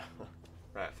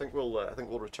 Right, I think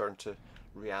we'll return to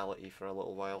reality for a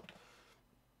little while.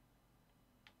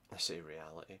 I say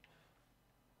reality.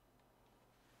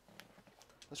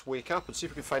 Let's wake up and see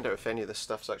if we can find out if any of this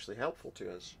stuff's actually helpful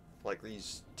to us. Like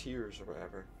these tears or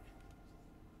whatever.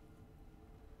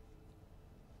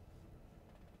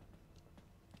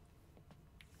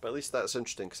 But at least that's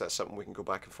interesting because that's something we can go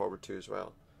back and forward to as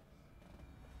well.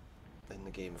 In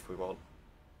the game if we want.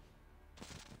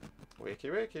 Wakey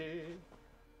wakey.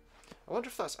 I wonder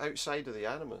if that's outside of the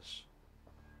Animus.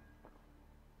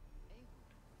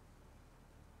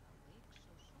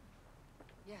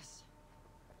 Yes.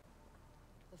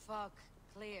 The fog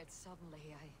cleared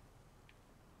suddenly.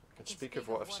 I can speak of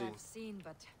what I've seen.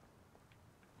 But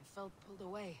I felt pulled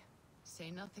away.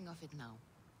 Say nothing of it now.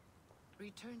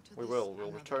 Return to We this will. We'll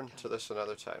another return time. to this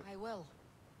another time. I will.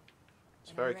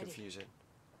 It's When very I'm ready. confusing.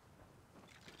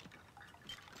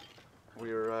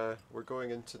 We're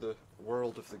going into the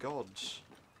world of the gods.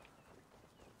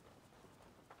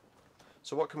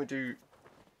 So what can we do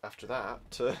after that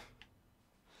to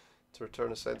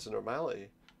return a sense of normality?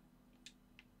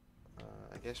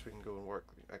 I guess we can go and work.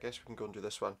 I guess we can go and do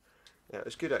this one. Yeah,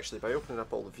 it's good actually. By opening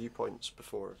up all the viewpoints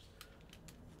before,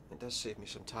 it does save me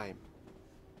some time.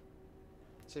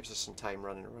 Saves us some time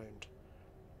running around.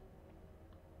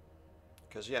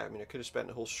 Because yeah, I mean I could have spent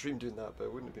the whole stream doing that, but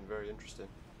it wouldn't have been very interesting.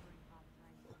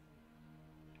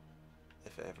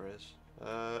 If it ever is.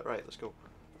 Right, let's go.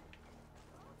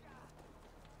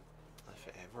 If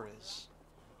it ever is.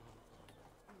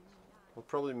 We'll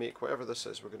probably make, whatever this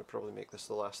is, we're going to probably make this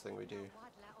the last thing we do.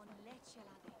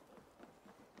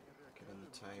 Given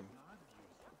the time.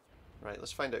 Right,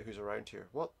 let's find out who's around here.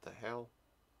 What the hell?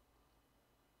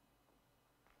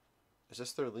 Is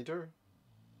this their leader?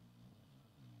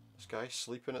 This guy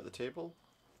sleeping at the table?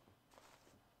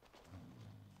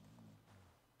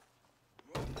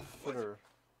 Finner.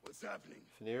 What's happening?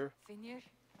 Finir? Finir?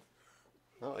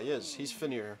 Oh, he is. He's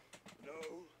Finir. No,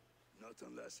 not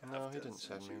unless No, he Halfdan didn't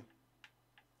send me.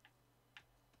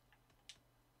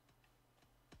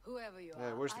 Whoever you Yeah,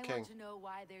 are, where's the I king? want to know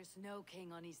why there's no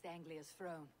king on East Anglia's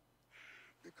throne.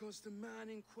 Because the man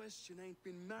in question ain't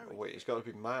been married. Oh, wait, he's got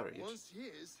to be married. Once he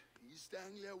is, East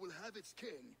Anglia will have its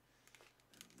king.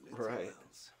 Right.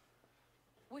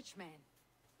 Which man?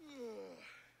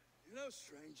 You know,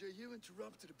 stranger, you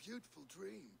interrupted a beautiful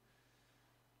dream.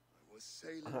 I was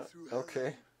sailing through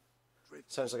Okay.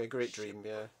 Sounds like a great dream,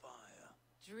 yeah.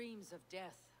 Dreams of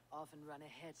death often run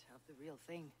ahead of the real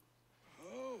thing.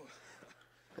 Oh.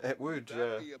 It would,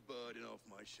 That be a burden off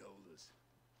my shoulders.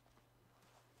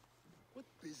 What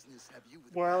business have you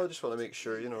with well, I just want to make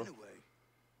sure, you know. Anyway?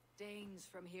 Danes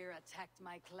from here attacked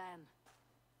my clan.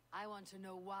 I want to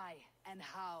know why and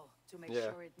how to make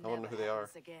Yeah, sure it I wanna never know who they are.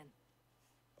 happens again.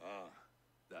 Ah,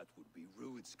 that would be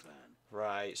Rued's clan.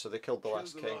 Right, so they killed the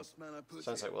last king. man I put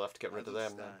Sounds here. like we'll have to get rid of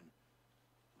them then.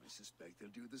 I suspect they'll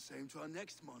do the same to our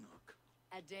next monarch.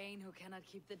 A Dane who cannot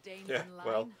keep the Danes Yeah, in line?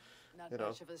 well, Not you know.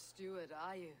 much of a steward,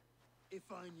 are you?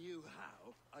 If I knew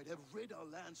how, I'd have rid our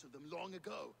lands of them long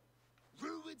ago.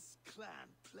 Rued's clan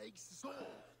plagues us all.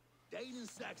 Dane and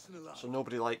Saxon alike. So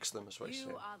nobody likes them, is what he's You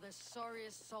saying. are the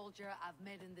sorriest soldier I've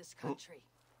met in this country.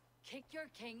 Kick your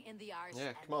king in the arse Yeah,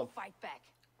 and come on. fight back.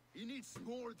 He needs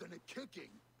more than a kicking.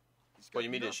 He's What got you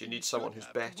mean is you nothing need he someone should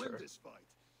who's have to win better. this fight.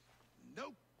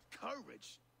 No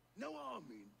courage, no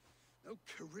army, no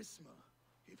charisma.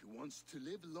 If he wants to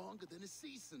live longer than a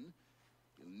season,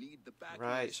 he'll need the back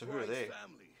Right, of his so who are wife's they?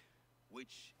 family,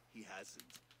 which he hasn't.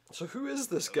 So who is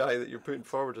this guy that you're putting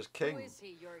forward as king? Who is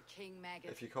he, your king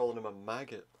maggot? If you're calling him a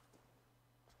maggot.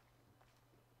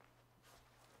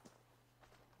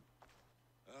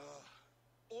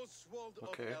 Oswald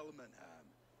Okay. of Elmenham,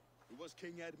 who was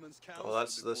King Edmund's counsel. Well,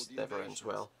 this before the never ends invasions.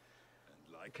 well.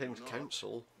 And like King's it or not,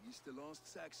 council. He's the last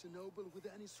Saxon noble with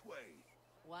any sway.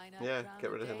 Why not Yeah, crown get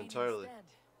a rid of him Dane entirely. instead?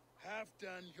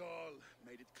 Halfdan Jarl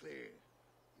made it clear.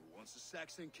 He wants a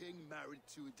Saxon king married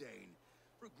to a Dane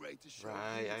for a greater show of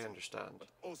Right, I unity. understand. But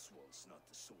Oswald's not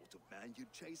the sort of man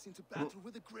you'd chase into battle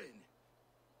with a grin.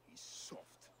 He's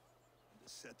soft. And the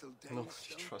settled Danes Nobody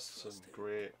don't trusts him. trust him.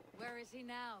 Great. Where is he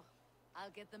now?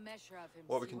 I'll get the measure of him.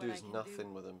 What we see can do I is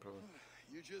nothing with him, probably.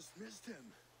 You just missed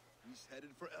him. He's headed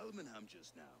for Elmenham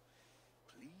just now,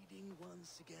 pleading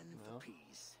once again Well, for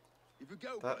peace. If you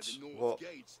go that's by the north what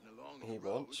gates and along he the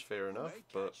road, wants, fair you enough, may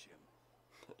but, catch him.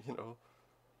 you know.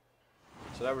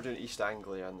 So now we're doing East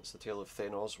Anglia, and it's the tale of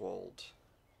Thane Oswald.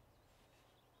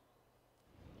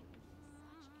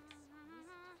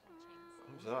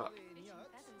 Who's that?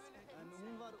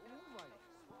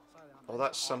 Oh,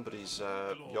 that's somebody's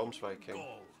Jomsviking.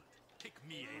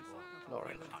 Not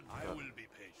right now. I but- will be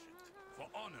patient. For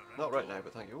honor and Not right now,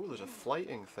 but thank you. Oh, there's a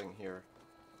flighting thing here.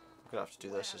 I'm gonna have to do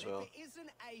this as well.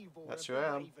 That's who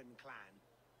I am.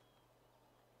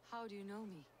 How do you know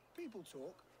me? People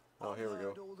talk. Oh, here we I've go.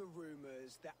 heard all the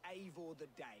rumors that Eivor the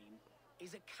Dane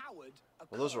is a coward, a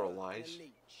Well, those are all coward, and lies. a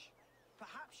leech.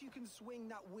 Perhaps you can swing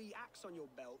that wee axe on your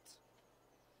belt,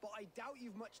 but I doubt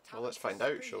you've much talent. Well, let's for find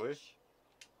out, shall we? speech.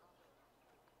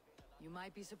 You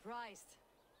might be surprised.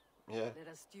 Yeah. Let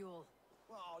us duel.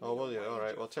 Oh, will you?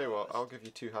 Alright, well, I'll tell you what, I'll give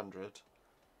you 200.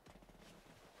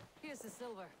 Here's the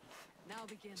silver. Now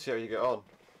begin. See how you get on.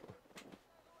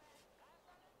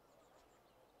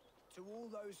 To all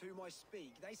those whom I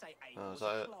speak, they say Eivor Oh, is was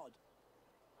that a it? clod.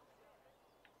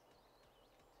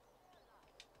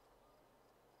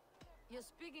 You're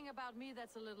speaking about me,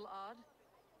 that's a little odd.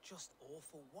 Just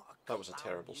awful. What a That was a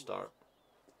clown terrible you start.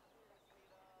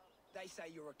 are. They say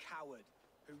you're a coward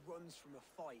who runs from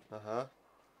a fight. Uh-huh.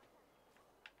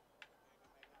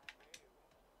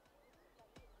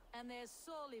 And they're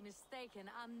sorely mistaken.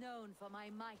 I'm known for my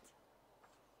might.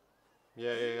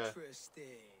 Yeah. Interesting.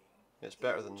 It's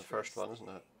better than the first one, isn't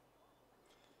it?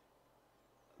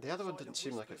 The other one didn't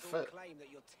seem like it Whispers all fit. claim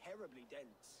that you're terribly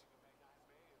dense.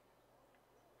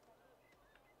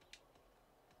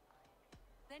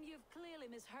 Then you've clearly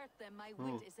misheard them. My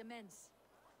Hmm. wit is immense.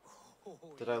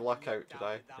 Did I luck out, did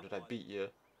I? Or did I beat you?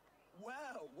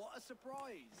 Well, what a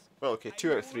surprise! Well, okay,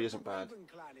 2 out of Eivor 3 of isn't the bad. Raven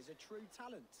clan is a true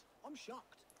talent. I'm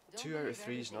shocked. Don't 2 out of believe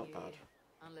 3 is not everything you bad. hear,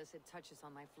 unless it touches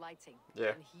on my flighting.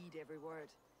 Yeah. And heed every word.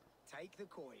 Take the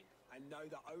coin and know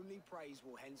that only praise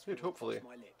will henceforth hopefully. cross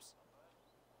my lips.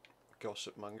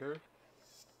 Gossip monger.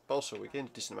 But also, we gained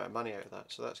a decent amount of money out of that,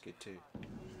 so that's good too.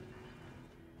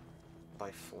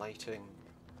 By flighting.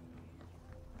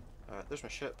 There's my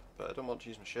ship, but I don't want to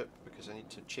use my ship because I need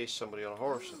to chase somebody on a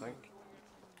horse, I think.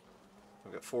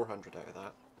 We got 400 out of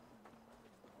that.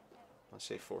 I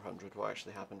say 400, what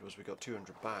actually happened was we got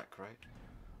 200 back, right?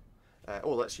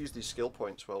 Oh, let's use these skill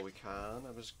points while we can.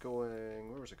 I was going...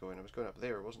 where was I going? I was going up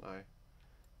there, wasn't I?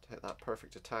 To hit that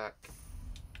perfect attack.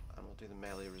 And we'll do the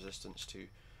melee resistance to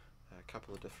a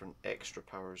couple of different extra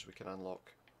powers we can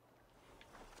unlock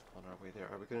on our way there.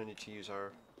 Are we going to need to use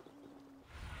our...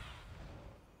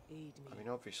 I mean,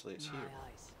 obviously it's here. I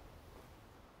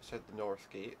said the north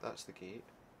gate, that's the gate.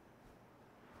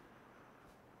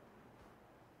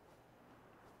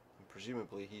 And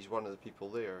presumably he's one of the people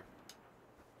there.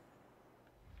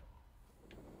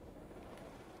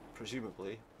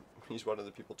 Presumably he's one of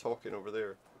the people talking over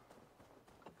there.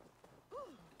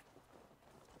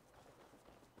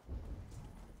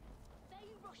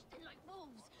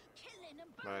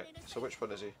 Right, so which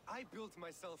one is he? I built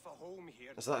myself a home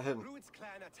here. Is that him? Druid's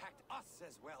clan attacked us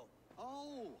as well.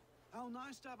 Oh, how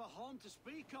nice to have a home to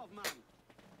speak of, man.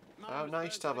 How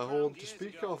nice to have a home to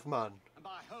speak of, man. And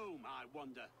by home, I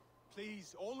wonder.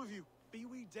 Please, all of you, be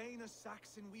we Dane or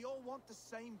Saxon, we all want the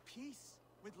same peace.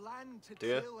 With land to Do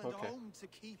you? till and Okay. home to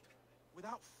keep.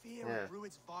 Without fear Yeah. of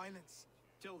Druid's violence.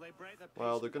 Till they break the peace.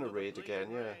 Well, they're going to with raid another again,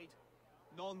 bleeding yeah. raid.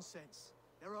 Nonsense.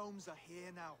 Their homes are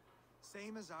here now.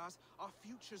 Same as ours. Our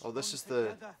futures Oh, this run is the...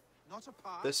 together, not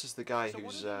apart. This is the guy So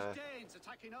what who's, are these Danes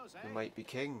attacking us, who eh? might be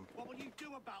king. What will you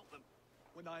do about them?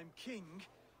 When I'm king...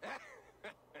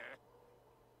 when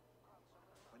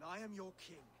I am your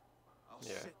king, I'll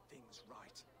Yeah. set things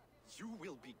right. You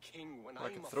will be king when I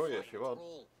I'm can a throw you if flying you want.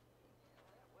 troll.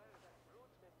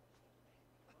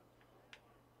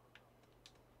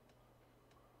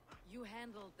 You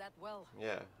handled that well.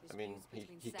 Yeah, I mean,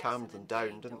 Disputes he between calmed Saxon them and down,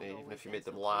 Dane didn't don't he? Even always if he made end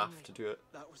so them laugh cleanly. to do it.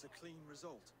 That was a clean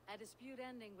result. A dispute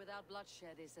ending without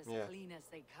bloodshed is as Yeah. clean as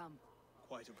they come.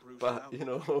 Quite a brutal But, outcome. you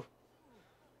know,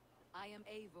 I am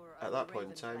Eivor At of that the point in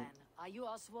Raven time, clan. Are you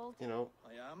Oswald? you know,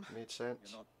 I am. made sense.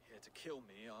 You're not here to kill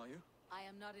me, are you? I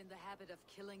am not in the habit of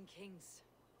killing kings,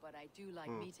 but I do like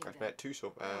Hmm, meeting I've them. met two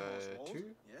so... Oswald?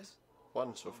 two? Yes?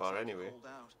 One so far, Long time to anyway. hold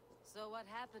out. So what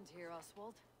happened here,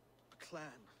 Oswald? A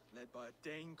clan led by a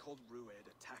Dane called Rued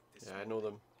attacked this Yeah, I morning. know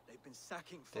them. They've been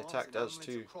sacking They farms attacked and us hamlets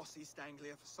too. across East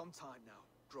Anglia for some time now,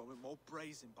 growing more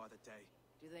brazen by the day.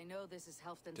 Do they know this is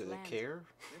Halfdan's Do they land? care?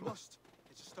 They must.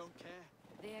 They just don't care.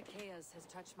 Their chaos has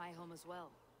touched my home as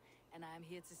well, and I am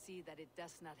here to see that it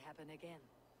does not happen again.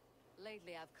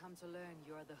 Lately, I've come to learn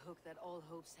you are the hook that all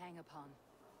hopes hang upon.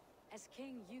 As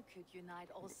king, you could unite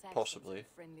all Saxons Possibly. and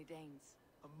friendly Danes.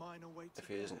 A minor weight to If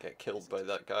he bear, doesn't get killed isn't by it?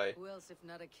 that guy. Who else, if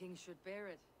not a king, should bear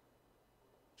it?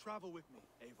 Travel with me,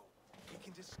 Eivor. We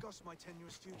can discuss my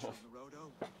tenuous future on the road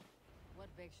home.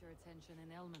 What begs your attention in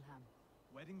Elmenham?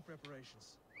 Wedding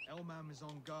preparations. Elmam is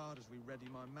on guard as we ready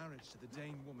my marriage to the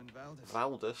Dane woman Valdis.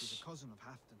 Valdis? She's a cousin of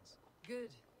Halfdan's. Good.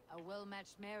 A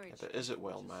well-matched marriage. Yeah, but is it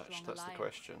well forges matched? strong That's the alliance.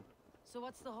 question. So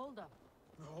what's the hold-up?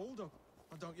 Hold up.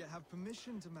 I don't yet have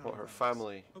permission to marry What, her Valdis.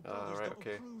 family? Her Ah, brothers right, don't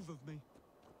okay. approve of me.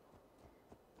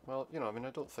 Well, you know, I mean, I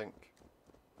don't think...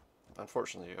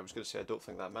 Unfortunately, I was going to say I don't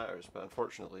think that matters, but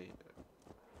unfortunately,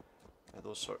 at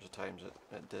those sorts of times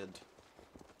it did.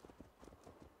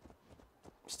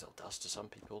 Still does to some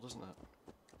people, doesn't it?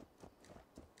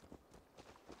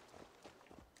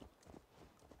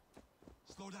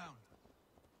 Slow down.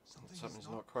 Something's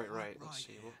not quite right. Let's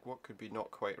see, what could be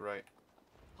not quite right?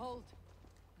 Hold.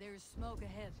 There is smoke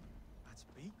ahead. That's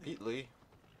Beatley. Beatley? It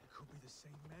could be the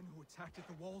same men who attacked at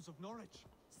the walls of Norwich.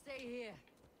 Stay here.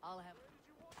 I'll have...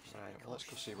 Right, well, let's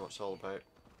go see what it's all about.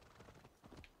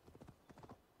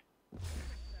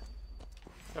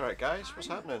 Alright guys, what's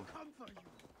happening?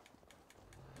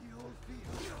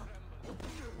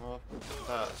 Well,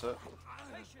 that's it.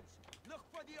 Look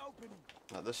for the opening.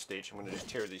 At this stage I'm going to just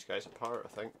tear these guys apart,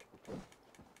 I think.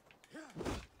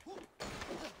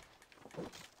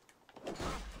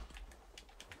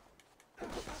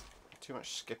 Too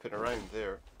much skipping around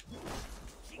there.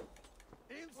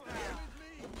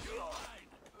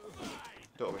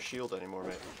 Don't have a shield anymore,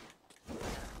 mate.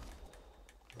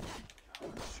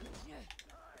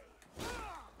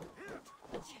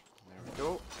 There we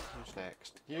go. Who's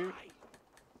next? You.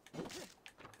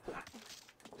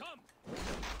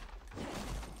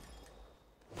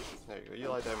 There you go. You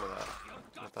lie down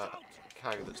with that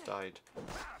cow that's died.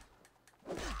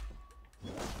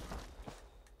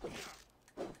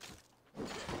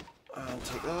 And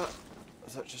take that.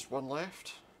 Is that just one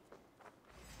left?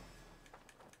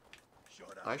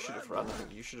 I should have run. I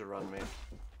think you should have run, mate.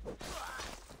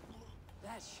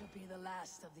 That should be the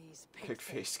last of these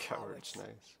Pig-faced cowards,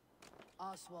 nice.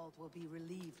 Oswald will be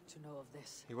relieved to know of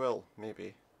this. He will,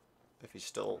 maybe. If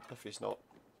he's not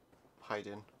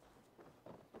hiding.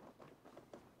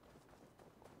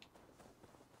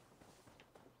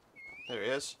 There he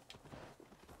is.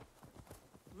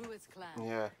 Rued's clan.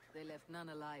 Yeah. They left none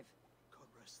alive. God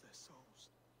rest their souls.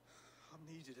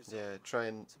 I'm needed as Yeah, try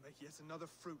and to make yet another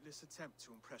fruitless attempt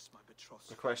to impress my betrothed.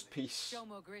 request peace. Show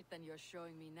more grit than you're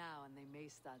showing me now, and they may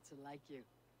start to like you.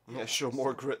 Yeah, show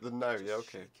more grit than now. Yeah,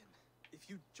 okay. If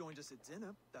you joined us at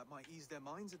dinner, that might ease their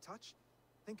minds a touch.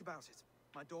 Think about it.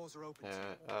 My doors are open.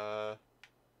 Yeah,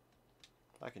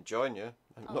 I can join you.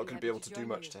 I'm not going to be able to do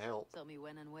much to help. Tell me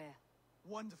when and where.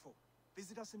 Wonderful.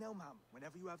 Visit us in Elmham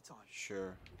whenever you have time.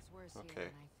 Sure. It's worse Okay. here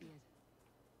than I feared.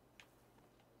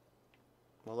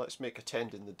 Well, let's make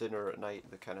attending the dinner at night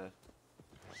the kind of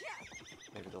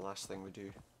maybe the last thing we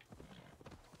do.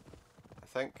 I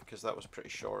think, because that was pretty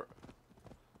short.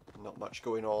 Not much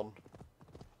going on.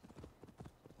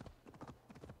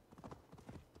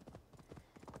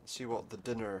 Let's see what the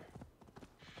dinner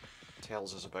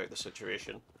tells us about the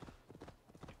situation.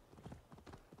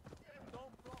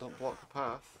 Don't block the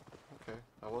path. Okay,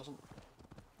 I wasn't.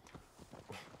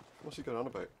 What's he going on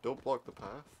about? Don't block the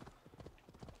path.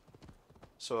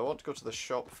 So I want to go to the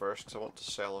shop first because I want to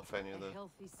sell off any of the. A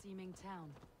healthy seeming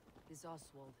town. This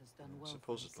Oswald has done well.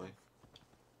 Supposedly.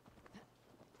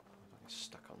 He's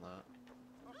stuck on that.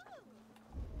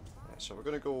 Right, so we're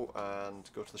going to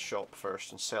go to the shop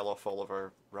first and sell off all of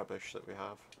our rubbish that we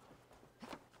have.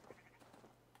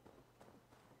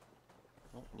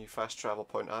 Oh, new fast travel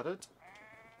point added.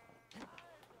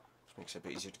 This makes it a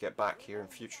bit easier to get back here in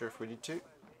future if we need to.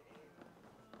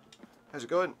 How's it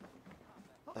going?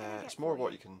 It's more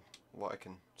what I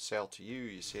can sell to you.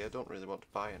 You see, I don't really want to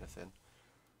buy anything.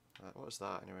 What is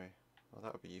that anyway? Well,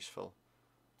 that would be useful.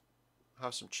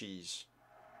 Have some cheese.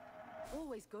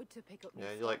 Always good to pick up.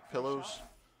 Yeah, you like pillows?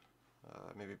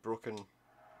 Maybe broken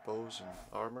bows and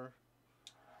armor.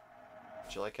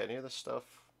 Do you like any of this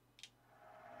stuff?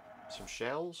 Some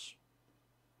shells?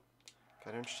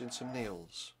 Kind of interested in some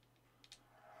nails.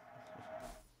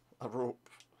 A rope.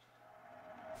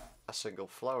 A single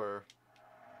flower.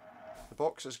 The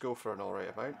boxes go for an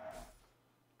alright amount.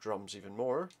 Drums even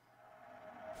more.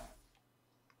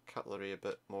 Cutlery a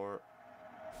bit more.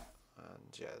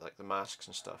 And yeah, like the masks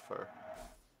and stuff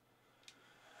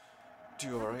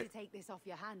do alright. Take this off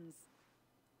your hands.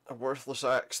 A worthless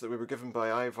axe that we were given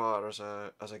by Ivar as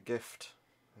a gift.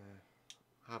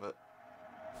 Have it.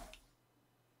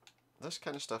 This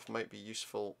kind of stuff might be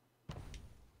useful.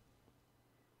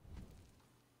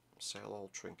 Sell all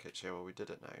trinkets. Yeah, well, we did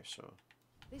it now, so.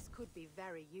 This could be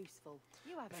very useful.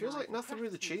 You have It feels like nothing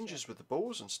really changes with the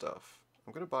bows and stuff.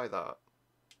 I'm going to buy that.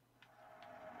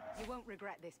 You won't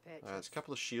regret this purchase. There's a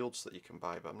couple of shields that you can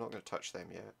buy, but I'm not going to touch them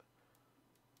yet.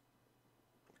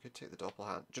 We could take the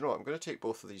doppelhand. Do you know what? I'm going to take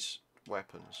both of these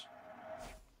weapons.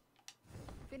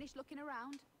 Finish looking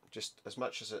around. Just as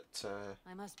much as it.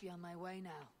 I must be on my way now.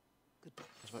 Goodbye.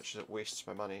 As much as it wastes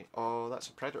my money. Oh, that's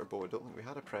a predator bow. I don't think we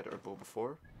had a predator bow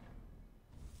before.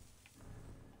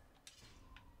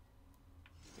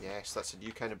 Yes, that's a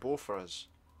new kind of bow for us.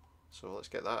 So let's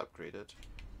get that upgraded.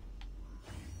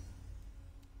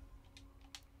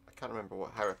 I can't remember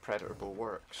how a predator bow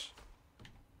works.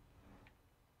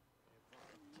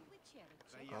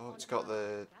 Oh, it's got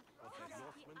that.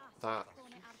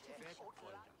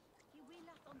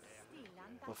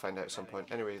 We'll find out at some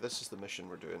point. Anyway, this is the mission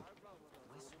we're doing.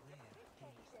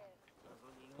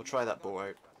 We'll try that bow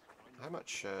out. How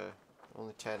much?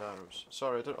 Only 10 arrows.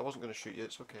 Sorry, I wasn't going to shoot you.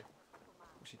 It's okay.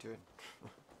 What's he doing?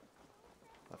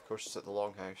 Of course, it's at the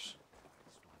longhouse.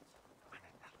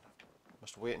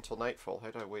 Must wait until nightfall.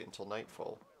 How do I wait until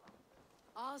nightfall?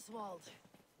 Oswald,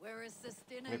 where is this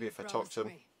dinner? Maybe if I talk to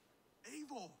him.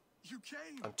 Eivor, you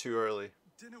came. I'm too early.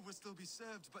 Dinner will still be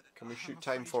served, but can we shoot I'm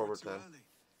time afraid forward you're too then? early.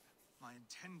 My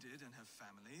intended and her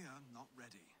family are not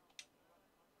ready.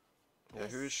 Yeah,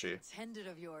 who is she? Intended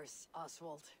of yours,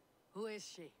 Oswald. Who is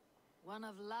she? One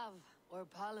of love or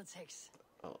politics?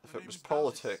 Well, if it was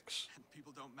politics,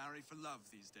 People don't marry for love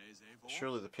these days, Eivor.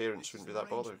 surely the parents wouldn't be that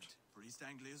bothered. For East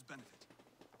Anglia's benefit.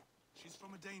 She's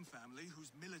from a Dane family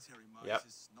whose military might Yep.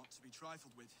 is not to be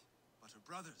trifled with. But her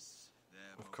brothers,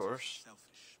 they're Of both course.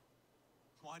 selfish.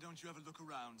 Why don't you ever look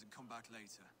around and come back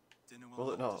later? Dinner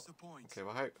Will it not? disappoint. Okay,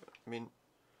 well how? I mean,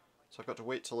 so I've got to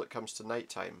wait till it comes to night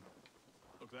time.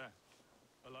 Look there,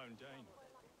 a lone Dane.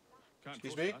 Can't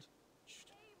Excuse push me? that. Shh.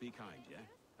 Be kind, yeah.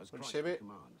 As What did you Christ say, would mate?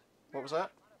 command. What was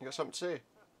that? You got something to say?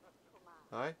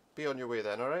 Aye, be on your way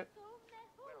then, alright?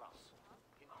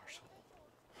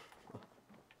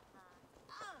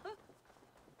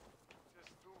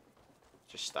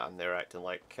 just stand there acting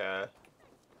like, I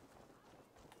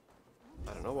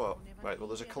don't know what. Right, well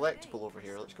there's a collectible over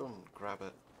here. Let's go and grab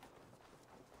it.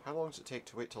 How long does it take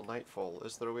to wait till nightfall?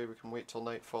 Is there a way we can wait till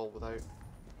nightfall without...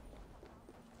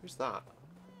 Who's that?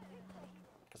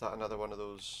 Is that another one of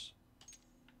those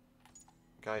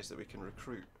guys that we can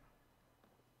recruit?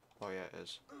 Oh yeah, it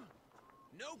is.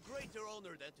 No greater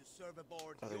honor than to serve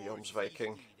aboard Another your Yom's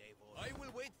Viking. steed, Eivor. I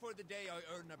will wait for the day I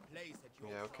earn a place at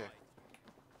your Yeah, okay. side.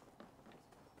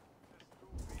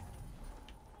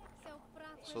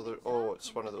 So there... Oh,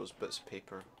 it's one of those bits of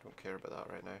paper. Don't care about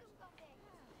that right now.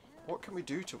 What can we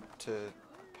do to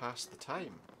pass the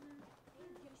time?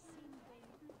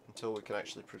 Until we can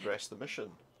actually progress the mission?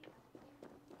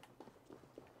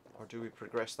 Or do we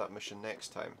progress that mission next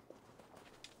time?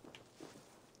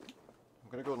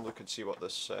 I'm going to go and look and see what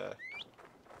this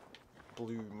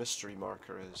blue mystery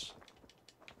marker is.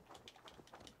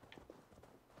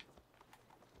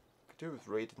 Could do with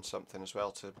raiding something as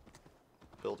well to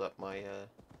build up my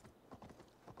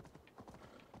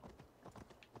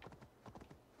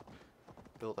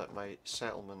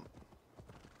settlement.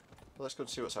 But let's go and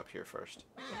see what's up here first.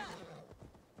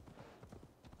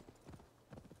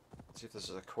 See if this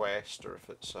is a quest or if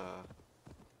it's I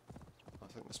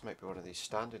think this might be one of these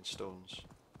standing stones.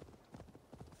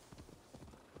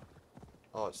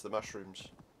 Oh, it's the mushrooms.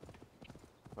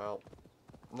 Well,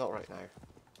 not right now.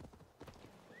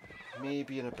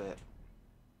 Maybe in a bit.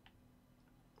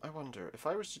 I wonder, if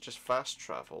I was to just fast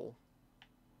travel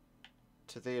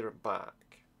to there and back,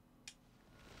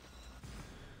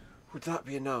 would that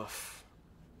be enough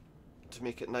to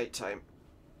make it night time?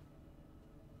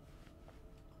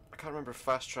 I can't remember if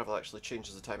fast travel actually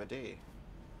changes the time of day.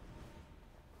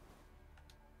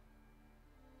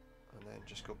 And then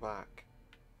just go back.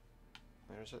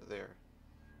 Where is it? There.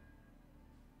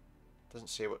 Doesn't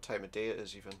say what time of day it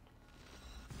is even.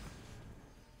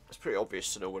 It's pretty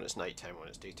obvious to know when it's night time, when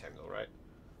it's daytime though, right?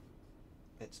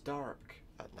 It's dark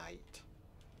at night.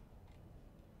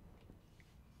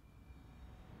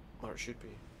 Or it should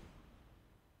be.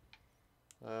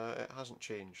 It hasn't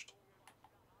changed.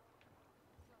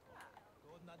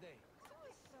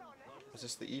 Is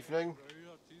this the evening?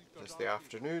 Is this the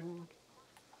afternoon?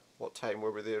 What time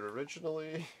were we there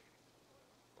originally?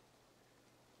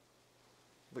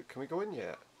 But can we go in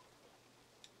yet?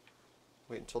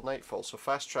 Wait until nightfall. So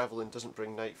fast travelling doesn't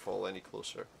bring nightfall any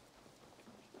closer.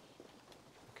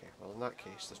 Okay, well in that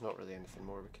case there's not really anything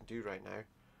more we can do right now.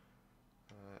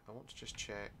 I want to just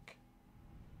check.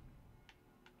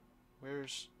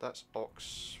 That's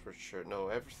Oxfordshire. No,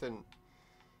 everything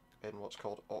in what's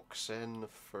called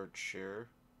Oxenfordshire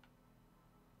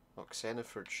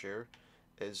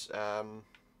is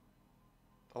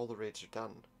all the raids are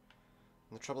done.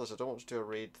 And the trouble is I don't want to do a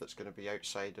raid that's going to be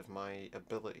outside of my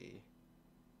ability.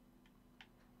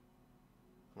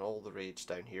 And all the raids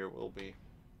down here will be.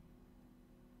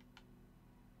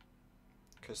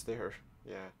 Because they're,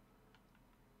 yeah,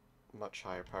 much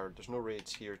higher powered. There's no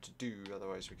raids here to do,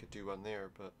 otherwise we could do one there,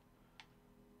 but...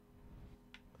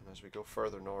 And as we go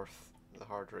further north, the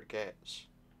harder it gets.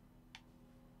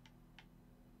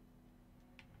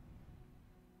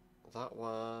 That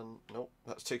one... Nope,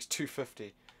 that takes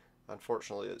 250.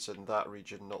 Unfortunately it's in that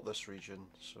region, not this region,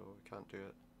 so we can't do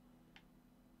it.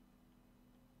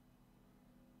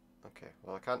 Okay,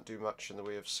 well I can't do much in the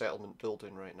way of settlement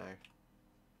building right now.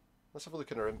 Let's have a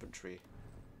look in our inventory.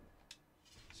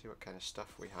 See what kind of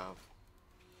stuff we have.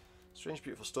 Strange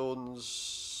beautiful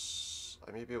stones.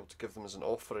 I may be able to give them as an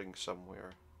offering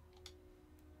somewhere.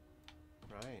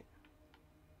 Right.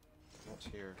 What's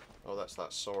here? Oh, that's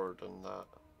that sword and that.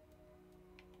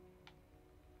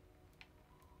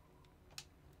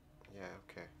 Yeah,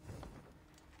 okay.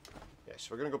 Yeah,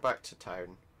 so we're going to go back to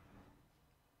town.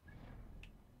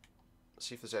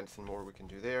 See if there's anything more we can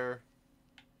do there.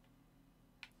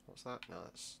 What's that? No,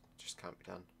 that's just can't be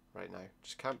done right now.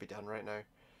 Just can't be done right now.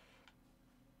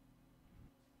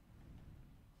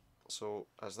 So,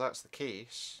 as that's the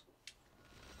case,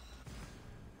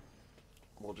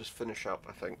 we'll just finish up,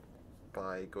 I think,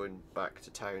 by going back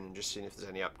to town and just seeing if there's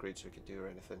any upgrades we could do or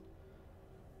anything.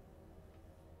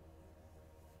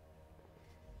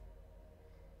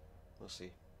 We'll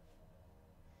see.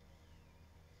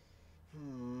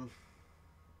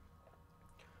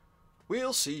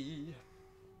 We'll see.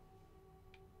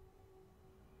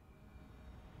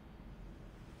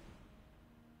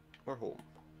 We're home.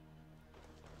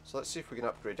 So let's see if we can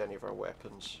upgrade any of our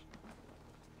weapons.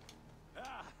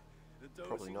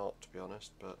 Probably not, to be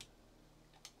honest, but...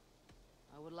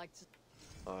 I would like to...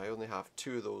 I only have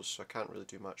 2 of those, so I can't really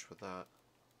do much with that.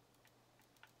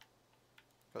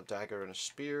 Got a dagger and a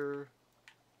spear.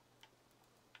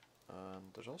 And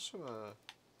there's also a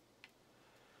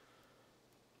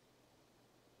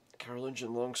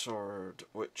Carolingian longsword,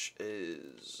 which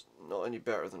is not any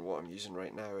better than what I'm using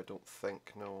right now, I don't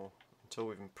think, no. Until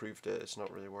we've improved it, it's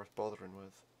not really worth bothering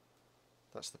with.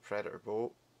 That's the Predator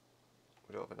boat.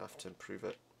 We don't have enough to improve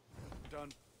it. Done.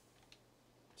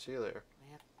 See you later.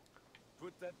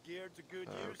 Put that gear to good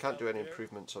We use. can't do any out there.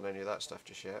 improvements on any of that stuff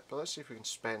just yet, but let's see if we can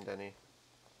spend any.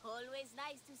 Always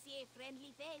nice to see a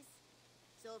friendly face.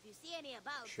 So if you see any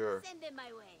about, Sure. send them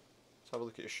my way. Let's have a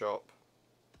look at your shop.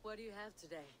 What do you have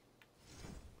today?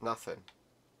 Nothing.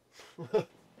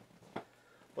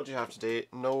 What do you have today?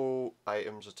 No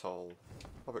items at all.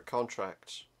 How about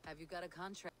contracts? Have you got a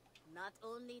contract? Not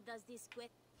only does this quit.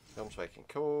 Films Viking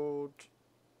Code.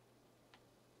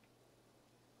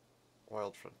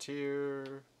 Wild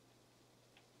Frontier.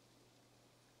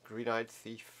 Green-Eyed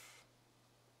Thief.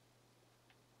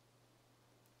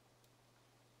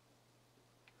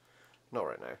 Not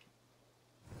right now.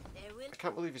 I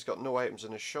can't believe he's got no items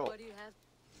in his shop. What do you have?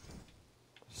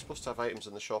 He's supposed to have items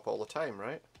in the shop all the time,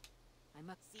 right? I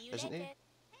must see you Isn't he? later.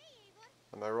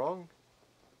 Am I wrong?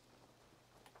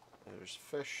 There's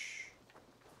fish.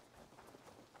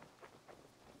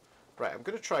 Right, I'm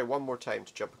going to try one more time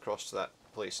to jump across to that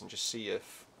place and just see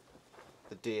if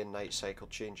the day and night cycle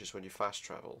changes when you fast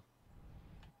travel.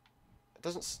 It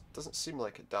doesn't seem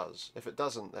like it does. If it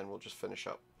doesn't, then we'll just finish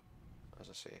up, as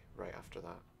I say, right after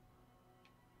that.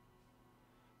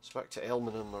 So back to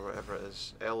Elmenham or whatever it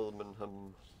is.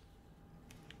 Elmenham.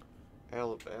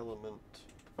 Element.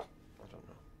 I don't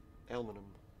know. Elmenham.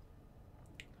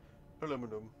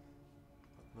 Aluminum.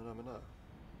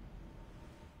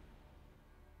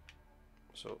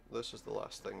 So this is the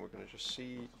last thing we're going to just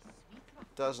see.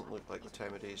 Doesn't look like the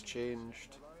time of day has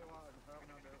changed.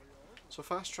 So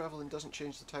fast travelling doesn't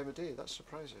change the time of day. That's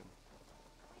surprising.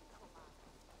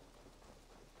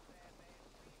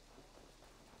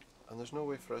 And there's no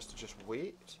way for us to just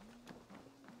wait.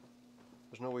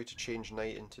 There's no way to change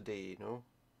night into day, no?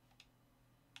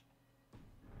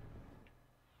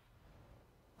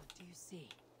 What do you see?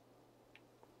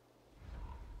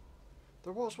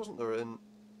 There was, wasn't there, in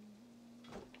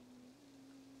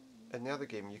the other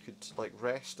game you could like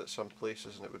rest at some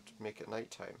places and it would make it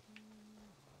nighttime.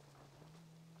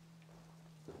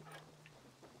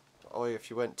 Oh yeah, if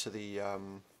you went to the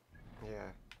yeah.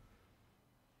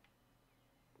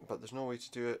 But there's no way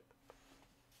to do it.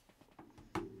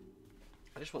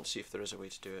 I just want to see if there is a way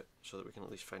to do it so that we can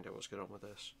at least find out what's going on with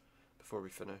this before we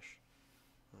finish.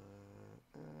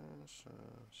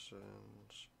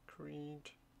 Assassin's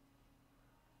Creed.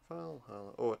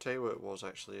 Valhalla. Oh, I tell you what it was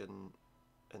actually in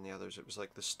the others. It was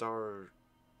like the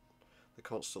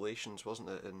constellations, wasn't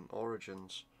it, in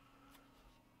Origins?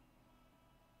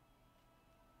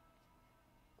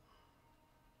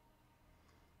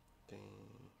 Day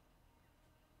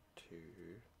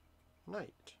to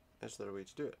night. Is there a way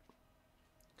to do it?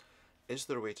 Is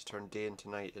there a way to turn day into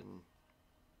night in...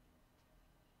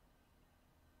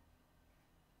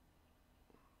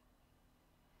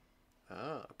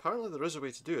 Ah, apparently there is a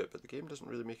way to do it, but the game doesn't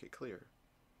really make it clear.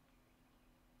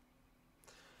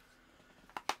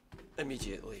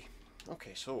 Immediately.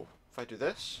 Okay, so if I do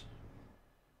this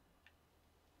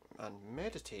and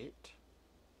meditate,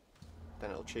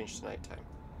 then it'll change to nighttime.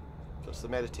 So it's the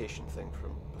meditation thing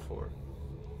from before.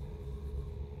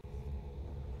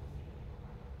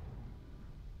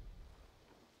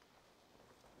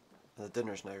 And the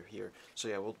dinner's now here. So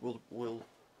yeah, we'll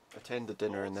attend the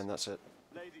dinner and then that's it.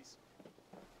 Ladies,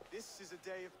 this is a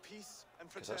day of peace and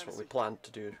Because fraternity. that's what we planned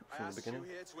to do from the beginning.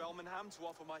 I asked you here to Elmenham to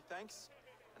offer my thanks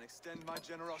and extend my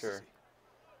generosity. Sure.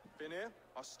 Finir,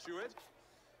 our steward,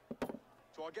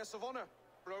 to our guests of honor,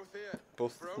 Brothir,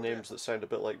 Both Brodir, names that sound a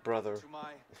bit like brother. to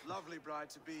my lovely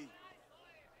bride-to-be,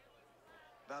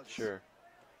 Valdis. Sure.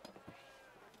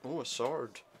 Oh, a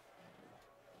sword.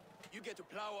 You get to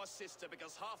plow our sister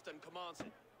because Halfdan commands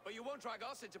it. But you won't drag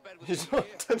us into bed with He's you not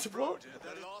here. intended to blow.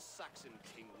 The last Saxon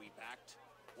king we backed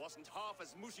wasn't half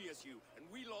as mushy as you, and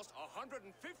we lost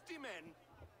 150 men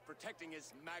protecting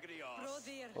his maggoty arse.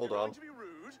 Hold You're on. going to be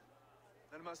rude,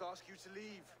 then I must ask you to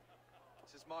leave.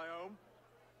 This is my home.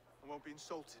 I won't be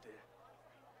insulted here.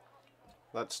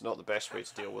 That's not the best way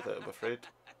to deal with it, I'm afraid.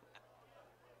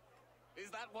 Is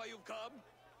that why you've come?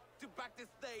 To back this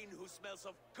Thane who smells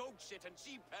of goat shit and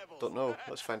sheep pebbles? Don't know.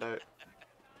 Let's find out.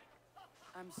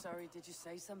 I'm sorry, did you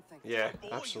say something? Yeah,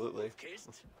 absolutely.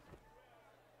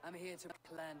 I'm here to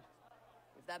plan.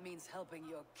 If that means helping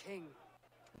your king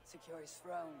secure his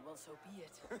throne, well, so be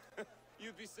it.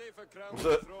 You'd be safer crowned on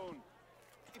the throne.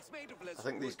 It's made of less I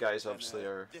think these wood guys than, obviously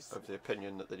are this of the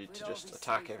opinion that they need to We'd all just be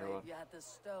attack safer everyone. if you had the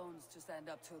stones to stand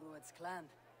up to Rued's clan.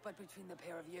 But between the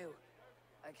pair of you,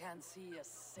 I can't see a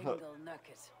single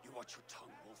nugget. You watch your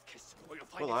tongue, wolf kiss, or you'll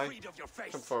find Well, it freed of your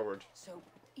face. come forward. So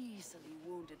easily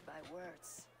wounded by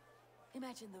words.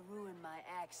 Imagine the ruin my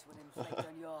axe would inflict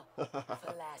on your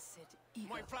flaccid ego.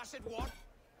 My flaccid what?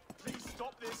 Please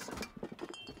stop this.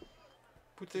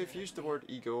 Would they have used the word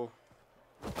ego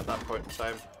at that point in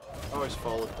time? Oh, he's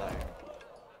fallen down.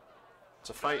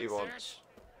 It's a fight he wants.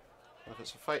 If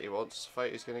it's a fight he wants, it's a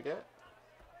fight he's gonna get.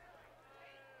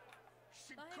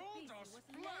 She called us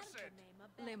flaccid.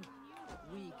 Limp,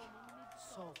 weak,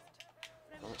 soft.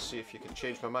 Well, let's see if you can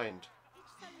change my mind.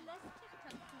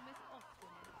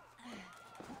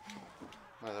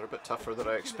 Well, they're a bit tougher than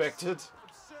I expected.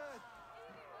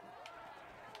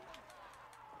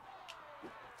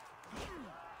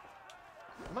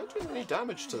 Am I doing any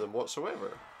damage to them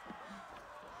whatsoever?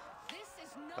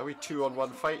 Are we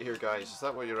 2-on-1 fight here, guys? Is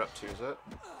that what you're up to, is it?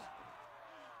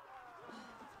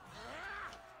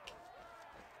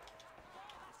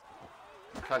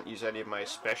 I can't use any of my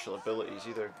special abilities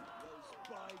either.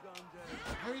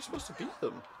 How are you supposed to beat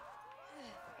them?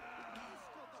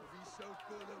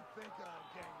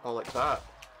 Oh, like that.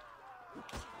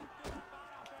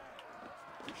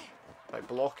 By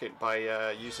blocking,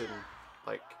 by using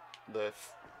like the.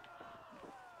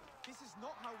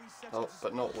 Oh,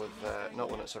 but not with, not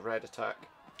when it's a red attack.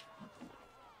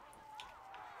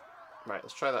 Right,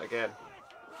 let's try that again.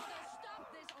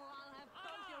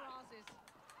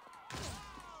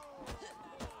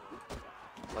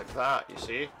 Like that, you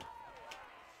see?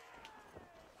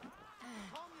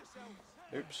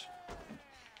 Oops.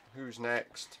 Who's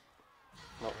next?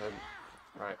 Not him.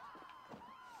 Right.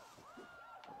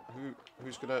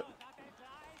 Who's gonna...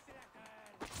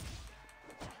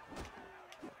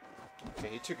 Okay,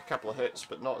 he took a couple of hits,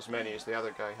 but not as many as the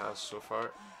other guy has so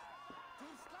far.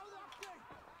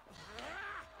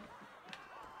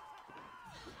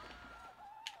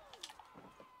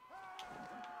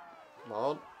 Come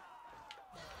on.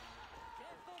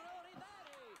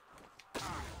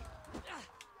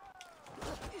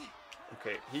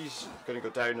 Okay, he's going to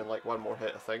go down in like one more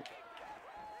hit, I think.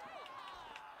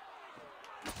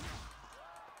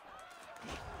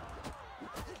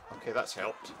 Okay, that's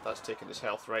helped. That's taken his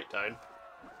health right down.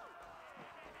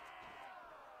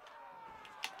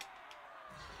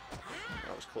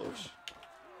 That was close.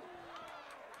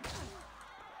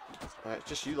 Right, it's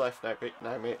just you left now,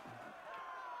 mate.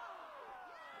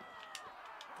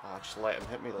 Oh, I just let him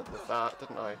hit me with that,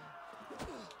 didn't I?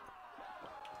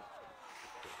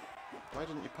 Why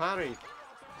didn't you parry?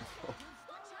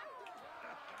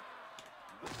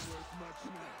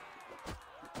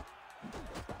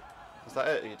 Is that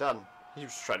it? Are you done? He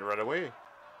was trying to run away.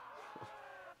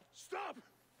 Stop!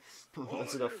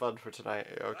 That's enough fun for tonight.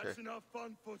 Okay. That's enough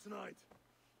fun for tonight.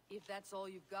 If that's all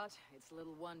you've got, it's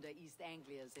little wonder East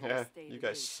Anglia's in Yeah, the state you it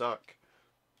guys is. suck.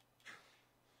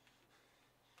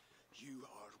 You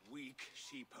are weak,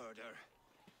 sheep herder.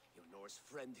 Your Norse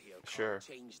friend here can't Sure.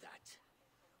 change that.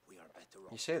 We are better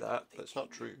off. You say that, but it's not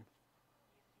true.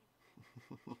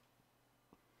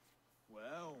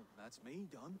 Well, that's me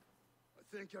done.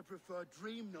 I think I prefer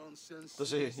dream nonsense.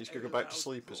 Does he? He's gonna go back to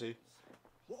sleep, is he?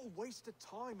 What a waste of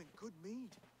time and good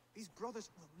mead. These brothers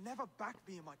will never back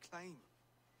me in my claim.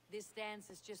 This dance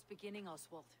is just beginning,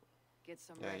 Oswald. Get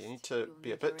some Yeah, rest. you need to You'll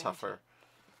be a need bit your tougher.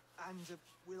 And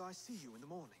will I see you in the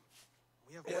morning?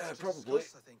 We have Yeah, much to probably.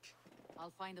 discuss, I think.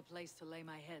 I'll find a place to lay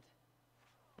my head.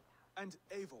 And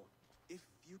Eivor, if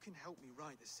you can help me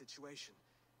right this situation,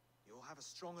 you'll have a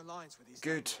strong alliance with these.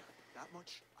 Good. That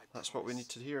much I That's what we need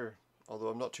to hear. Although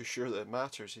I'm not too sure that it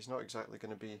matters. He's not exactly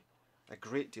going to be a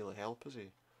great deal of help, is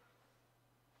he?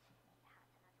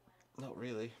 Not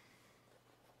really.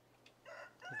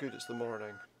 Good, it's the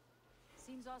morning.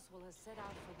 Seems Oswald has set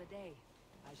out for the day.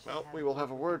 I shall Well, have we will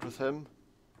have a word with him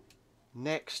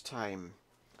next time.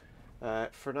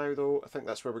 For now, though, I think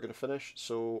that's where we're going to finish.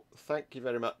 So, thank you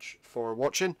very much for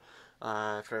watching.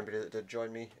 For everybody that did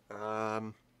join me.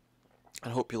 I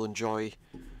hope you'll enjoy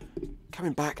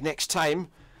coming back next time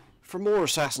for more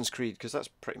Assassin's Creed, because that's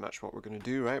pretty much what we're going to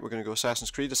do, right? We're going to go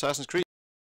Assassin's Creed,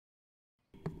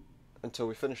 until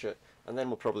we finish it. And then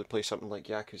we'll probably play something like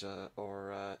Yakuza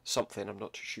or something. I'm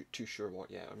not too sure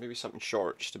what yet. Or maybe something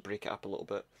short just to break it up a little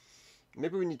bit.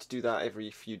 Maybe we need to do that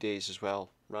every few days as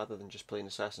well, rather than just playing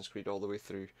Assassin's Creed all the way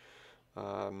through.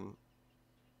 So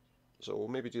we'll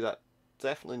maybe do that.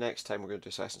 Definitely next time we're going to do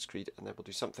Assassin's Creed, and then we'll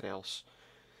do something else,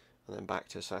 and then back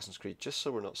to Assassin's Creed, just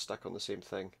so we're not stuck on the same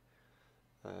thing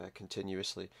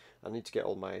continuously. I need to get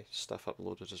all my stuff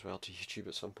uploaded as well to YouTube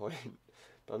at some point,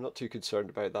 but I'm not too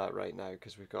concerned about that right now,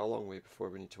 because we've got a long way before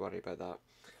we need to worry about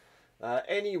that.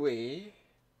 Anyway,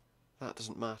 that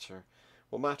doesn't matter.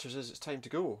 what matters is it's time to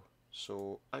go.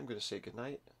 So I'm going to say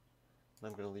goodnight, and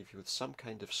I'm going to leave you with some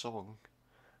kind of song.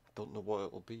 I don't know what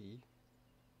it will be.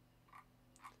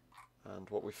 And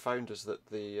what we've found is that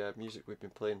the music we've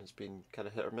been playing has been kind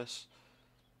of hit or miss.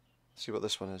 Let's see what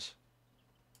this one is.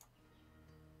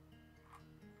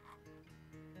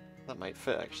 That might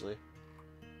fit actually.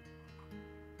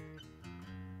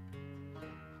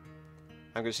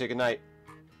 I'm going to say goodnight.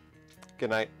 Good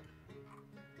night.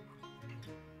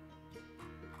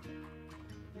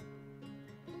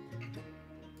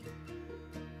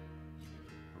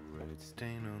 Red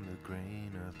stain on the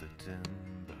grain of the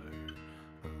timber,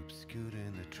 obscured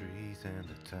in the trees and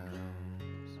the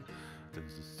towns.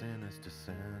 There's a sinister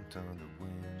scent on the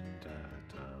wind.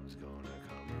 Our time's gonna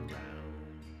come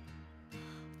around.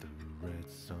 The red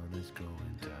sun is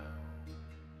going down.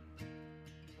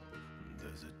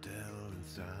 There's a devil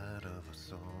inside of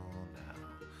us all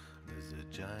now. There's a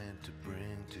giant to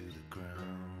bring to the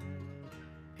ground.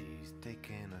 He's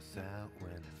taking us out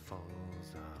when it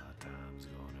falls. Our time's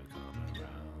gonna come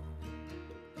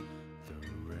around. The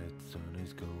red sun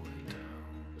is going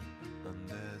down, and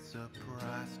there's a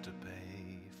price to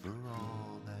pay for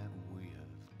all that we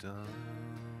have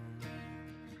done.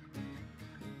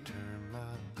 Turn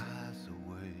my eyes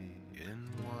away and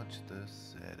watch the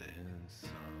setting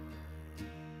sun.